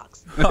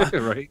Xbox.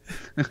 Right.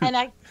 And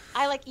I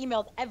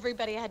emailed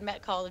everybody I had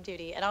met Call of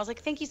Duty, and I was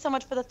like, thank you so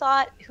much for the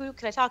thought. Who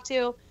could I talk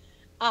to?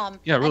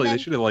 Yeah, really. They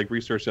should have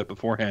researched that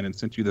beforehand and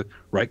sent you the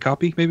right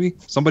copy. Maybe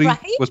somebody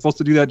was supposed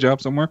to do that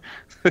job somewhere.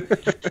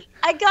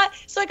 I got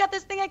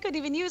this thing I couldn't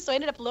even use, so I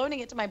ended up loaning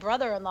it to my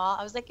brother-in-law.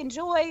 I was like,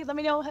 enjoy. Let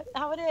me know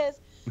how it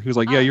is. He was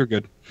like, yeah, you're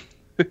good.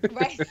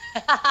 Right.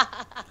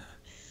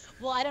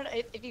 Well, I don't know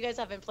if you guys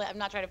haven't played. I'm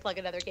not trying to plug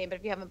another game, but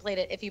if you haven't played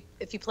it,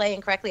 if you play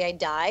incorrectly, I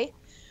die.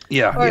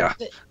 Yeah.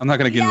 I'm not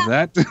going to get into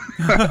that.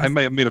 I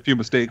may have made a few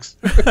mistakes.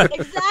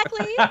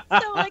 Exactly.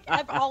 So,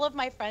 all of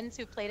my friends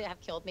who played it have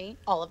killed me.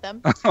 All of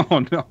them.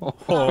 Oh, no.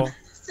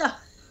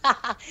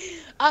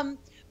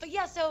 But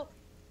yeah, so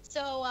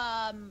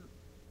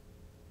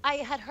I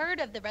had heard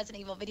of the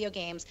Resident Evil video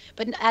games,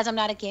 but as I'm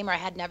not a gamer, I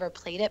had never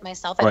played it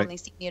myself. I'd only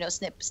seen,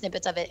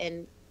 snippets of it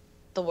in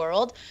the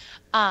world.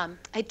 I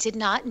did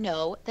not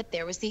know that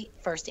there was the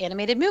first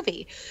animated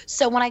movie.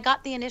 So when I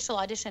got the initial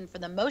audition for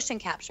the motion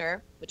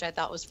capture, which I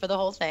thought was for the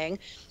whole thing,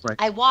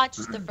 I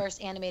watched the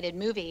first animated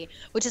movie,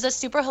 which is a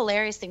super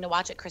hilarious thing to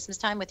watch at Christmas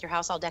time with your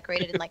house all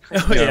decorated in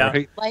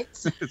Christmas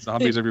lights.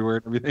 Zombies everywhere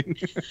and everything.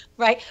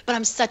 Right. But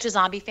I'm such a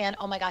zombie fan.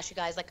 Oh my gosh, you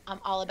guys, I'm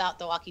all about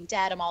The Walking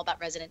Dead. I'm all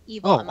about Resident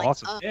Evil. Oh, I'm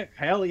awesome. Yeah,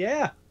 hell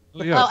yeah.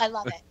 Oh, I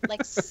love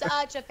it.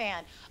 Such a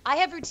fan. I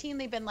have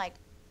routinely been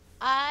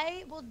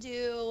I will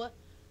do,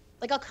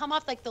 I'll come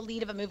off the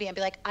lead of a movie and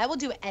be like, I will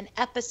do an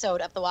episode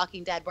of The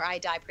Walking Dead where I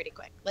die pretty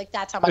quick.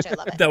 That's how much I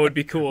love it. That would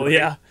be cool.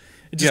 Yeah.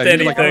 Just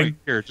anything.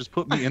 Here, just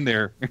put me in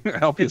there.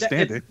 Help you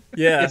stand it.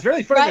 Yeah. It's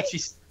really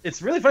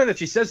funny that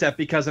she says that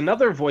because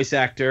another voice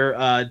actor,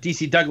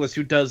 DC Douglas,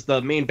 who does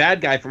the main bad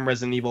guy from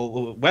Resident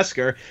Evil,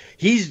 Wesker,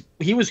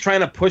 he was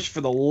trying to push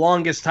for the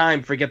longest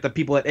time for get the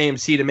people at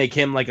AMC to make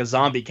him a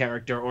zombie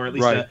character, or at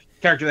least a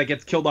character that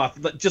gets killed off,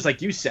 just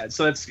like you said.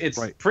 So it's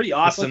pretty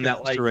awesome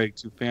that Easter egg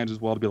to fans as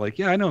well to be like,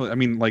 yeah, I know. I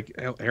mean,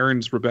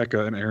 Erin's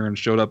Rebecca and Erin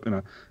showed up in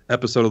an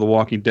episode of The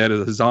Walking Dead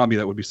as a zombie.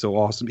 That would be so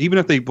awesome. Even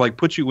if they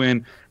put you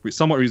in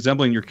somewhat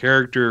resembling your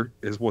character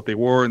is what they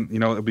wore, and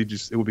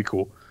it would be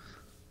cool.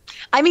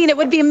 I mean, it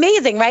would be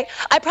amazing, right?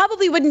 I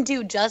probably wouldn't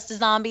do just a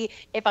zombie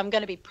if I'm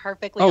going to be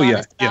perfectly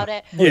honest about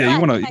it. Yeah, you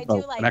want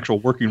an actual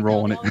working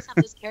role in it. You always have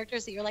those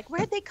characters that you're like,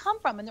 where'd they come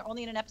from? And they're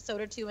only in an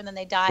episode or two, and then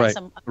they die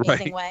some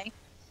amazing way.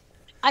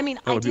 I mean,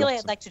 ideally,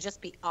 I'd like to just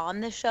be on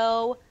the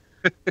show.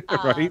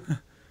 Right. Oh,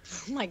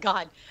 my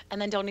God.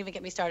 And then don't even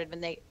get me started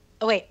when they...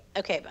 Oh, wait.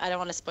 Okay, I don't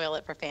want to spoil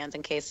it for fans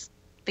in case...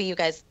 But you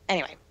guys...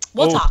 Anyway,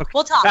 we'll talk.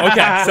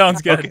 Okay,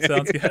 sounds good.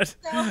 Sounds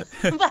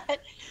good.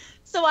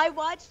 So I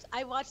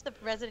watched the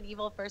Resident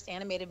Evil first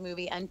animated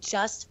movie and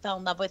just fell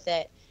in love with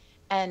it,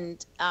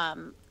 and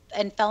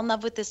fell in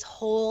love with this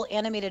whole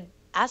animated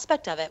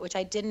aspect of it, which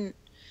I didn't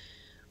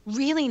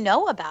really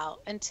know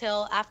about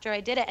until after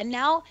I did it. And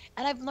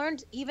I've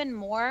learned even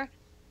more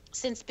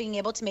since being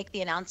able to make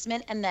the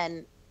announcement and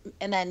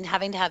then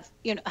having to have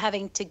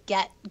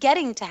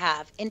getting to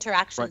have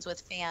interactions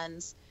with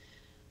fans.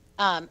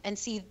 And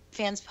see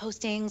fans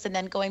postings, and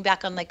then going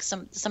back on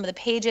some of the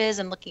pages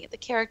and looking at the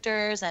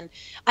characters. And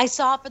I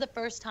saw for the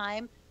first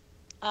time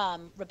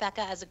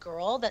Rebecca as a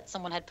girl that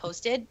someone had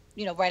posted,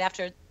 right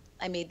after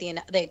I made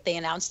they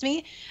announced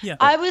me. Yeah.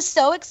 I was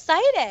so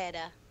excited.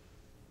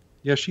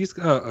 Yeah, she's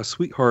a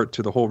sweetheart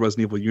to the whole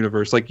Resident Evil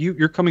universe. Like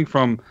you're coming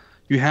from,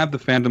 you have the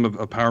fandom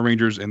of Power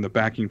Rangers and the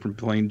backing from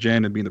playing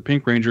Jen and being the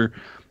Pink Ranger,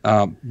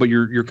 but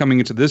you're coming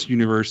into this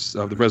universe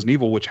of the Resident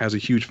Evil, which has a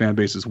huge fan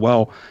base as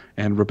well.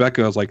 And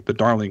Rebecca is like the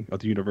darling of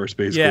the universe,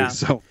 basically. Yeah.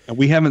 So and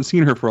we haven't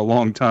seen her for a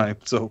long time,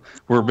 so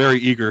we're very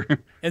eager.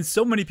 And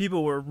so many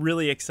people were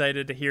really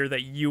excited to hear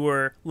that you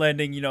were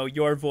lending,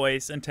 your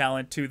voice and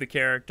talent to the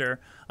character.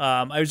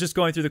 I was just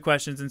going through the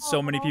questions, and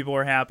so many people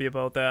were happy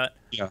about that.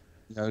 Yeah,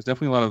 there's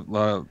definitely a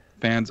lot of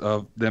fans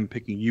of them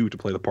picking you to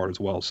play the part as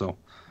well. So.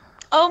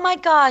 Oh my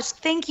gosh,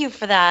 thank you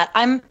for that.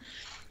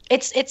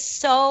 It's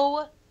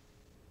so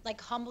like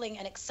humbling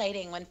and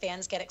exciting when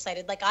fans get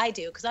excited like I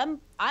do, because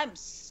I'm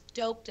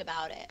stoked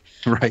about it.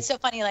 Right. It's so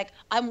funny. Like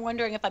I'm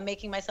wondering if I'm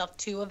making myself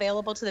too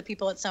available to the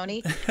people at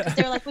Sony, because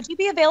they're like, "Would you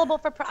be available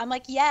for?" I'm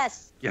like,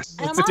 "Yes." Yes.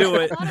 And Let's do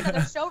it. I'm on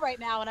another show right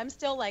now, and I'm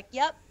still like,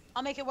 "Yep,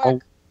 I'll make it work."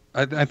 Oh,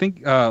 I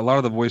think a lot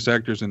of the voice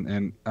actors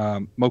and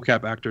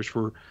mocap actors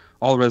for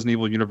all the Resident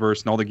Evil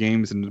universe and all the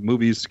games and the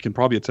movies can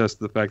probably attest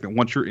to the fact that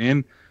once you're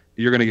in,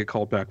 you're going to get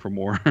called back for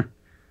more.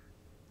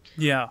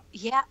 Yeah.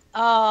 Yeah.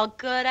 Oh,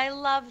 good. I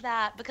love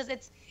that, because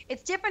it's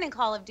different in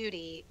Call of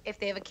Duty if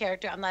they have a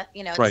character. I'm not,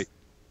 it's, Right.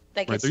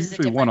 Like Right. it's They're just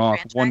a usually different one-off,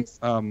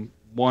 franchise.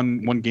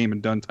 one game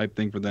and done type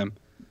thing for them.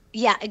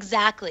 Yeah,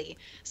 exactly.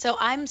 So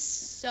I'm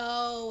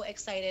so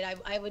excited.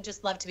 I would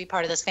just love to be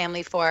part of this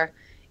family for,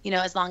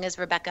 as long as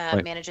Rebecca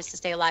Right. manages to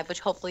stay alive, which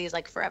hopefully is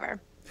like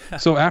forever.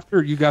 So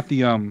after you got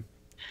the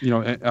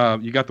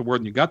you got the word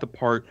and you got the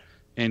part,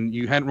 and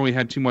you hadn't really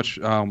had too much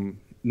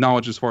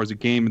knowledge as far as the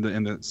game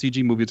and the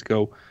CG movies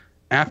go.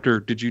 After,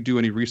 did you do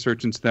any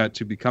research into that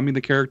to becoming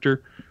the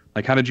character?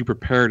 Like, how did you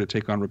prepare to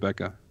take on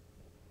Rebecca?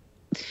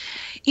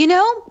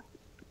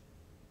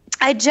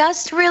 I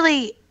just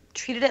really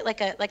treated it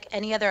like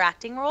any other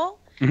acting role.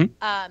 Mhm.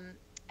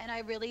 And I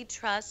really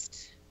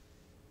trust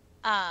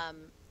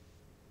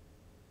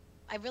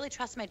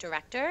my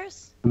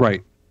directors.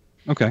 Right.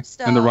 Okay.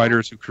 And the So-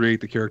 writers who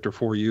create the character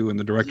for you, and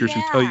the directors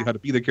who tell you Yeah. how to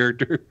be the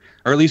character,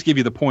 or at least give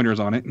you the pointers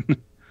on it.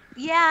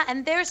 Yeah,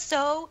 and they're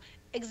so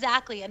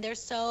exactly, and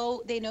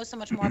they know so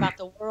much more about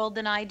the world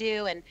than I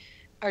do,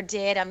 or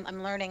did.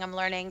 I'm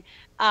learning.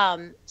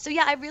 So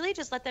yeah, I really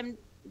just let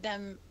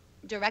them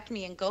direct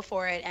me and go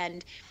for it,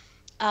 and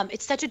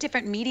it's such a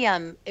different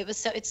medium.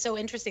 It's so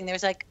interesting.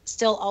 There's like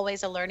still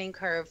always a learning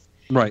curve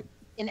Right.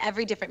 in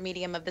every different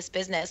medium of this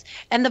business,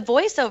 and the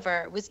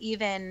voiceover was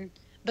even,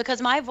 because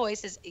my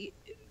voice is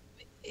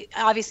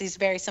obviously is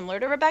very similar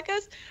to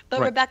Rebecca's, but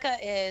Right. Rebecca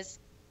is,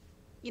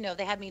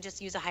 they had me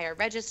just use a higher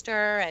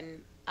register,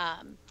 and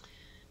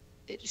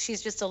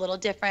she's just a little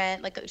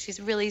different. Like she's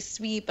really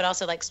sweet, but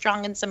also like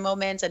strong in some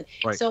moments, and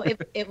Right. so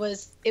it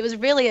was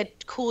really a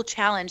cool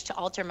challenge to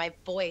alter my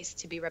voice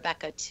to be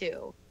Rebecca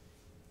too.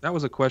 That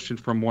was a question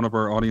from one of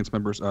our audience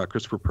members,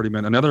 Christopher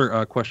Prettyman.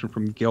 Another question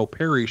from Gail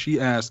Perry. She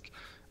asked,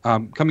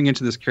 coming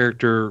into this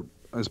character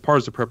as part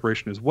of the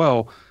preparation as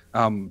well,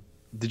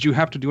 did you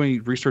have to do any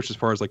research as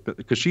far as like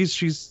because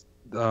she's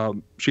a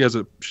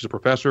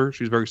professor.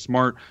 She's very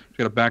smart. She's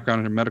got a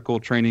background in medical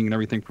training and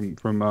everything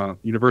from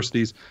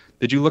universities.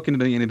 Did you look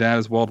into any of that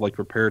as well to like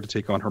prepare to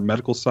take on her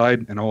medical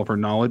side and all of her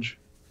knowledge?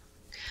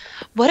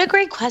 What a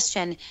great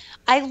question.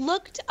 I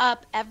looked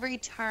up every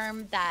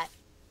term that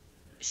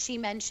she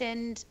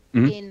mentioned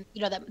in,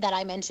 that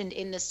I mentioned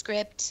in the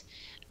script.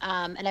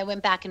 And I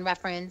went back and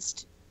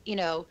referenced,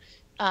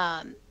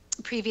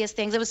 previous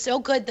things. It was so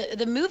good.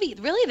 The movie,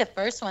 really the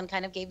first one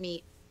kind of gave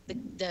me,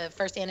 the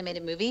first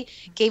animated movie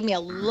gave me a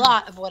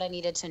lot of what I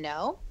needed to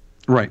know.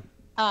 Right.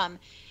 And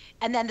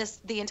then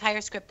the entire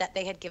script that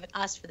they had given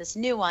us for this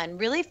new one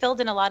really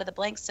filled in a lot of the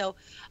blanks. So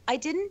I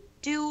didn't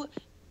do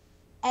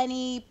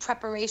any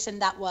preparation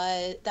that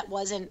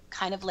wasn't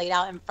kind of laid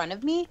out in front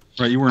of me.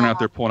 Right. You weren't out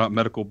there pulling out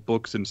medical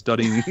books and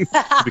studying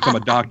to become a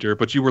doctor,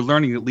 but you were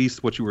learning at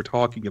least what you were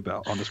talking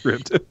about on the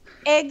script.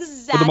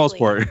 Exactly. For the most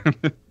part.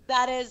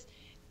 That is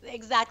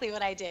exactly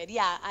what I did.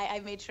 Yeah, I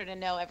made sure to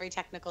know every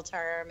technical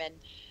term and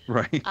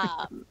Right.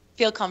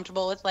 feel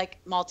comfortable with like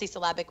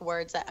multisyllabic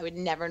words that I would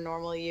never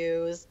normally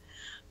use.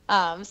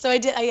 So I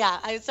did.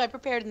 So I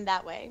prepared in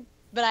that way,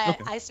 but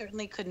I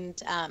certainly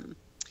couldn't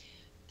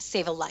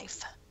save a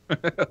life.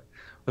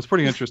 That's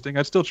pretty interesting.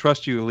 I'd still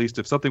trust you, at least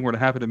if something were to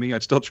happen to me,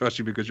 I'd still trust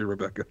you because you're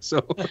Rebecca.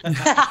 So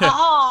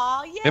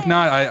Aw, yay. if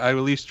not, I at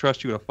least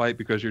trust you in a fight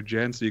because you're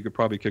Jen, so you could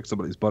probably kick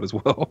somebody's butt as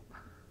well.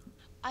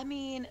 I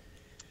mean,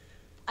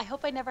 I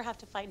hope I never have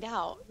to find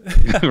out.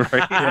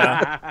 Right?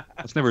 Yeah.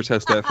 Let's never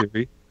test that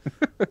theory.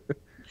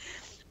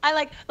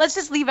 Let's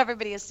just leave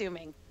everybody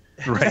assuming.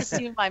 Right. Just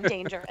assume I'm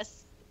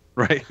dangerous.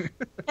 Right.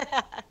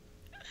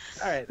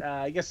 All right,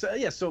 I guess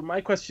So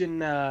my question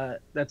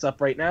that's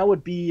up right now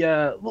would be: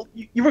 well,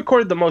 you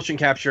recorded the motion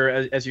capture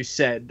as you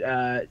said.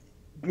 Did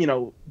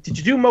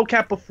you do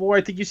mocap before?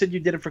 I think you said you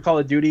did it for Call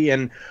of Duty.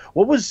 And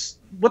what's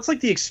like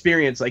the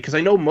experience like? Because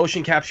I know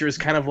motion capture is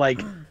kind of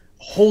like a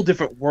whole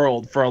different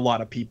world for a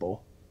lot of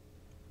people.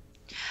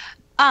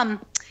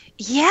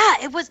 Yeah,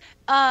 it was.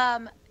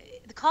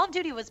 The Call of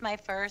Duty was my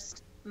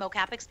first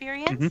mocap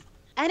experience,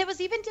 and it was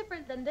even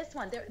different than this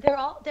one.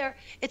 They're.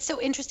 It's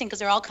so interesting because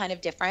they're all kind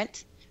of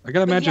different. I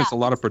gotta imagine it's a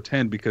lot of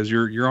pretend because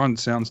you're on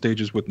sound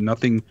stages with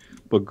nothing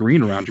but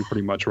green around you,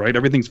 pretty much, right?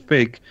 Everything's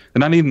fake,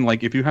 and not even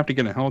like if you have to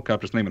get in a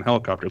helicopter, it's not even a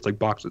helicopter. It's like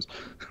boxes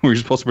where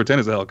you're supposed to pretend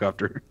it's a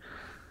helicopter.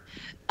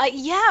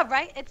 Yeah,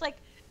 right. It's like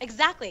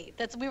exactly.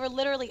 We were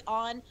literally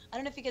on. I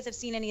don't know if you guys have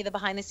seen any of the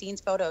behind the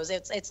scenes photos.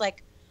 It's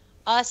like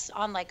us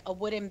on like a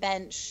wooden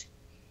bench.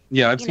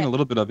 Yeah, I've seen a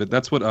little bit of it.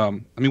 That's what I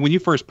mean, when you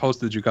first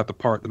posted you got the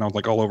part, then I was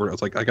like all over it. I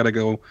was like, I gotta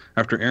go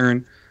after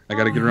Erin. I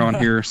gotta get her on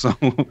here. So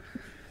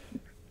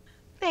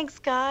thanks,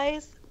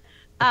 guys.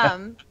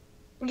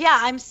 Yeah,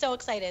 I'm so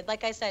excited.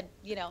 Like I said,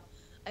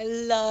 I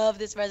love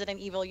this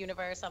Resident Evil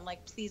universe. I'm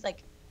like, please,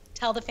 like,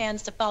 tell the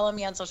fans to follow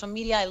me on social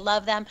media. I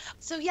love them.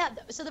 So yeah,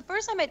 so the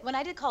first time when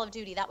I did Call of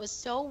Duty, that was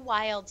so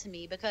wild to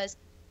me because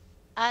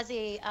as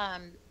a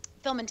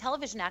film and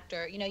television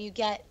actor, you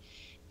get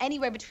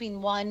anywhere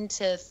between 1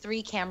 to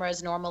 3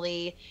 cameras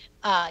normally.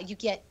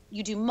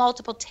 You do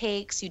multiple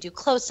takes, you do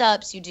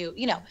close-ups, you do,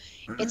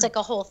 it's like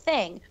a whole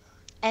thing.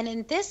 And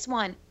in this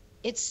one,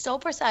 it's so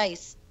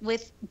precise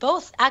with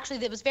both.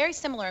 Actually, it was very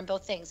similar in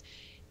both things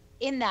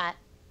in that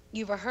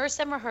you rehearse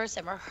and rehearse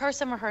and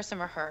rehearse and rehearse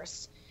and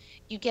rehearse.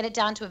 You get it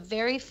down to a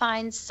very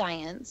fine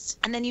science,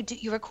 and then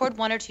you record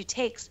 1 or 2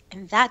 takes,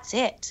 and that's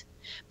it.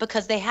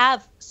 Because they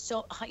have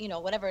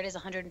whatever it is,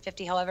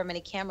 150, however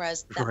many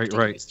cameras that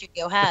particular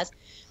studio has,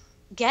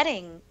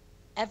 getting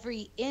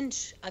every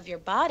inch of your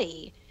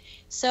body.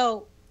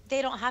 So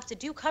they don't have to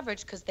do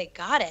coverage because they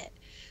got it.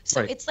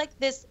 So it's like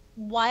this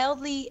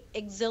wildly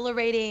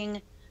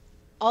exhilarating,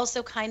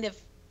 also kind of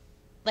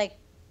like,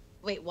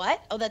 wait,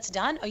 what? Oh, that's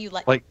done? Oh, you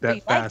like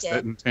that fast,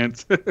 that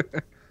intense.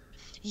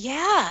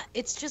 Yeah,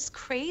 it's just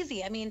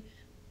crazy. I mean,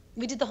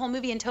 we did the whole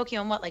movie in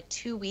Tokyo in what, like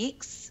 2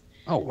 weeks?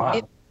 Oh, wow.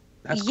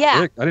 That's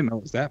quick. I didn't know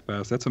it was that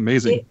fast. That's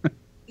amazing.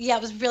 Yeah,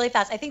 it was really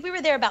fast. I think we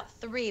were there about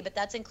 3, but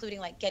that's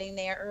including like getting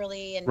there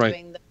early and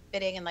doing the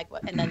fitting and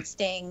and then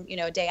staying,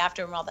 a day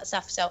after and all that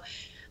stuff. So,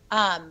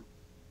 yeah,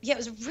 it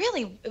was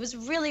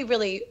really,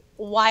 really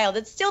wild.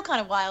 It's still kind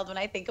of wild when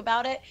I think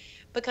about it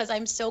because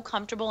I'm so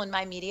comfortable in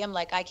my medium.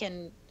 Like I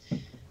can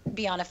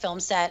be on a film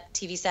set,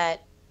 TV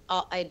set.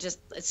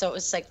 So it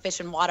was like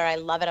fish and water. I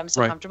love it. I'm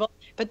so comfortable.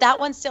 But that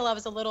one still, I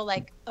was a little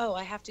like, oh,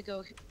 I have to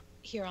go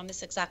here on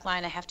this exact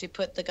line. I have to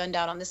put the gun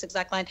down on this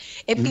exact line.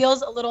 It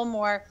feels a little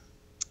more,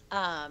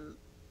 not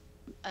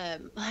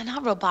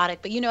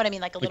robotic, but you know what I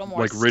mean? Like a little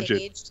more like rigid.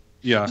 Staged.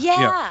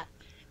 Yeah.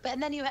 But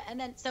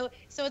so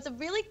it's a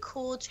really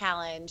cool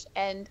challenge,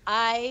 and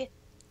I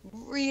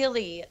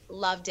really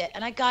loved it.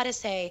 And I gotta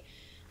say,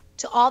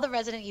 to all the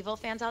Resident Evil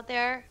fans out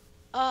there,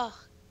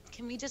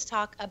 can we just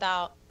talk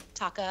about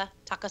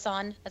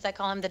Taka-san, as I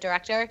call him, the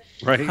director?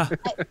 Right.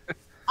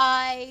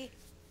 I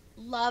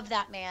love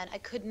that man. I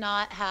could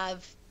not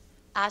have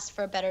asked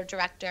for a better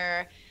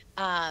director.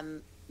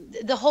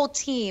 The whole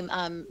team,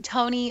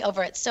 Tony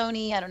over at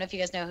Sony, I don't know if you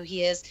guys know who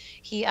he is.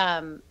 He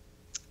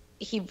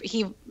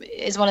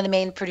is one of the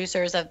main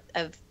producers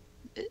of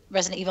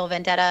Resident Evil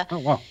Vendetta. Oh,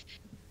 wow.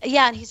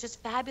 Yeah, and he's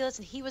just fabulous.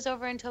 And he was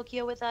over in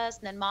Tokyo with us.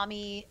 And then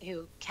Mommy,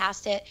 who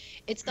cast it.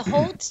 It's the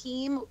whole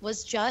team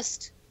was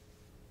just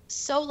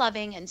so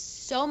loving and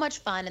so much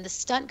fun. And the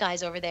stunt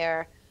guys over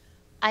there,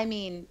 I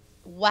mean,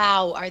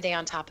 wow, are they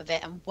on top of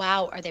it? And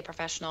wow, are they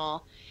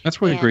professional?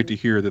 That's really great to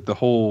hear that the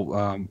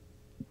whole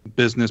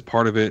business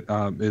part of it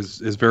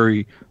is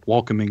very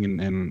welcoming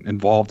and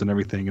involved in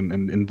everything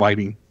and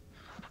inviting.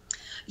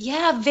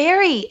 Yeah,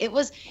 very. It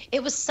was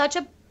such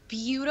a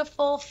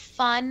beautiful,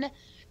 fun,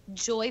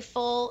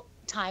 joyful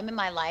time in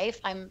my life.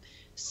 I'm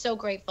so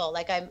grateful.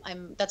 Like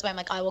that's why I'm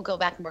like, I will go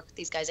back and work with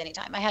these guys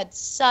anytime. I had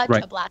such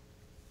a blast.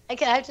 I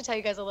have to tell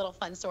you guys a little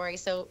fun story.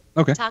 So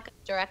Taka,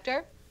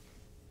 director,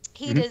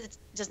 he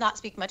does not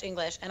speak much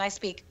English, and I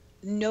speak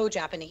no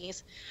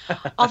Japanese.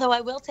 Although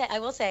I will say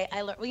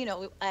I learned,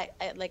 I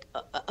like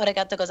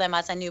arigato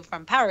gozaimasu I knew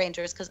from Power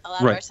Rangers because a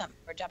lot of our stuff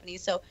were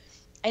Japanese. So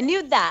I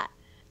knew that,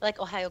 like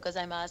ohayo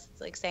gozaimasu,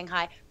 like saying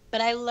hi.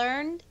 But I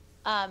learned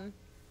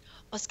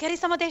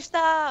otsukare-sama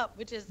deshita,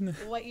 which is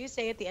what you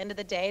say at the end of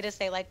the day to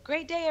say like,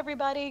 great day,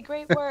 everybody,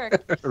 great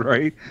work.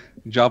 Right.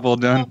 Job well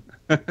done.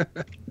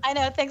 I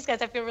know. Thanks,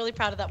 guys. I feel really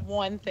proud of that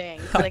one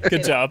thing. Like,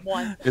 good job.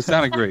 It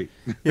sounded great.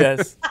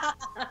 Yes.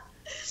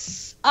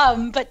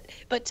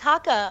 But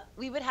Taka,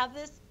 we would have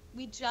this.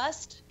 We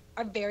just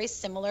are very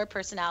similar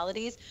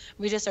personalities.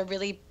 We just are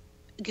really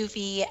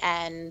goofy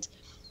and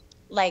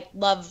like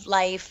love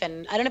life.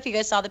 And I don't know if you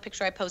guys saw the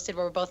picture I posted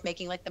where we're both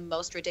making like the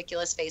most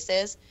ridiculous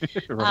faces.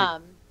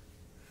 Right.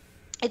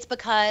 It's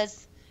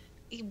because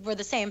we're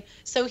the same.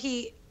 So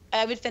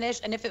I would finish,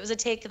 and if it was a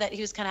take that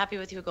he was kind of happy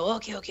with, he would go,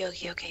 okay.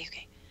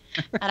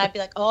 And I'd be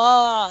like,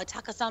 oh,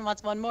 Taka-san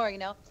wants one more, Or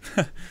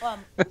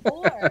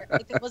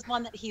if it was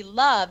one that he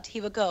loved, he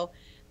would go,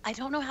 I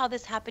don't know how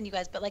this happened, you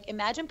guys, but like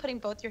imagine putting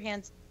both your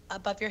hands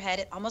above your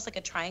head, almost like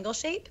a triangle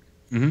shape,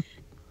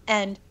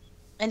 and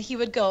he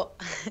would go,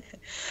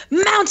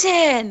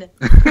 mountain.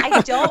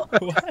 I don't.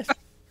 What?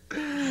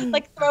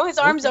 like throw his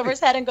arms over his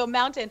head and go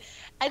mountain.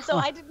 And so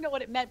I didn't know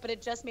what it meant, but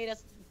it just made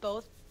us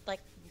both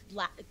like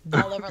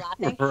all over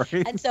laughing.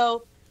 Right. And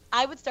so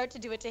I would start to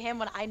do it to him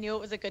when I knew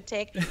it was a good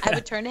take. I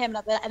would turn to him,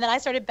 and then I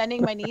started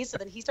bending my knees, so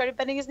then he started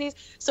bending his knees.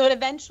 So it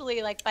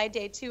eventually, like by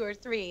day 2 or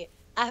 3,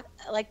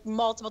 like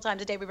multiple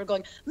times a day, we were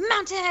going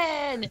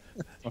mountain.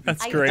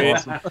 That's great.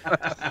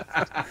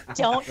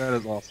 Don't That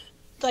is awesome.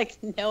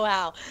 like know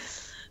how.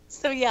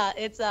 So yeah,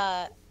 it's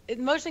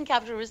motion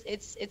capture was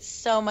it's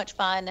so much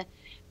fun.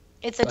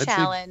 It's a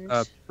challenge.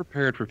 Be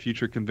prepared for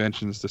future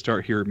conventions to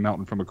start hearing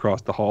mountain from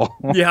across the hall.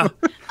 Yeah.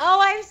 Oh,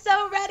 I'm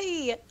so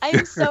ready.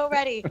 I'm so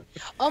ready.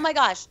 Oh my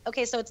gosh.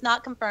 Okay, so it's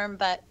not confirmed,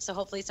 but so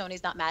hopefully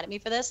Sony's not mad at me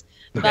for this.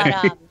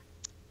 But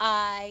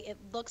it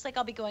looks like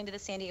I'll be going to the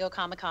San Diego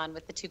Comic-Con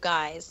with the 2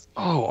 guys.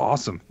 Oh,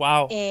 awesome.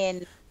 Wow.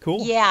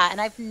 Cool. Yeah,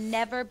 and I've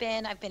never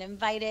been. I've been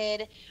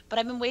invited, but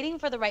I've been waiting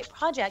for the right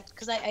project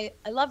because I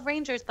love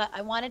Rangers, but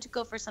I wanted to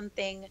go for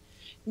something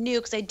new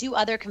because I do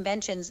other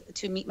conventions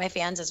to meet my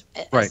fans as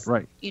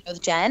right. You know,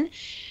 Jen.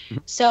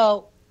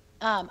 So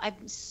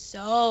I'm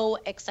so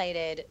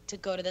excited to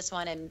go to this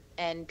one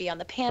and be on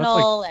the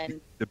panel. Like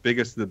and the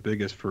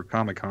biggest for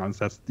Comic-Cons.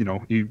 That's,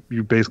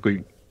 you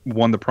basically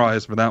won the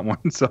prize for that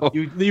one. So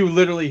you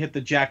literally hit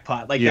the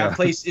jackpot. Like that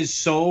place is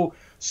so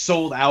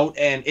sold out,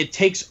 and it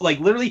takes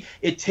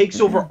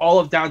over all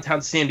of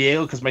downtown San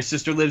Diego because my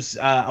sister lives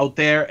out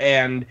there,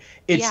 and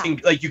it's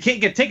like you can't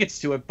get tickets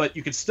to it, but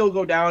you can still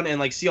go down and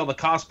like see all the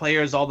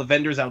cosplayers, all the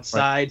vendors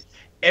outside,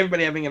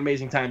 everybody having an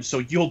amazing time. So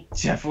you'll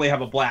definitely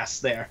have a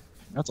blast there.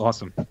 That's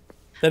awesome.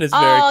 That is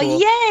very cool.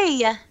 Oh,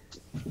 yay!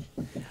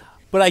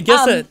 But I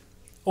guess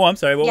oh, I'm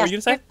sorry. What were you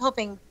gonna say?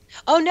 Hoping.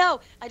 Oh no,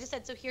 I just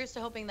said so. Here's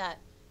to hoping that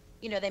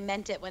they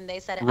meant it when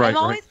they said it. Right,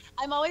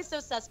 I'm always so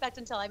suspect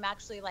until I'm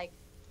actually like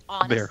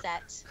on a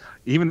set.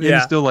 Even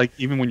it's still like,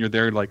 even when you're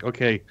there, like,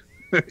 okay,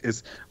 are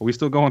we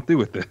still going through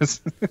with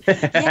this?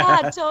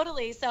 Yeah,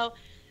 totally. So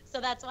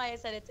that's why I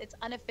said it's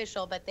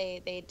unofficial, but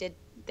they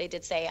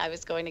did say I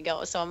was going to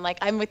go. So I'm like,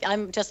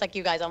 I'm just like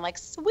you guys. I'm like,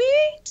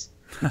 sweet.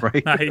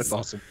 Right. Nice. That's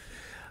awesome.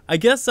 I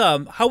guess,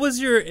 how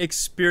was your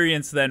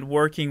experience then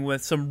working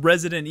with some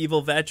Resident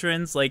Evil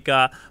veterans like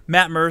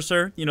Matt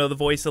Mercer, the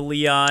voice of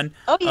Leon,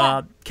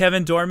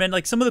 Kevin Dorman,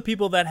 like some of the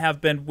people that have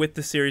been with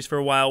the series for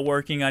a while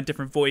working on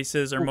different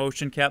voices or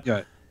motion cap?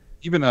 Yeah,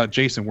 even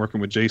Jason,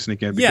 working with Jason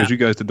again, because you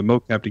guys did the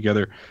mocap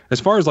together. As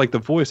far as like the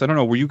voice, I don't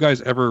know, were you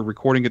guys ever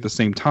recording at the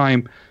same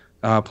time,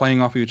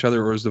 playing off of each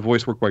other, or is the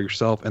voice work by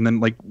yourself? And then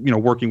like,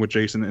 working with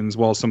Jason and as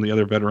well as some of the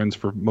other veterans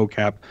for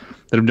mocap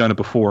that have done it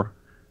before?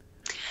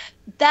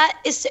 That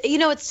is,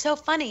 it's so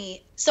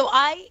funny. So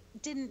I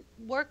didn't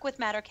work with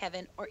Matt or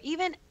Kevin or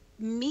even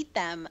meet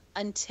them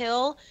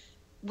until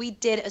we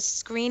did a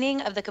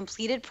screening of the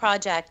completed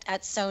project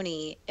at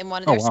Sony in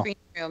one of their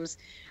screening rooms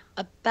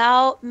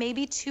about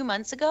maybe 2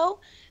 months ago.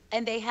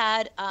 And they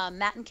had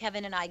Matt and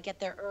Kevin and I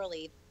get there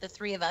early, the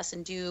 3 of us,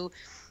 and do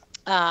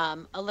a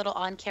little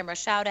on-camera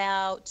shout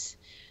out.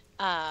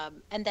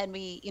 And then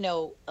we,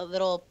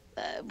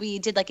 we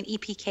did like an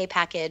EPK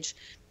package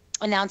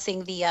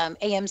announcing the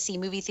AMC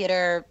movie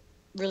theater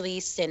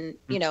release in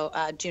June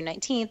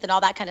 19th and all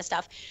that kind of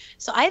stuff.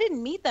 So I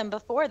didn't meet them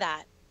before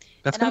that.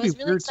 That's gonna be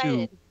really weird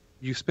too.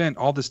 You spent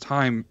all this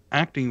time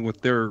acting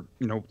with their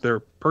their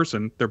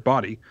person, their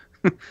body.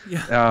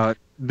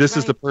 This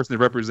is the person that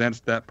represents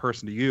that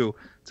person to you,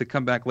 to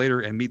come back later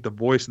and meet the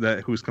voice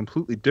who's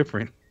completely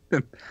different.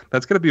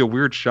 That's gonna be a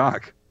weird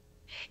shock.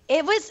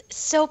 It was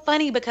so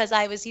funny because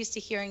I was used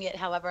to hearing it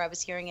however I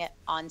was hearing it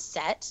on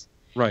set.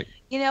 Right.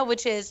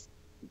 Which is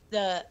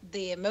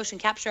the motion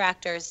capture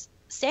actors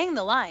saying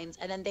the lines,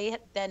 and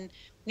then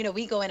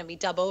we go in and we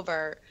dub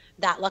over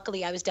that.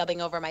 Luckily I was dubbing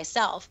over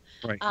myself.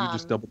 Right. You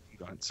just doubled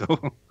on,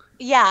 so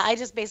yeah, I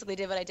just basically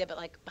did what I did but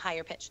like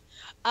higher pitch.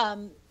 But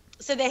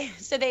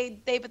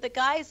the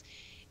guys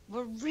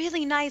were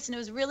really nice, and it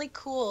was really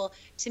cool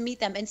to meet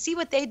them and see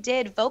what they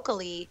did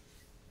vocally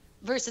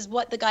versus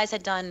what the guys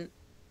had done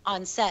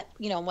on set,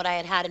 and what I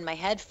had in my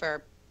head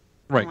for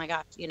oh my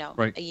gosh,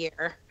 a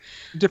year.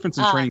 Difference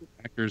in training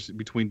actors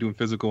between doing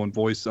physical and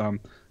voice. I'm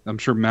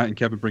sure Matt and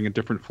Kevin bring a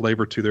different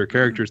flavor to their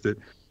characters that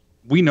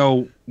we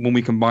know when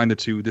we combine the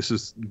two. This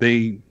is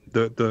the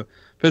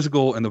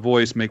physical and the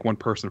voice make one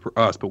person for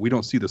us, but we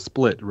don't see the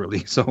split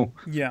really. So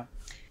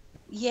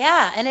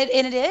yeah, and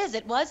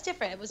it was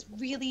different. It was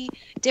really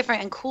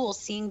different and cool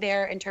seeing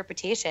their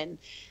interpretation.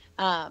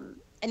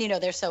 And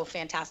they're so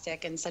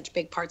fantastic and such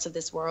big parts of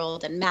this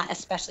world. And Matt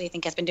especially, I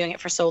think, has been doing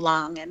it for so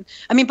long. And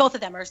I mean, both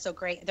of them are so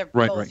great. They're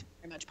both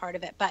very much part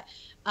of it. But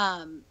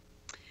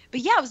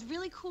yeah, it was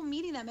really cool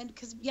meeting them. And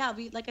because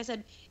we, like I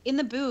said, in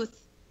the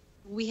booth,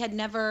 we had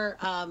never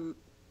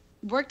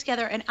worked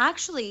together. And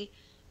actually,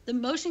 the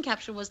motion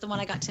capture was the one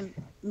I got to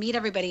meet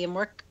everybody and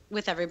work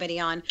with everybody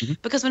on. Mm-hmm.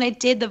 Because when I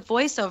did the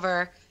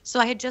voiceover, so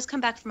I had just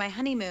come back from my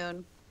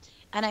honeymoon,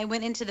 and I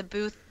went into the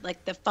booth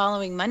like the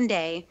following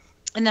Monday.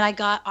 And then I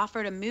got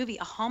offered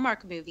a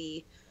Hallmark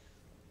movie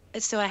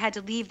so I had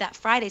to leave that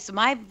Friday. So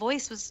my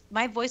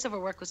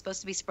voiceover work was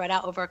supposed to be spread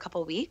out over a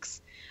couple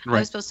weeks. I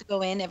was supposed to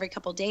go in every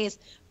couple days,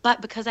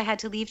 but because I had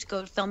to leave to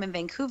go film in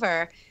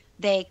Vancouver,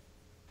 they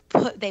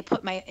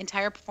put my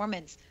entire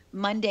performance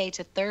Monday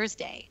to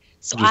Thursday.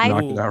 So just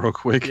knocked it out real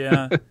quick.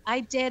 Yeah. I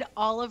did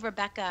all of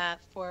Rebecca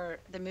for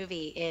the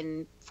movie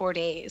in 4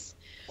 days.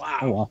 Wow.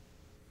 Oh, wow.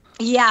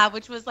 Yeah,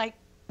 which was like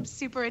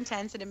super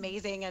intense and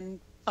amazing and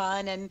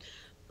fun and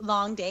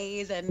long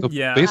days and So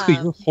Yeah. basically,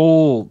 your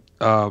whole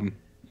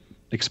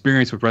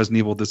experience with Resident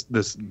Evil,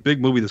 this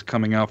big movie that's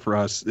coming out for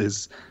us,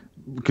 is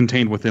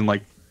contained within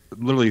like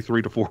literally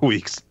 3 to 4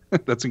 weeks.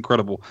 That's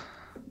incredible.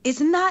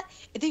 Isn't that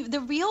the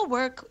real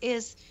work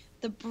is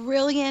the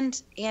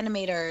brilliant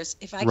animators,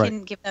 if I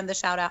can give them the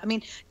shout out. I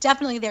mean,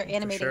 definitely they're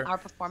animating our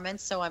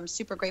performance, so I'm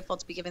super grateful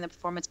to be giving the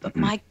performance, but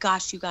my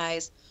gosh, you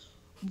guys,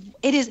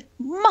 it is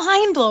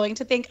mind-blowing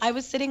to think I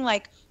was sitting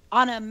like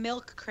on a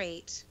milk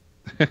crate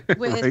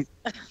with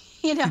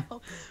you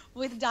know,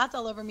 with dots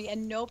all over me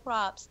and no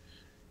props,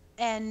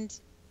 and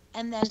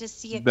then to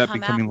see it that come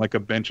becoming out. like a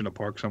bench in a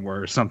park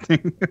somewhere or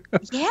something.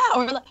 Yeah,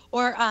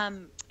 or I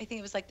think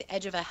it was like the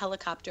edge of a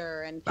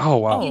helicopter and Oh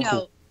wow. you know,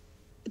 Cool.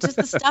 just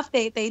the stuff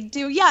they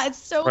do. Yeah, it's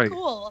so Right.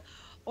 cool.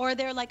 Or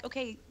they're like,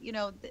 okay, you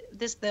know,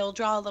 they'll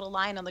draw a little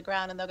line on the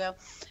ground and they'll go,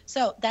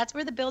 so that's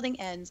where the building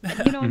ends. And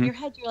you know, in your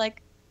head, you're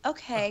like,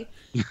 okay,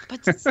 but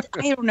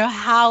I don't know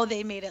how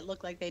they made it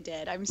look like they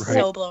did. I'm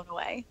so blown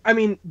away. I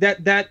mean,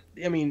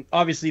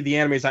 obviously the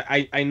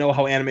animators, I know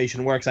how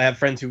animation works. I have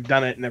friends who've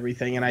done it and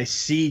everything, and I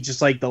see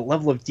just like the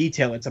level of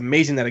detail. It's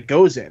amazing that it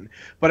goes in.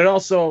 But it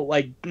also,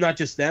 like, not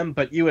just them,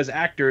 but you as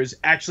actors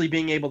actually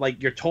being able,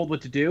 like, you're told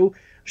what to do.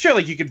 Sure,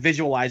 like, you could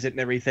visualize it and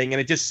everything, and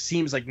it just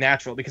seems like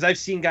natural. Because I've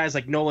seen guys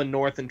like Nolan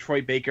North and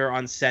Troy Baker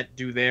on set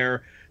do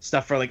their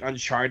stuff for, like,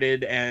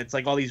 Uncharted, and it's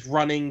like all these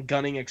running,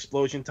 gunning,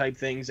 explosion type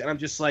things, and I'm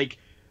just like,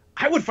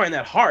 I would find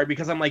that hard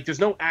because I'm like, there's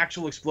no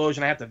actual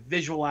explosion. I have to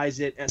visualize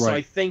it. And so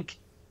I think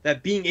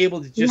that being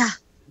able to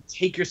just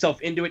take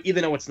yourself into it,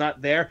 even though it's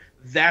not there,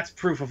 that's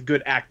proof of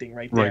good acting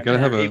right there. Right, gotta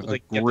have a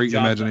great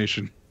job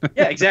imagination. done.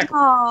 Yeah, exactly.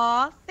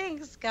 Aw,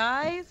 thanks,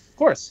 guys. Of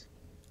course.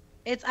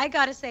 I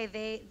gotta say,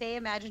 they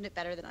imagined it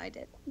better than I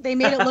did. They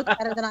made it look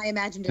better than I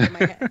imagined it in my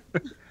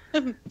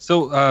head.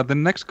 So the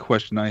next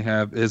question I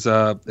have is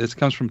it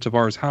comes from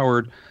Tavares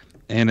Howard,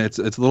 and it's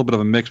a little bit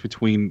of a mix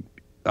between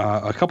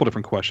a couple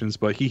different questions,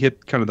 but he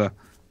hit kind of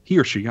he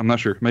or she, I'm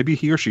not sure, maybe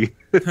he or she,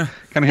 kind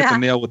of hit the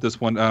nail with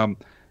this one.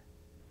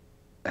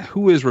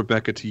 Who is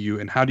Rebecca to you,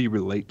 and how do you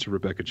relate to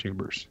Rebecca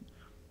Chambers?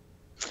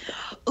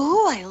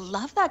 Ooh, I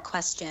love that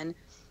question.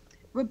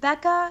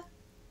 Rebecca,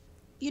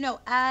 you know,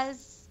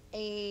 as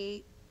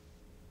an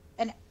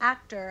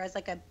actor, as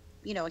like a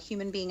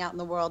human being out in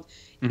the world,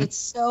 it's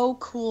so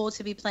cool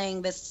to be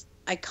playing this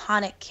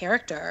iconic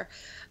character.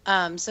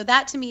 So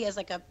that to me is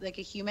like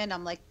a human.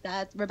 I'm like,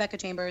 that's Rebecca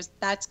Chambers.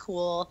 That's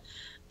cool.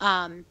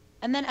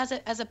 And then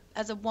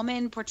as a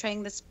woman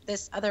portraying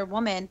this other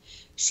woman,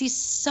 she's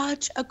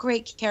such a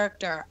great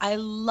character. I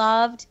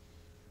loved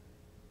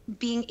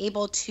being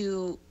able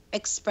to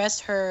express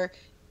her.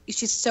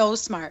 She's so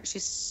smart.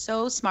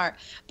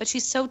 But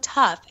she's so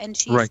tough, and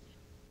she's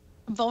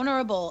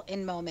vulnerable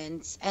in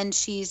moments, and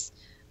she's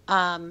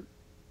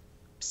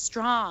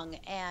strong,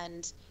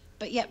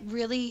 but yet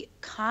really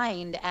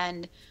kind,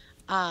 and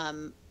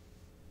and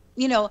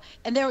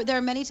there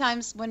are many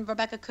times when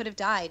Rebecca could have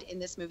died in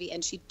this movie,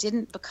 and she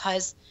didn't,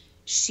 because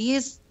she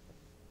is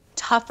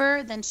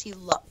tougher than she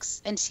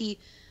looks, and she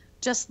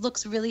just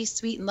looks really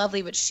sweet and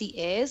lovely, which she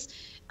is.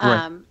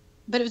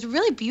 But it was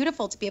really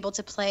beautiful to be able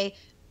to play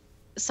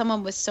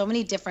someone with so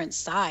many different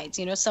sides,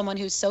 someone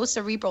who's so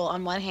cerebral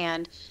on one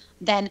hand,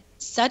 then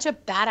such a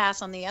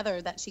badass on the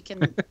other, that she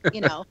can,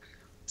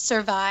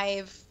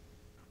 survive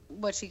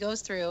what she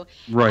goes through.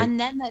 Right. And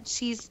then that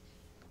she's,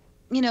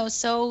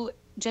 so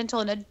gentle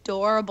and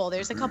adorable.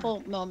 There's a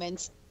couple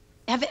moments.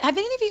 Have any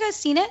of you guys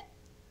seen it?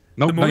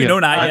 No, the movie,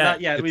 not not yet.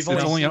 Not yet. It's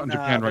only out in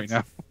Japan right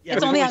now. Yeah,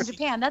 it's only out in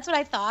Japan. That's what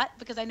I thought,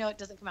 because I know it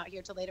doesn't come out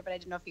here till later, but I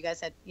didn't know if you guys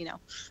had,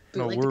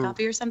 bootlegged a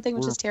copy or something,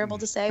 which is terrible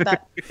to say,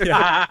 but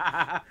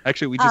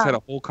Actually, we just had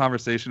a whole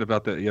conversation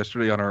about that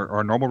yesterday on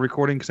our normal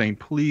recording, saying,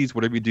 please,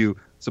 whatever you do,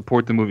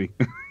 support the movie.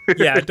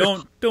 Yeah,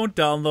 don't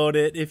download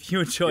it. If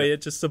you enjoy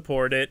it, just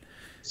support it.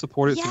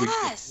 Support it so we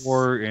can get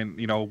more, and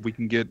we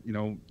can get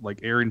like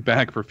Erin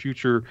back for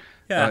future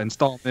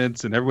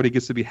installments, and everybody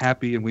gets to be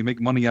happy, and we make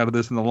money out of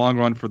this in the long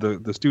run for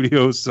the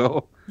studios.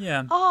 So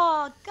yeah.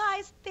 Oh,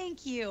 guys,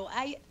 thank you.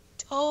 I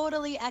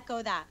totally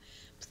echo that.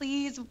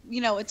 Please,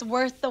 it's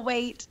worth the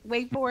wait.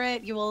 Wait for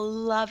it. You will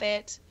love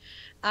it.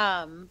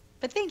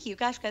 But thank you.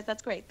 Gosh, guys,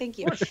 that's great. Thank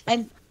you.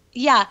 And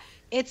yeah,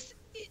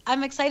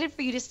 I'm excited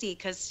for you to see,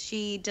 because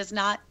she does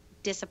not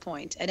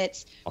disappoint, and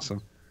it's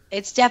awesome.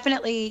 It's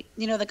definitely,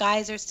 the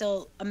guys are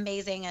still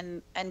amazing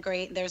and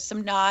great. There's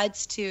some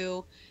nods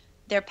to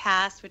their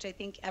past, which I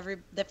think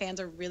the fans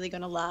are really going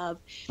to love.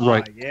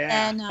 Right.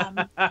 Yeah.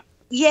 And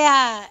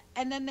yeah,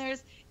 and then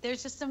there's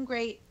just some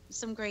great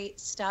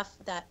stuff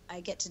that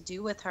I get to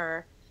do with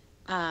her.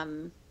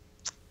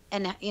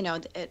 and you know,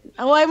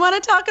 I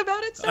want to talk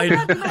about it so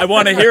bad. I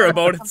want to hear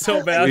about it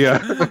so bad. Yeah.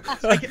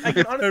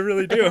 I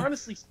really do.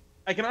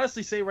 I can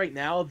honestly say right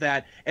now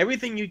that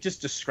everything you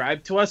just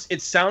described to us,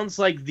 it sounds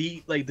like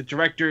the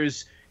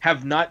directors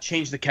have not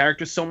changed the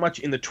character so much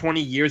in the 20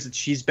 years that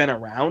she's been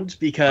around,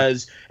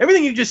 because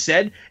everything you just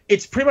said,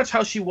 it's pretty much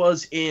how she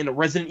was in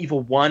Resident Evil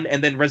 1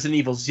 and then Resident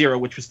Evil 0,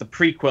 which was the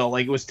prequel.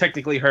 Like, it was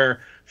technically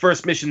her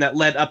first mission that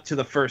led up to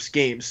the first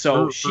game.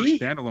 So her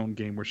standalone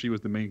game where she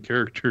was the main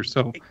character.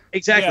 So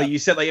exactly. Yeah. You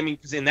said, like, I mean,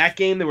 because in that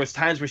game there was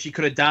times where she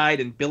could have died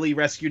and Billy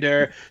rescued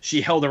her.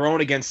 She held her own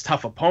against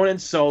tough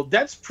opponents. So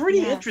that's pretty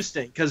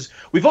interesting, because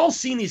we've all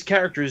seen these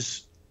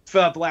characters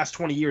throughout the last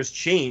 20 years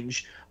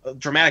change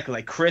dramatically.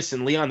 Like Chris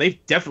and Leon, they've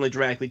definitely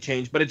dramatically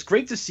changed, but it's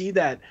great to see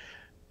that,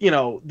 you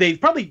know,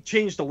 they've probably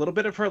changed a little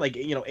bit of her, like,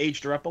 you know,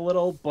 aged her up a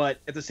little, but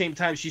at the same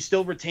time she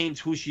still retains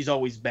who she's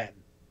always been.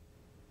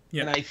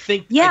 And I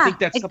think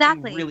that's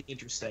something really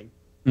interesting.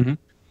 Mm-hmm.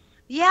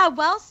 Yeah,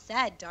 well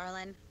said,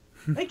 darling.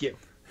 Thank you.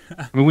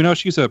 I mean, we know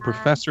she's a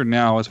professor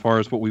now, as far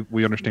as what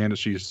we understand is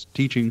she's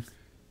teaching,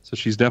 so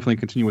she's definitely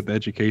continuing with the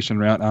education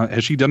route.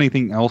 Has she done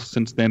anything else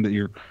since then that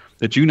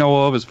you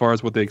know of, as far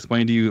as what they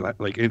explained to you,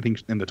 like anything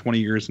in the 20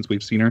 years since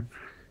we've seen her?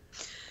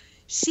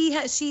 She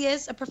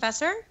is a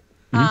professor.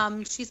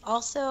 Mm-hmm. She's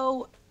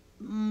also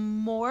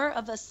more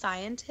of a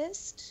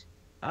scientist.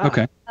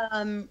 Okay.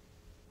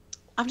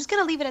 I'm just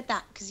gonna leave it at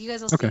that because you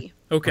guys will see. Okay.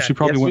 Well, she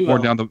probably went more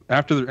down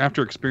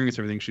after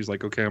experiencing everything. She's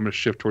like, okay, I'm going to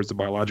shift towards the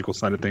biological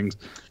side of things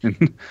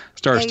and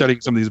start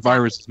studying some of these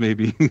viruses,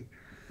 maybe.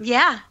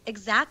 Yeah,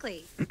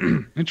 exactly.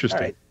 Interesting.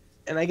 All right.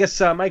 And I guess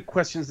my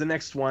question's the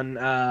next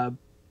one.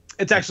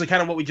 It's actually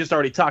kind of what we just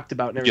already talked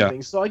about and everything.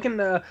 Yeah. So I can,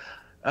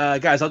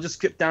 guys, I'll just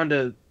skip down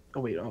to.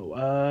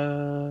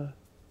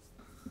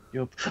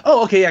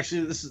 Okay.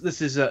 Actually,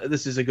 this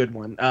is a good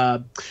one.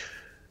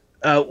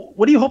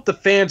 What do you hope the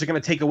fans are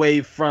going to take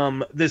away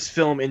from this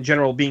film in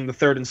general, being the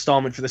third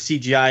installment for the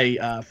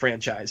CGI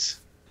franchise?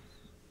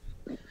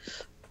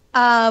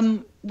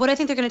 What I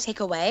think they're going to take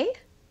away?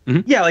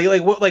 Mm-hmm. Yeah,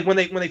 like when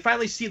they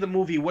finally see the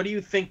movie, what do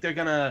you think they're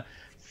going to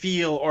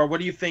feel, or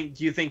what do you think?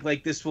 Do you think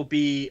like this will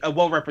be a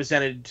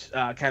well-represented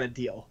kind of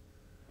deal?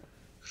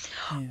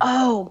 Yeah.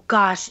 Oh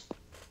gosh,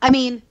 I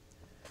mean,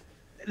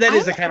 that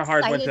is a kind of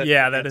hard one.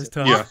 That is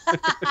tough.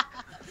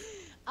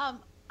 Yeah.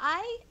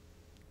 I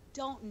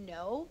don't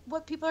know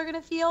what people are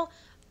gonna feel,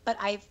 but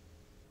I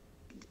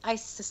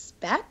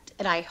suspect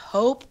and I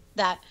hope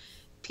that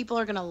people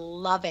are gonna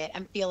love it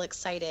and feel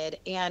excited,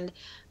 and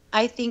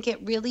I think it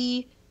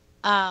really,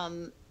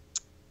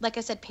 like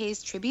I said,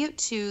 pays tribute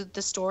to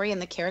the story and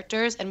the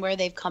characters and where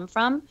they've come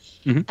from,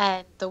 mm-hmm.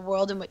 and the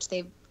world in which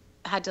they've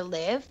had to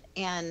live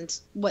and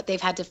what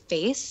they've had to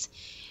face,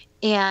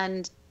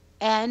 and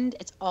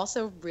it's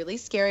also really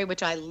scary,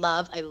 which I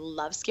love. I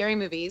love scary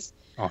movies.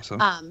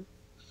 Awesome.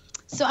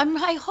 So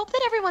I hope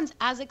that everyone's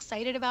as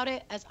excited about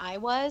it as I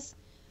was.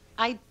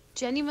 I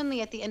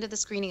genuinely, at the end of the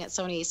screening at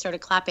Sony, started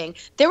clapping.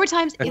 There were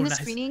times in the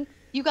screening,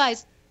 you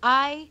guys,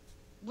 I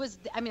was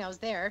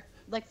there,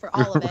 like, for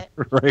all of it,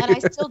 right. and I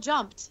still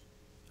jumped.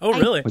 Oh,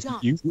 really?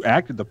 Jumped. You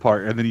acted the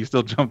part, and then you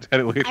still jumped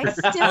at it later. I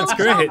still That's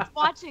great. jumped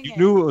watching You it.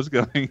 knew what was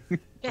going.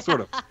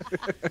 Sort of.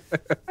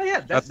 Oh, yeah,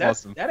 that's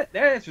awesome. That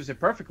answers it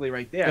perfectly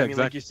right there. Yeah, I mean,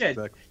 like you said,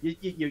 exactly.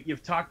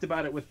 you've talked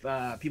about it with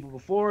people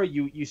before.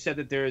 You said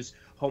that there's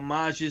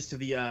homages to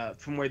the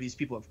from where these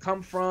people have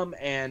come from,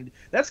 and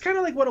that's kind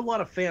of like what a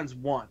lot of fans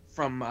want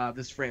from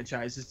this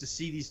franchise, is to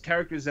see these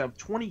characters that have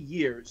 20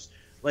 years.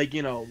 Like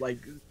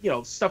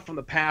stuff from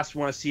the past.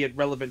 We want to see it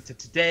relevant to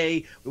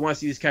today. We want to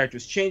see these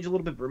characters change a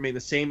little bit but remain the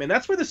same. And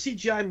that's where the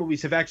CGI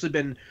movies have actually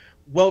been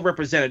well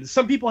represented.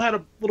 Some people had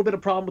a little bit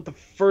of problem with the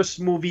first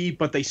movie,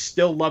 but they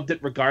still loved it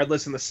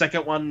regardless. And the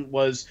second one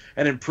was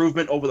an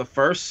improvement over the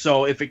first.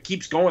 So if it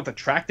keeps going with the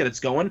track that it's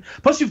going,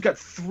 plus you've got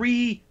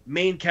 3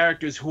 main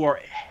characters who are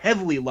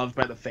heavily loved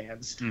by the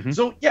fans. Mm-hmm.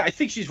 So yeah, I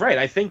think she's right.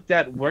 I think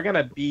that we're going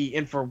to be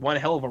in for one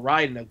hell of a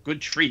ride and a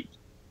good treat.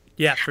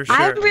 Yeah, for sure.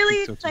 I'm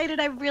really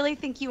excited. I really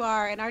think you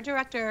are. And our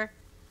director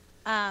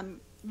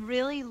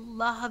really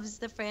loves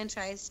the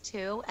franchise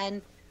too,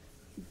 and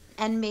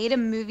made a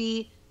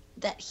movie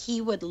that he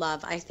would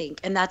love, I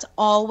think. And that's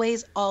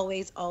always,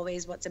 always,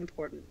 always what's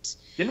important.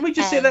 Didn't we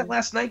just say that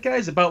last night,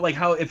 guys, about like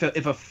how if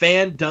a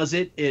fan does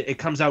it, it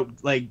comes out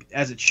like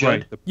as it should?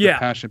 Right. The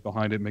passion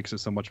behind it makes it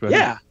so much better.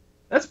 Yeah,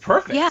 that's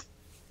perfect.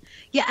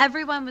 Yeah,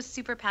 everyone was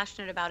super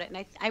passionate about it,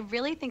 and I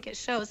really think it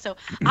shows. So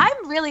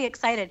I'm really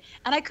excited,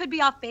 and I could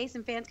be off base,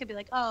 and fans could be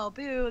like, "Oh,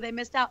 boo, they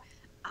missed out."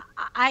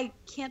 I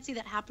can't see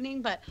that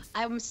happening, but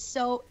I'm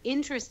so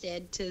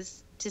interested to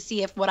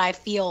see if what I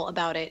feel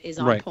about it is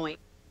on point.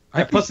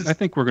 I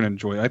think we're going to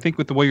enjoy it. I think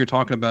with the way you're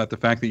talking about the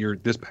fact that you're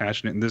this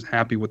passionate and this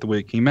happy with the way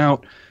it came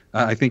out,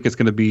 I think it's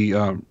going to be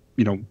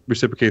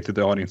reciprocated to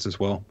the audience as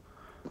well.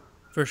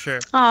 For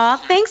sure. Aw,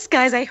 thanks,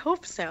 guys. I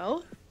hope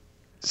so.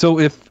 So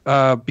if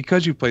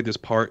because you played this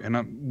part,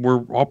 and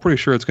we're all pretty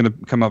sure it's going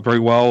to come out very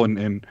well,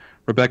 and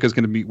Rebecca's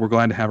going to be, we're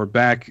glad to have her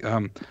back.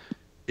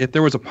 If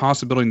there was a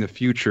possibility in the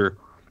future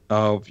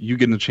of you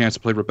getting a chance to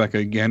play Rebecca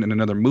again in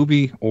another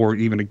movie or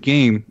even a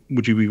game,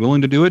 would you be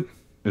willing to do it?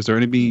 Is there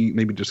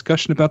maybe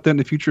discussion about that in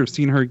the future of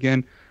seeing her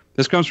again?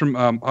 This comes from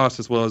us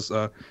as well as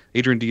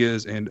Adrian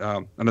Diaz and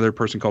another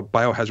person called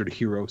Biohazard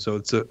Hero. So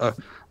it's a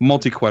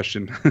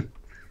multi-question.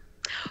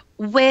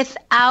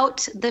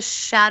 Without the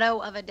shadow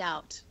of a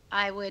doubt,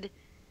 I would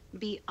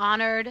be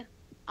honored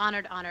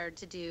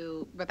to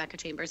do Rebecca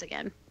Chambers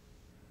again.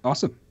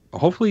 Awesome.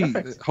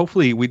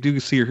 Hopefully we do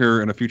see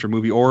her in a future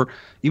movie or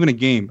even a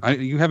game.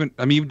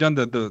 You've done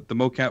the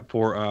mocap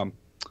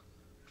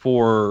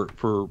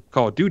for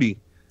Call of Duty,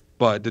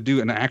 but to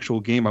do an actual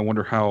game, I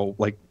wonder how,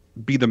 like,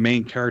 be the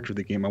main character of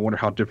the game. I wonder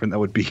how different that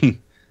would be.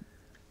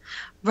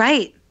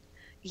 Right.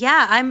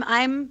 Yeah,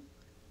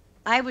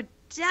 I would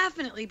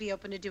definitely be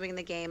open to doing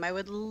the game. I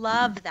would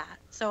love that.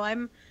 So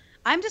I'm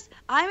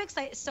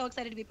excited, so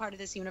excited to be part of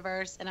this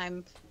universe, and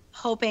I'm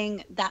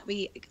hoping that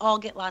we all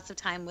get lots of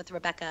time with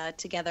Rebecca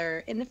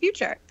together in the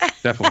future.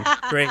 Definitely.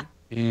 Great.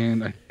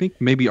 And I think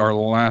maybe our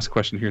last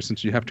question here,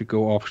 since you have to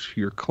go off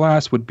to your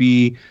class, would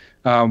be,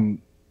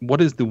 what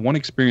is the one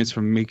experience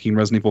from making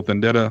Resident Evil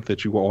Vendetta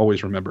that you will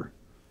always remember?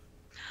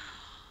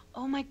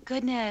 Oh my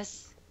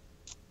goodness.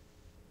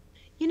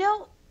 You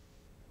know,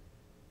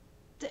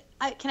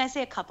 can I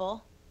say a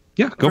couple?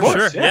 Yeah, go for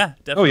sure. it. Yeah,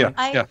 definitely. Oh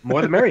yeah,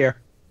 More the merrier.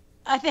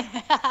 I think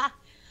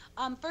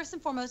first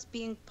and foremost,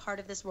 being part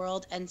of this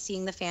world and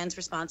seeing the fans'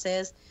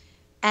 responses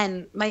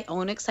and my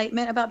own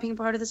excitement about being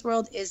part of this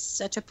world is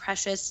such a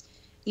precious,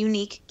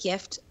 unique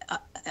gift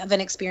of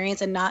an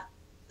experience, and not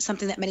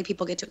something that many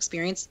people get to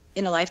experience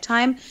in a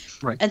lifetime.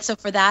 Right. And so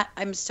for that,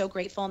 I'm so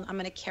grateful, and I'm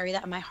going to carry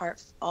that in my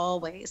heart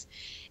always.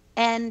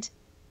 And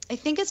I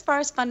think as far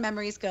as fun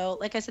memories go,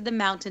 like I said, the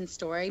mountain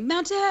story.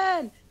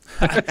 Mountain!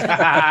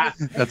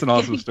 That's an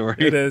awesome story.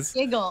 It is.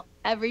 Giggle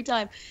every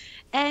time.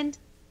 And,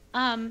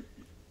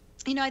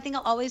 I think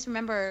I'll always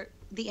remember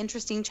the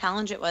interesting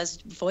challenge it was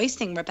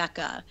voicing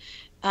Rebecca,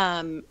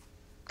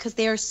 because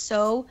they are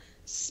so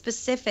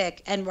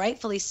specific, and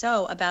rightfully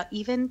so, about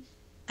even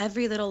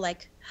every little,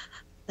 like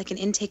an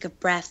intake of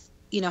breath,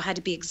 had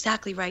to be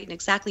exactly right and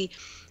exactly.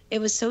 It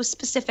was so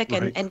specific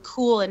and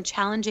cool and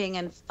challenging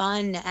and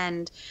fun.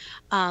 And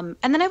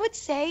then I would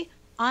say,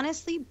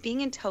 honestly,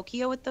 being in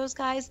Tokyo with those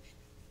guys,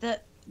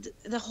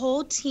 the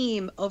whole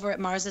team over at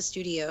Marza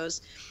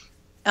Studios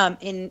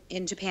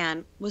in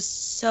Japan was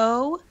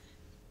so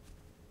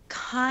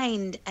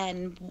kind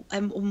and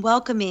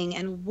welcoming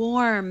and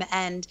warm,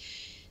 and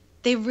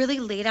they really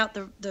laid out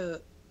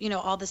the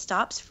all the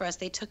stops for us.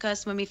 They took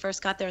us when we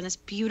first got there on this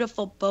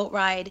beautiful boat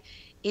ride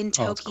in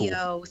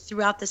Tokyo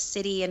throughout the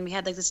city, and we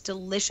had like this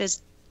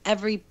delicious,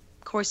 every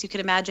course you could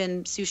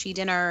imagine, sushi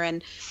dinner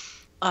and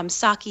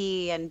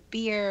sake and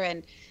beer,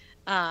 and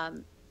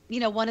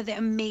one of the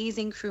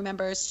amazing crew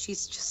members,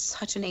 she's just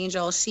such an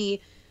angel.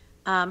 She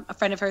a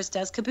friend of hers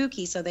does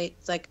kabuki, so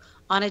it's like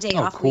on a day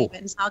off we went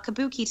and saw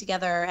kabuki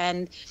together.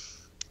 And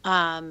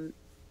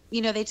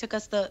they took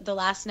us the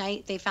last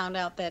night. They found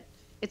out that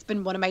it's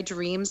been one of my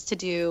dreams to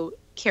do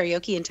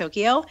karaoke in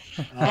Tokyo.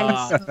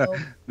 And so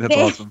that's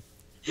awesome.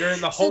 You're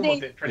in the home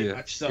of it, pretty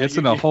much. So it's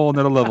in a whole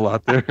nother level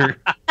out there.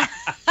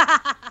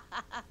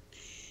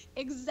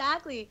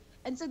 Exactly.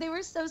 And so they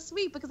were so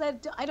sweet, because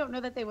I don't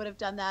know that they would have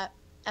done that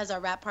as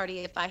our rap party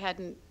if I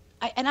hadn't.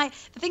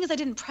 The thing is, I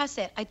didn't press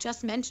it. I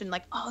just mentioned,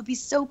 like, oh, it'd be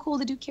so cool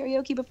to do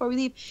karaoke before we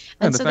leave.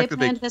 And the so fact they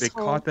planned that they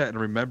caught that and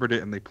remembered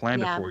it and they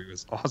planned it for you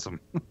is awesome.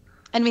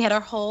 And we had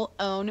our whole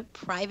own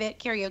private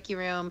karaoke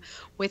room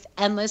with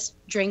endless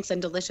drinks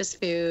and delicious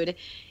food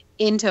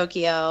in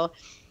Tokyo.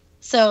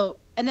 So,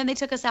 and then they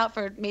took us out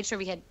made sure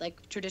we had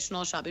like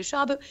traditional shabu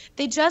shabu.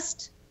 They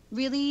just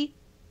really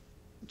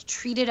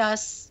treated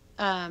us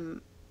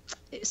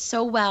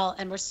so well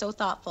and were so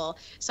thoughtful.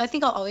 So I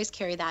think I'll always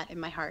carry that in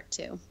my heart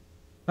too.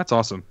 That's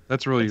awesome.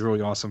 That's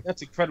really awesome.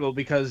 That's incredible,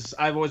 because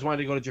I've always wanted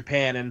to go to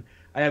Japan, and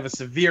I have a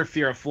severe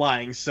fear of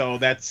flying, so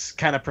that's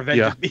kind of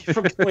prevented me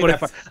from going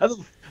that far.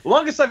 The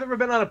longest I've ever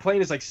been on a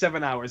plane is like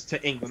 7 hours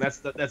to England. That's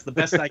the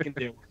best I can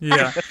do.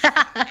 Yeah.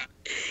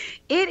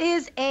 It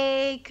is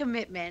a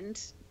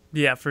commitment.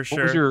 Yeah, for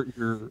sure. What was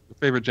your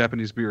favorite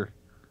Japanese beer?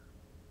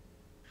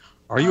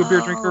 Are you a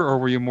beer drinker, or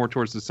were you more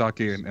towards the sake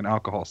and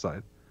alcohol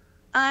side?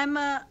 I'm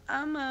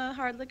a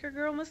hard liquor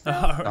girl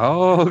myself.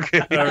 Oh,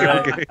 okay. All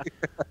right. Okay.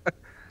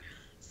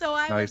 So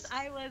I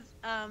was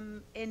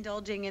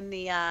indulging in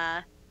the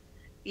other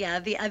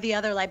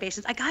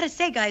libations. I gotta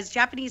say, guys,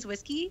 Japanese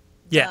whiskey,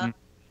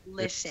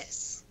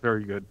 delicious.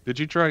 Very good. Did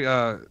you try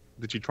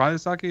the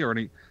sake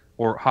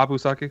or habu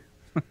sake?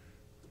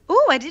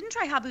 Ooh, I didn't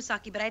try habu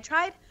sake, but I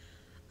tried.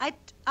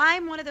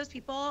 I'm one of those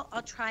people.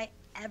 I'll try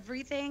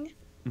everything.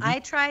 Mm-hmm. I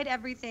tried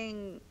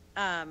everything.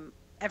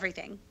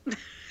 Everything.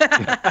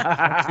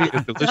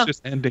 It's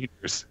delicious and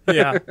dangerous.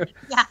 Yeah.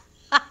 Yeah.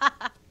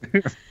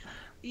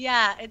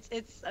 Yeah,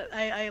 it's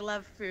I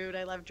love food.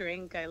 I love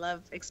drink. I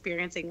love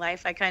experiencing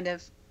life. I kind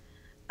of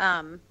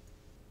I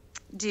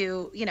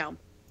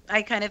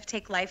kind of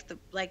take life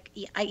I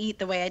eat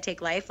the way I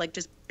take life, like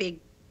just big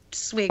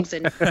swigs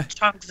and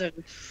chunks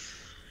and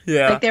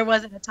Yeah. Like there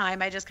wasn't a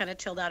time I just kind of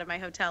chilled out of my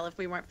hotel. If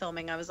we weren't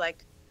filming, I was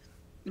like,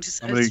 I I'm was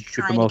gonna get the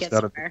trying to most get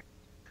out of somewhere.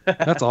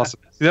 That's awesome.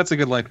 See, that's a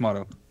good life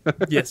motto.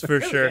 Yes, for It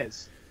really sure.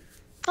 is.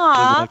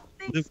 Aw, live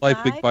thanks, life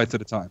big guys. bites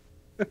at a time.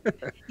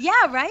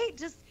 Yeah, right?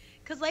 Just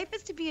because life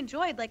is to be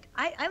enjoyed. Like,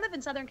 I live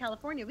in Southern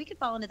California. We could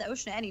fall into the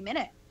ocean at any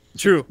minute.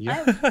 True.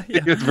 Yeah,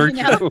 Yeah. it's very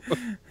You know? true.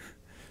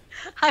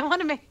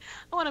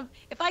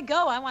 If I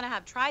go, I want to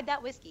have tried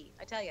that whiskey.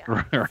 I tell you.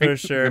 Right. For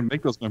sure.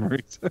 Make those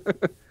memories.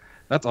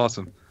 That's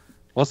awesome.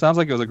 Well, it sounds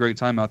like it was a great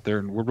time out there,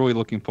 and we're really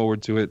looking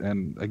forward to it.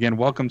 And again,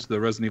 welcome to the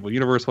Resident Evil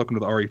universe. Welcome to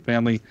the RE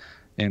family,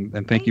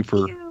 and thank you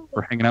for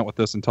hanging out with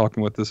us and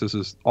talking with us. This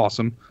is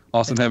awesome.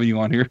 Awesome having you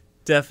on here.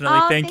 Definitely.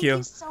 Oh, Thank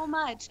you. so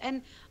much.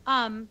 And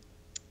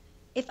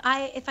if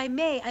I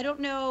may, I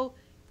don't know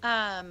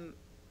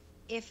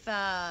if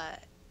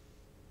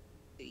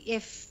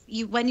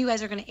when you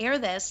guys are going to air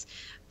this,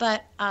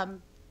 but I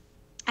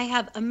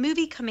have a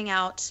movie coming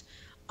out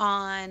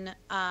on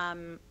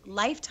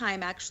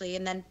Lifetime actually,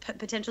 and then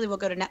potentially we'll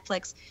go to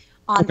Netflix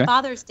on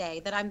Father's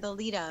Day that I'm the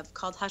lead of,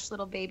 called Hush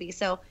Little Baby.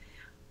 So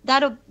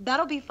that'll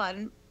be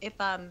fun if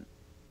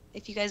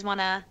you guys want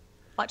to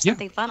watch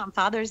something fun on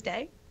Father's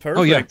Day. Perfect.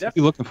 Oh yeah, we'll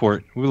be looking for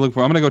it. I'm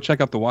gonna go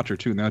check out The Watcher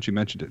too. Now that you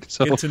mentioned it,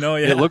 so Good to know.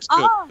 Yeah. it looks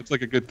good. Oh. It's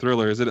like a good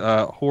thriller. Is it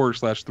a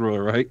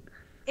horror/thriller? Right?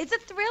 It's a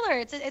thriller.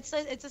 It's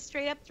a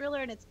straight up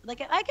thriller, and it's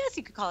like, I guess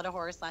you could call it a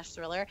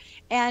horror/thriller,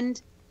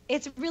 and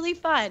it's really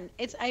fun.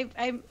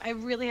 I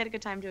really had a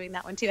good time doing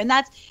that one too. And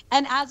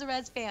as a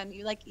Res fan,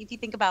 if you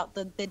think about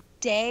the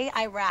day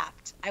I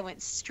wrapped, I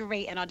went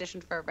straight and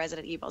auditioned for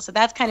Resident Evil. So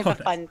that's kind of a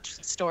fun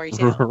story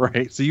too.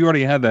 Right. So you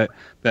already had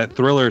that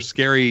thriller,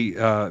 scary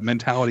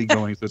mentality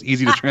going. So it's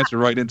easy to transfer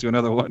right into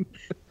another one.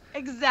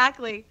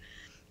 Exactly.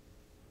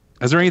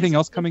 Is there anything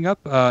else coming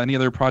up? Any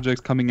other projects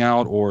coming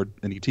out, or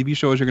any TV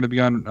shows you're going to be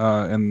on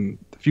in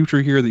the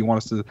future here that you want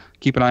us to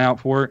keep an eye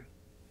out for?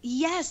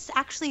 Yes,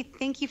 actually,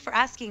 thank you for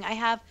asking. I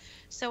have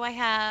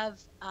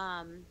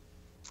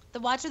The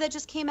Watcher that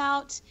just came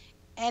out,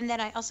 and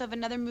then I also have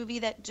another movie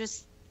that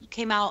just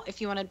came out. If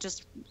you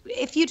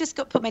just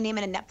go put my name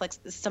in Netflix,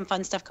 some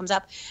fun stuff comes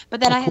up. But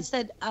then I had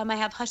said I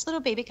have Hush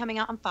Little Baby coming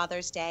out on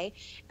Father's Day,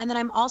 and then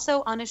I'm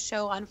also on a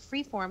show on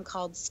Freeform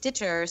called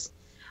Stitchers.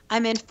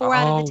 I'm in 4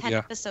 out of the 10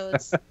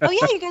 episodes. Oh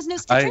yeah, you guys know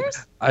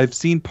Stitchers? I've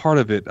seen part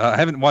of it. I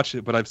haven't watched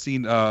it, but I've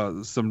seen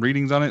some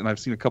readings on it, and I've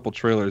seen a couple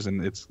trailers,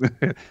 and it's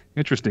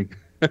interesting.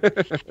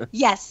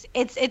 Yes,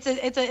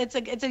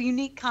 it's a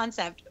unique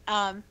concept.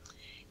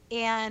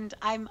 And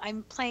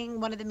I'm playing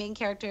one of the main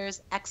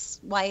characters'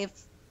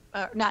 ex-wife,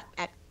 not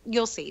ex.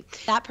 You'll see.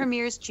 That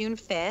premieres June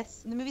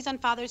 5th. The movie's on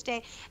Father's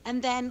Day,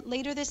 and then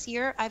later this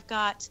year, I've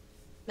got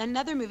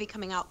another movie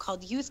coming out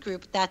called Youth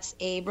Group. That's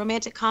a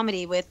romantic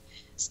comedy with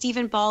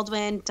Stephen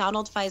Baldwin,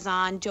 Donald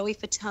Faison, Joey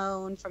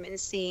Fatone from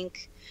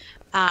NSYNC.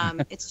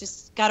 It's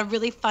just got a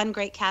really fun,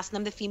 great cast, and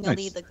I'm the female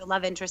lead, like the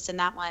love interest in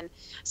that one.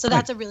 So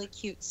that's a really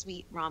cute,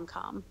 sweet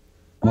rom-com.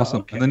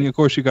 Awesome. Okay. And then, of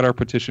course, you got our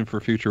petition for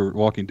future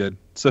Walking Dead.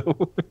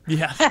 So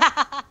Yeah.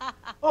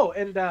 Oh,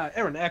 and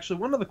Erin, actually,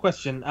 one other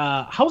question.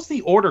 How's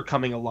the order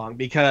coming along?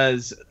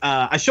 Because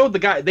I showed the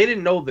guy, they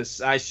didn't know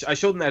this. I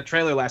showed them that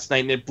trailer last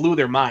night, and it blew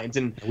their minds.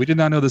 And we did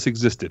not know this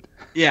existed.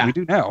 yeah, We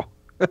do now.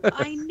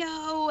 I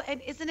know,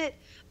 and isn't it?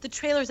 The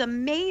trailer's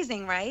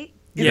amazing, right?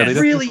 Yeah, it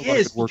they really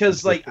definitely is, work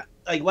because with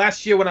like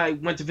last year when I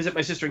went to visit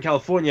my sister in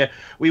California,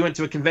 we went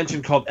to a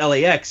convention called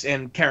LAX,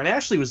 and Karen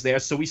Ashley was there,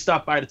 so we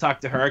stopped by to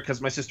talk to her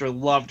because my sister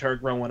loved her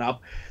growing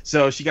up.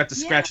 So she got to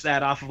scratch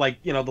that off of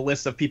the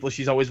list of people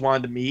she's always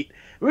wanted to meet.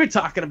 We were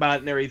talking about it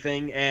and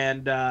everything,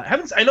 and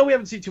I know we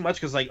haven't seen too much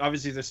because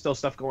obviously there's still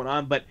stuff going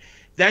on, but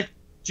that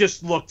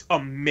just looked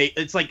amazing.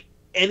 It's like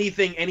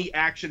anything any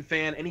action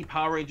fan, any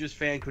Power Rangers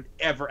fan could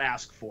ever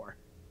ask for.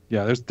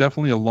 Yeah, there's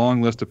definitely a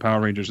long list of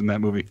Power Rangers in that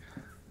movie.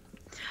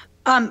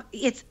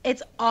 It's a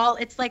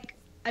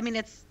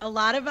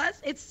lot of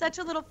us. It's such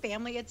a little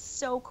family. It's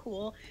so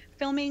cool.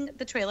 Filming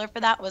the trailer for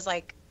that was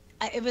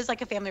it was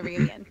like a family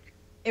reunion.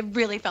 It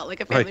really felt like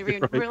a family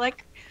reunion. Right. We were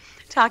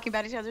talking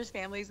about each other's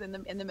families in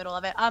the middle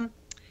of it. I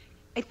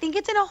think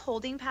it's in a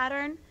holding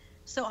pattern,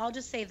 so I'll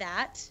just say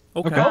that.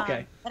 Okay.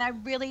 Okay. And I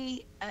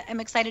really am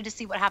excited to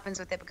see what happens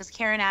with it, because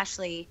Karen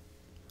Ashley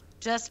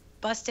just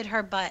busted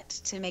her butt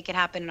to make it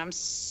happen, and I'm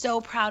so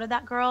proud of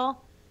that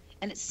girl.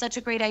 And it's such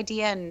a great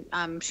idea,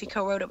 and she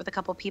co-wrote it with a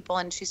couple people,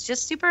 and she's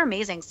just super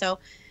amazing. So,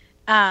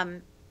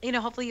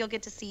 hopefully you'll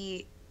get to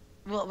see,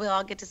 we'll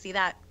all get to see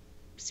that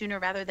sooner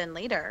rather than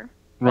later.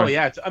 Right. Oh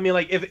yeah,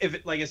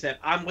 if like I said,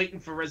 I'm waiting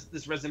for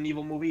this Resident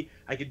Evil movie.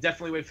 I could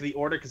definitely wait for the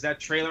order, because that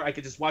trailer I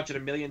could just watch it a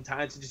million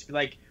times and just be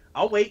like,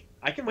 I'll wait.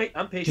 I can wait.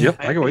 I'm patient. Yep,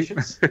 I can wait.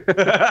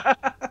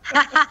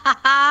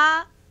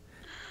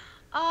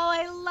 Oh,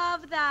 I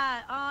love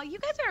that. Oh, you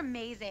guys are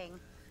amazing.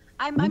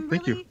 I'm Thank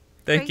really you.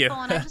 Thank you.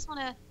 grateful, and I just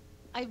want to.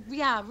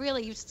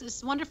 Really,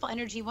 just wonderful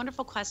energy,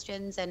 wonderful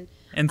questions, and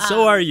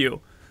so are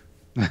you.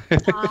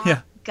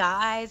 Yeah.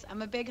 Guys,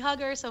 I'm a big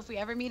hugger, so if we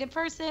ever meet in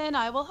person,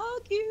 I will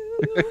hug you.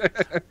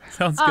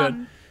 Sounds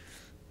good.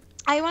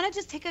 I want to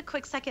just take a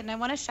quick second, and I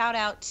want to shout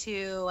out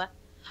to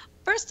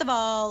first of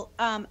all,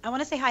 I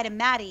want to say hi to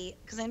Maddie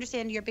because I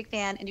understand you're a big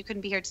fan and you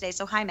couldn't be here today.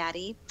 So hi,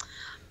 Maddie.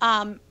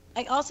 I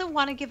also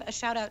want to give a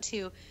shout out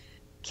to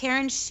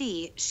Karen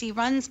She. She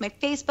runs my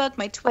Facebook,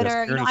 my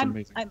Twitter. Yes, Karen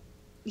is amazing.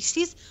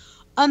 She's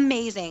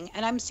amazing,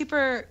 and I'm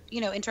super,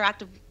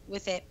 interactive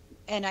with it.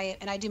 And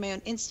I do my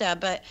own Insta,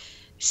 but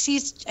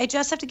I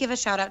just have to give a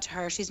shout out to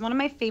her. She's one of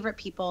my favorite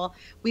people.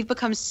 We've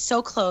become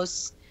so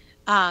close.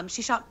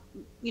 She shot,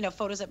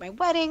 photos at my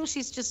wedding.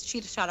 She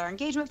shot our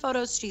engagement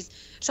photos. She's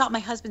shot my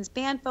husband's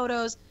band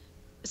photos.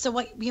 So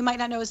what you might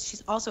not know is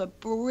she's also a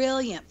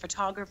brilliant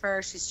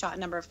photographer. She's shot a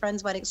number of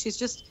friends' weddings. She's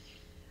just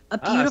a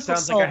beautiful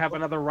sounds soul. like I have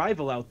another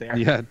rival out there.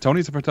 Yeah,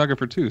 Tony's a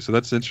photographer too, so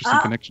that's an interesting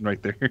connection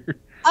right there.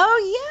 Oh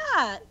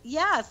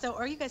yeah. So,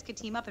 or you guys could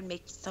team up and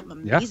make something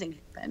amazing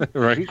happen.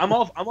 Right. I'm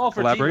all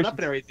for teaming up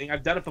and everything.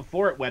 I've done it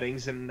before at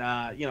weddings, and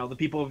the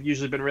people have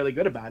usually been really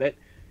good about it.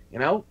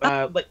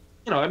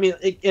 I mean,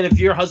 and if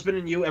your husband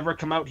and you ever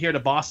come out here to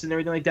Boston and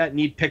everything like that,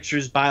 need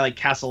pictures by like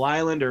Castle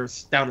Island or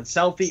down in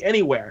Southie,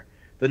 anywhere,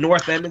 the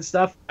North End and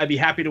stuff, I'd be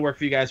happy to work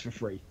for you guys for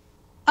free.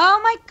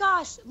 Oh my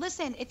gosh!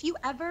 Listen, if you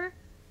ever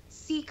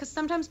see, because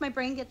sometimes my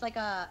brain gets like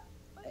I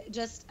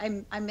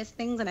miss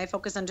things and I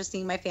focus on just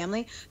seeing my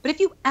family. But if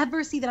you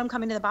ever see that I'm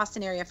coming to the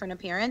Boston area for an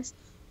appearance,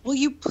 will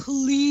you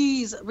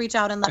please reach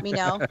out and let me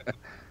know?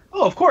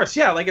 Oh, of course,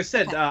 yeah. Like I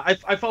said,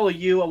 I follow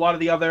you, a lot of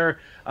the other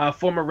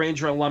former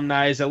Ranger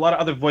alumni, a lot of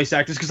other voice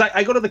actors, because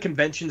I go to the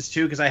conventions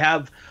too, because I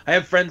have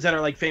friends that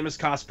are like famous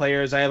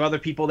cosplayers. I have other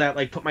people that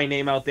like put my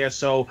name out there.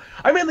 So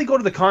I mainly go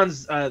to the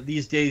cons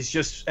these days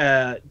just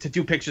to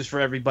do pictures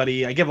for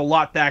everybody. I give a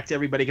lot back to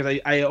everybody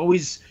because I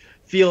always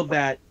feel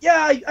that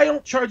I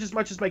don't charge as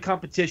much as my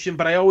competition,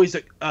 but I always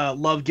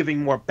love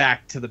giving more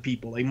back to the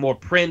people, like more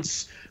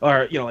prints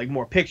or like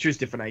more pictures,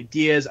 different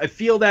ideas. I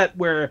feel that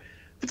where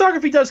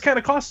photography does kind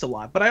of cost a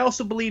lot, but I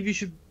also believe you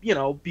should,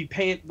 be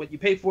paying what you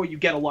pay for, you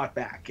get a lot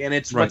back. And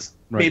it's what's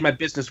made my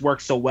business work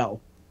so well.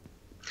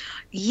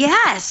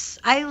 Yes,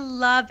 I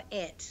love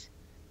it.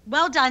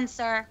 Well done,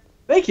 sir.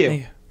 Thank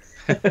you.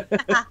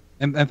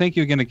 And thank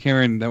you again to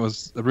Karen. That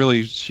was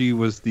she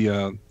was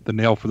the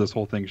nail for this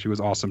whole thing. She was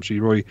awesome. She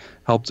really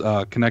helped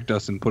connect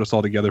us and put us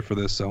all together for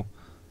this. So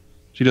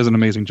she does an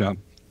amazing job.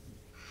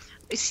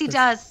 She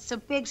does. So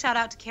big shout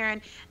out to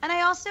Karen. And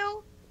I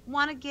also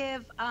want to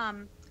give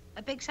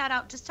a big shout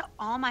out just to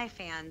all my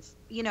fans,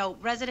 new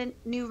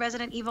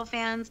Resident Evil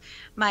fans,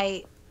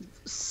 my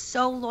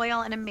so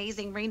loyal and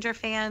amazing Ranger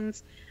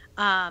fans,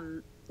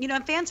 and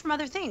fans from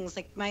other things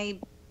like my,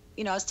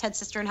 I was Ted's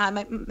sister and How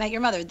I Met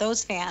Your Mother,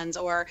 those fans,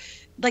 or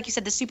like you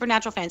said, the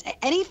Supernatural fans,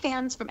 any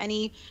fans from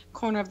any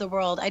corner of the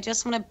world. I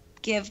just want to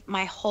give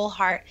my whole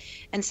heart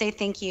and say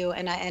thank you.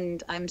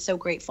 And I'm so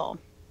grateful.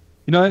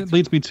 It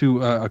leads me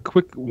to a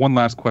quick one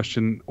last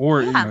question,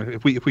 or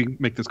if we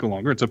make this go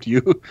longer, it's up to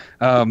you.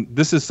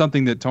 This is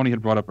something that Tony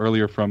had brought up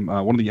earlier from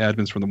one of the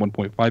admins from the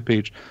 1.5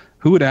 page,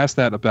 who had asked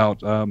that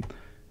about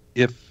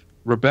if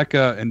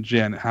Rebecca and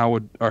Jen, how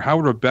would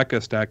Rebecca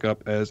stack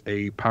up as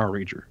a Power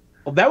Ranger?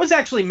 Well, that was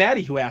actually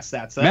Maddie who asked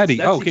that. So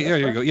Maddie, okay, there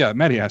you go. Yeah,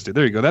 Maddie asked it.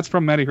 There you go. That's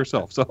from Maddie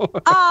herself. So.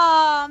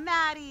 Oh,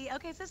 Maddie.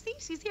 Okay, so see,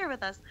 she's here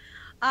with us.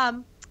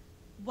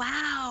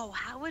 Wow,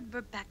 how would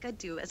Rebecca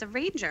do as a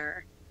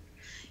Ranger?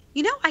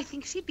 I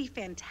think she'd be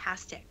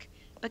fantastic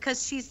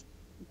because she's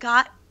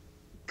got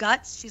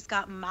guts, she's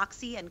got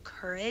moxie and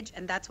courage,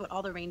 and that's what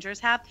all the Rangers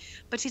have.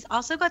 But she's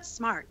also got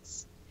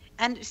smarts,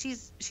 and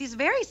she's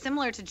very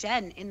similar to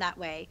Jen in that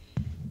way.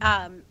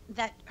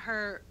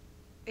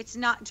 It's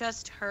not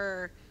just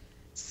her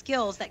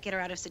skills that get her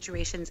out of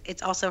situations;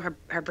 it's also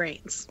her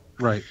brains.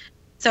 Right.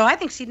 So I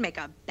think she'd make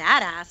a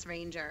badass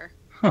Ranger.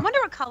 Huh. I wonder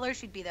what color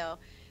she'd be though.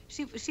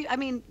 I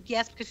mean,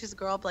 yes, because she's a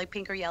girl, but like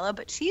pink or yellow.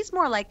 But she's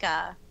more like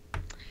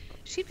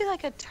she'd be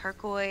like a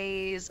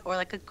turquoise or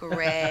like a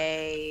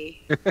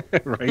gray.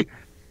 Right.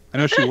 I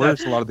know she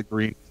wears a lot of the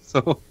green.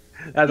 So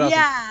that's awesome.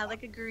 Yeah,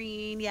 like a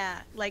green.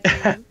 Yeah, like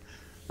green.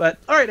 But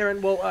all right,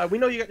 Erin. Well, we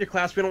know you got your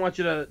class. We don't want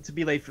you to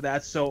be late for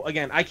that. So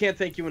again, I can't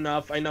thank you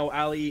enough. I know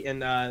Ali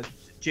and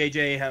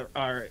JJ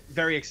are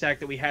very ecstatic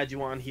that we had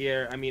you on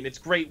here. I mean, it's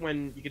great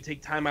when you can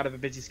take time out of a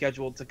busy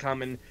schedule to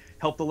come and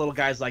help the little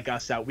guys like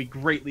us out. We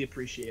greatly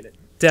appreciate it.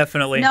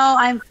 Definitely.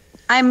 No,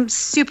 I'm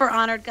super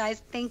honored,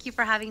 guys. Thank you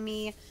for having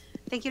me.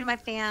 Thank you to my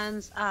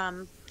fans.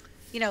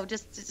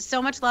 Just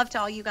so much love to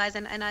all you guys,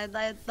 and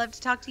I'd love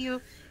to talk to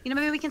you.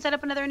 Maybe we can set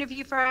up another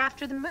interview for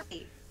after the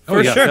movie.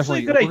 For sure.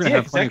 Definitely. That's a good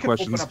idea. That could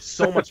questions. open up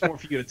so much more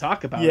for you to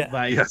talk about.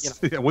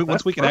 Yeah.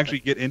 Once we can actually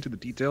get into the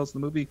details of the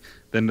movie,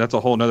 then that's a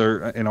whole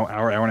another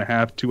hour and a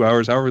half, 2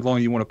 hours, however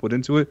long you want to put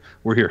into it.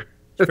 We're here.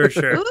 For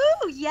sure.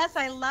 Ooh, yes,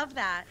 I love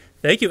that.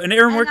 Thank you. And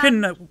Erin,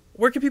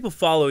 where can people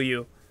follow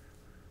you?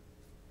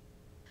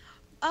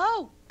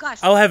 Oh gosh,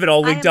 I'll have it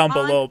all linked down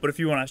below, but if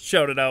you want to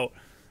shout it out.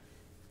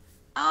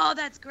 Oh,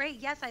 that's great.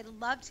 Yes, I'd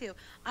love to.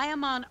 I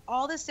am on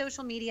all the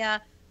social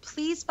media.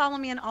 Please follow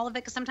me on all of it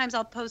because sometimes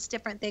I'll post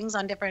different things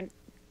on different,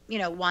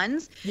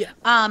 ones. Yeah.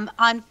 On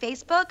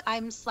Facebook,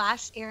 I'm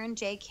 /Erin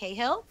J.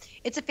 Cahill.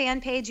 It's a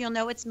fan page. You'll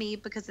know it's me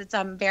because it's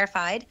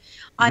verified.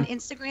 On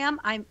Instagram,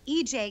 I'm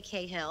EJ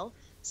Cahill.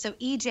 So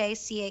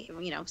EJCAHILL,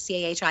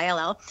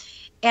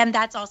 and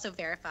that's also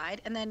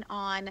verified. And then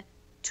on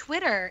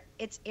Twitter,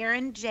 it's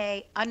Erin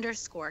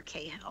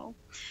J_Cahill,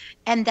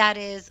 and that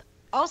is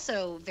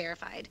also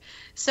verified.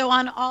 So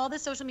on all the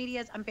social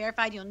medias, I'm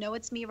verified. You'll know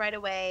it's me right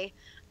away.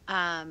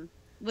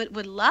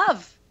 Would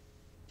love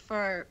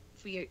for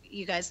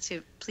you guys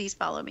to please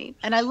follow me,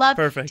 and I love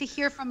to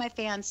hear from my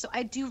fans. So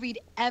I do read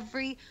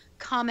every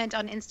comment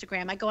on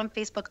Instagram. I go on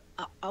Facebook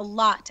a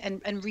lot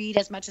and read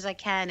as much as I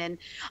can, and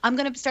I'm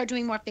gonna start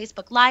doing more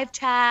Facebook live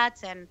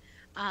chats and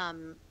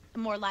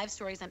more live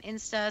stories on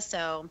Insta.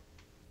 So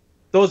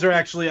those are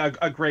actually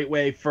a great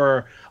way for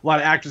a lot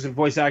of actors and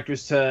voice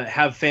actors to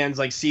have fans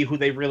like see who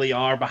they really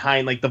are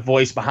behind like the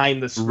voice,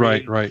 behind the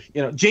screen. Right.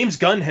 You know, James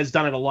Gunn has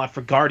done it a lot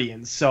for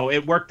Guardians, so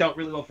it worked out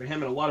really well for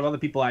him and a lot of other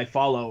people I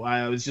follow.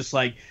 I was just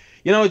like,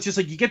 you know, it's just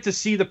like you get to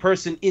see the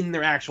person in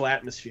their actual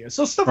atmosphere.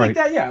 So stuff like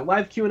that, yeah,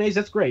 live Q&As,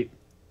 that's great.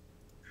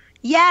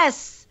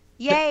 Yes,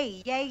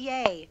 yay.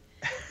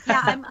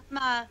 Yeah,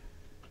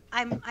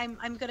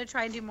 I'm gonna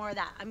try and do more of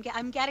that.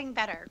 I'm getting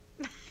better.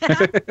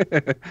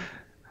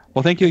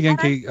 Well, thank you again,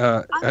 Kate.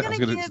 I'm gonna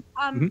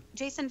give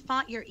Jason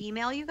Font your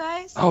email, you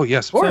guys. Oh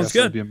yes, of course,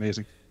 good. That'd be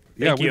amazing.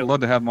 Yeah, we'd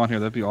love to have him on here.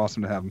 That'd be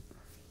awesome to have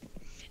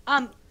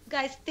him.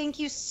 Guys, thank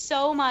you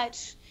so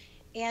much,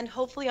 and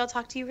hopefully I'll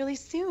talk to you really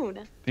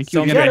soon. Thank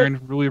you again, Erin.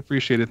 Really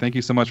appreciate it. Thank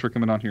you so much for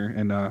coming on here,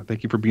 and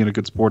thank you for being a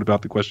good sport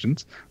about the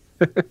questions.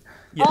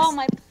 Yes. Oh,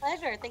 my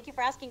pleasure. Thank you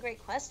for asking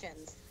great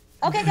questions.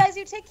 Okay, guys,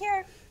 you take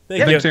care.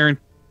 Thanks, Erin.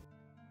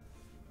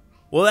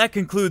 Well, that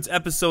concludes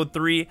episode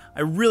 3.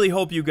 I really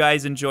hope you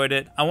guys enjoyed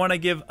it. I want to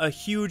give a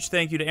huge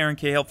thank you to Erin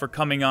Cahill for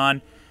coming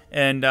on,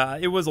 and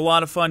it was a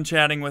lot of fun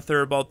chatting with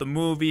her about the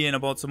movie and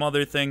about some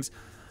other things.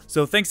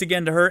 So thanks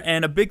again to her,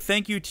 and a big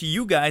thank you to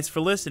you guys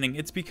for listening.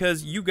 It's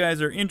because you guys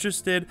are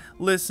interested,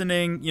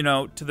 listening, you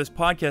know, to this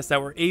podcast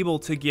that we're able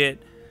to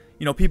get,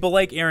 you know, people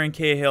like Erin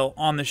Cahill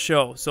on the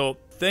show. So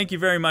thank you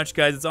very much,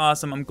 guys. It's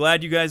awesome. I'm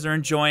glad you guys are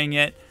enjoying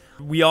it.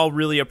 We all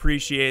really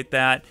appreciate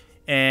that.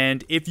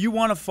 And if you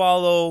want to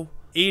follow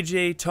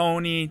AJ,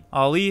 Tony,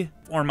 Ali,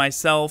 or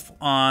myself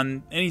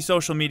on any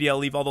social media, I'll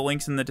leave all the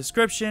links in the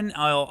description.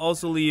 I'll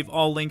also leave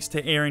all links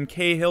to Erin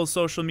Cahill's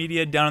social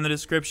media down in the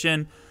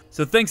description.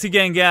 So thanks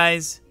again,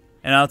 guys,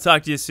 and I'll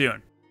talk to you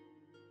soon.